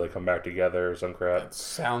ever, and so they come back together or some crap. That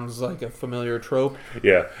sounds like a familiar trope.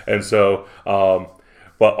 Yeah, and so,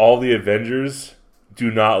 but all the Avengers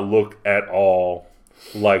do not look at all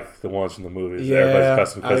like the ones from the movies. Yeah, everybody's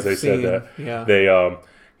custom because they said that. Yeah. They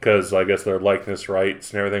because I guess their likeness rights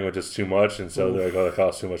and everything was just too much, and so they're like, oh, it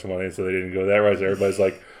costs too much money, and so they didn't go that right. So everybody's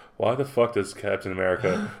like, why the fuck does Captain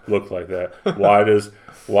America look like that?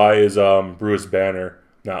 Why is Bruce Banner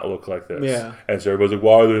not look like this? Yeah. And so everybody's like,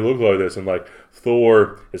 why do they look like this? And like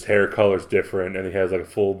Thor, his hair color's different, and he has like a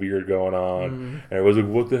full beard going on, and everybody's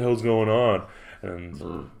like, what the hell's going on?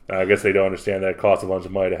 And I guess they don't understand that it costs a bunch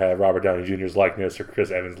of money to have Robert Downey Jr.'s likeness or Chris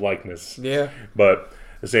Evans' likeness. Yeah. But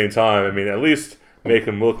at the same time, I mean, at least make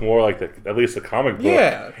him look more like at least the comic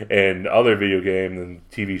book and other video game and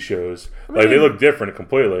TV shows. I mean, like, they look different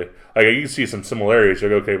completely. Like, you can see some similarities.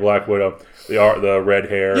 Like, okay, Black Widow, the red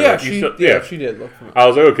hair. Yeah, like, she did look familiar. I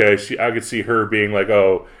was like, okay, I could see her being like,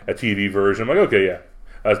 oh, a TV version. I'm like, okay, yeah,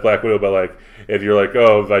 that's Black Widow. But like, if you're like,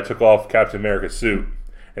 oh, if I took off Captain America's suit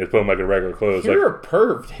and put him like in regular clothes, you're like, a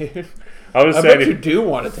perv, dude. I bet you do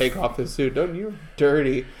want to take off his suit, don't you?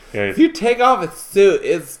 Dirty. Yeah, if you take off his suit,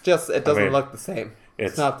 it doesn't look the same.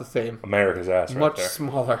 It's not the same. America's ass, much there.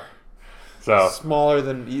 Smaller. So smaller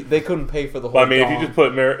than they couldn't pay for the whole. Well, I mean, if you just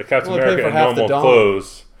put Captain America in normal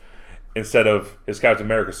clothes instead of his Captain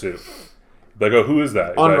America suit, like, oh, who is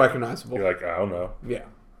that? Unrecognizable. You're like, I don't know. Yeah.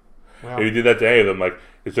 Wow. If you did that to any of them, like,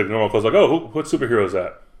 you took normal clothes, like, oh, what superhero is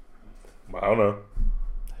that? I don't know.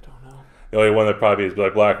 The only one that probably is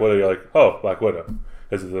like Black Widow, you're like, oh, Black Widow.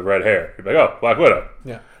 Because of the red hair. You're like, oh, Black Widow.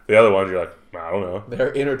 Yeah. The other ones, you're like, I don't know.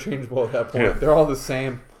 They're interchangeable at that point. Yeah. They're all the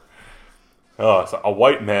same. Oh, it's a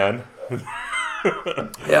white man.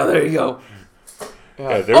 Yeah, there you go.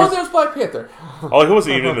 Yeah. There's Black Panther. Oh, he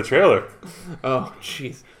wasn't even in the trailer. Oh,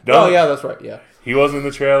 jeez. Oh, yeah, that's right, yeah. He wasn't in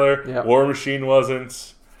the trailer. Yeah. War Machine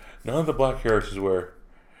wasn't. None of the black characters were.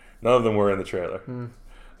 None of them were in the trailer.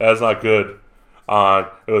 That's not good.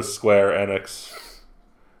 It was Square Enix.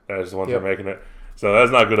 That is the ones that are making it. So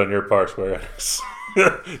that's not good on your part, Square Enix.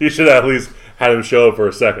 You should have at least had him show up for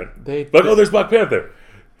a second. Oh, there's Black Panther.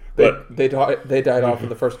 They died off in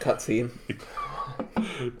the first cutscene.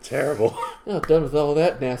 Terrible. Done with all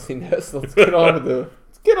that nastiness. Let's get on with the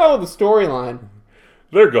storyline.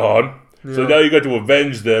 They're gone. Yeah. So now you got to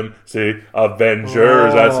avenge them. See,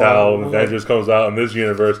 Avengers. That's how Avengers comes out in this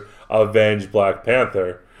universe. Avenge Black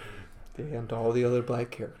Panther. And all the other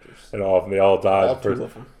black characters. And they all died. All two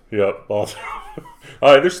of them. Yep. All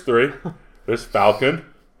right, there's 3. There's Falcon.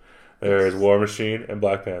 There's War Machine and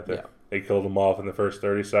Black Panther. Yeah. They killed them off in the first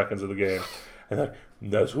 30 seconds of the game. And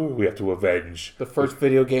that's who we have to avenge. The first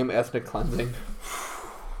video game ethnic cleansing.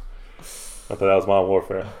 I thought that was Modern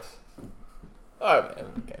Warfare. Oh, okay.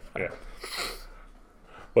 Fine. Yeah.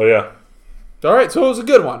 Well, yeah. All right, so it was a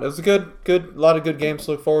good one. It was a good, lot of good games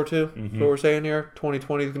to look forward to. That's what we're saying here.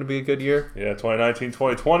 2020 is going to be a good year. Yeah, 2019,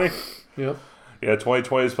 2020. Yep. Yeah,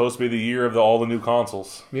 2020 is supposed to be the year of all the new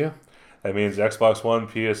consoles. Yeah. That means Xbox One,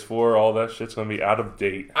 PS4, all that shit's going to be out of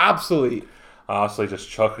date. Obsolete. Honestly, just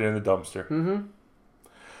chuck it in the dumpster. Mm-hmm.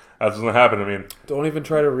 That's what's going to happen. I mean, don't even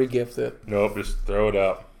try to regift it. Nope, just throw it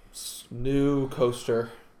out. New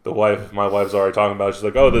coaster. My wife's already talking about it. She's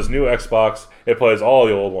like, oh, this new Xbox, it plays all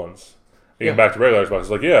the old ones. You get back to regular Xbox. It's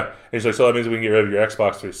like, yeah. And she's like, so that means we can get rid of your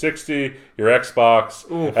Xbox 360, your Xbox,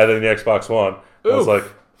 and then the Xbox One. I was like,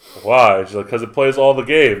 why? She's like, because it plays all the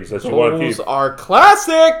games that you want to keep. Those are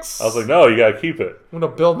classics! I was like, no, you got to keep it. I'm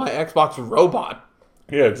going to build my Xbox robot.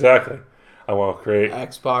 Yeah, exactly. I want to create...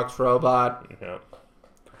 Xbox robot. Yeah.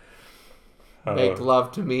 Make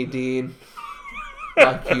love to me, Dean.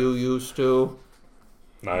 Like you used to.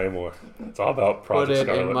 Not anymore. It's all about Project Put it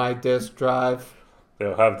Scarlet. in my disk drive. They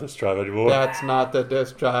don't have this drive anymore. That's not the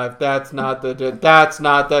disk drive. That's not the disk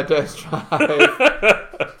drive.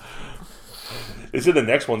 They said the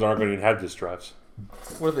next ones aren't going to even have disk drives.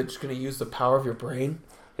 What, are they just going to use the power of your brain?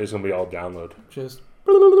 It's going to be all download. Just,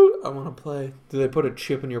 I want to play. Do they put a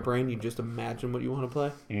chip in your brain? You just imagine what you want to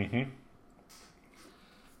play? Mm-hmm.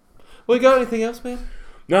 Well, you got anything else, man?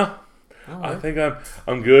 No. Right. I think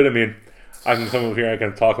I'm good. I mean, I can come over here and I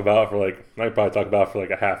can talk about for I could probably talk about for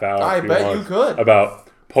a half hour. I bet you could. About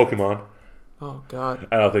Pokemon. Oh, God.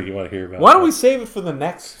 I don't think you want to hear about it. Why don't we save it for the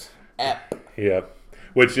next app? Yeah.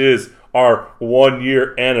 Which is our 1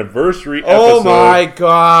 year anniversary episode. Oh, my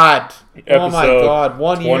God. Episode oh, my God.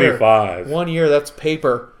 1 year. 25. 1 year, that's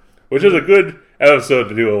paper. Which is a good episode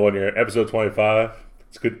to do a 1 year. Episode 25.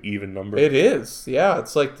 It's a good even number. It is. Yeah,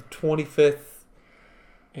 it's like the 25th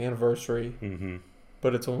anniversary. Mm-hmm.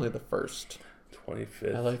 But it's only the first.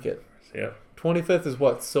 25th. I like it. Yeah. 25th is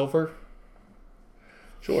what? Silver?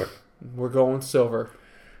 Sure. We're going silver.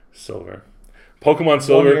 Silver. Pokemon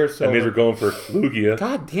Silver. That means we're going for Lugia.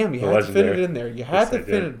 God damn, you had to fit it in there. You had to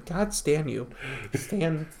fit it. God stand you.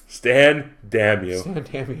 Stan damn you. Stan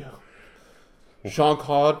damn you.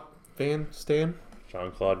 Jean-Claude Van Stan?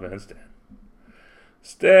 Jean-Claude Van Stan.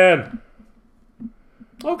 Stan!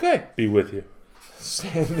 Okay. Be with you.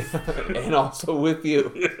 Stan and also with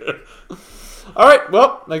you. All right,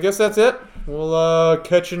 well, I guess that's it. We'll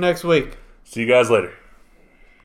catch you next week. See you guys later.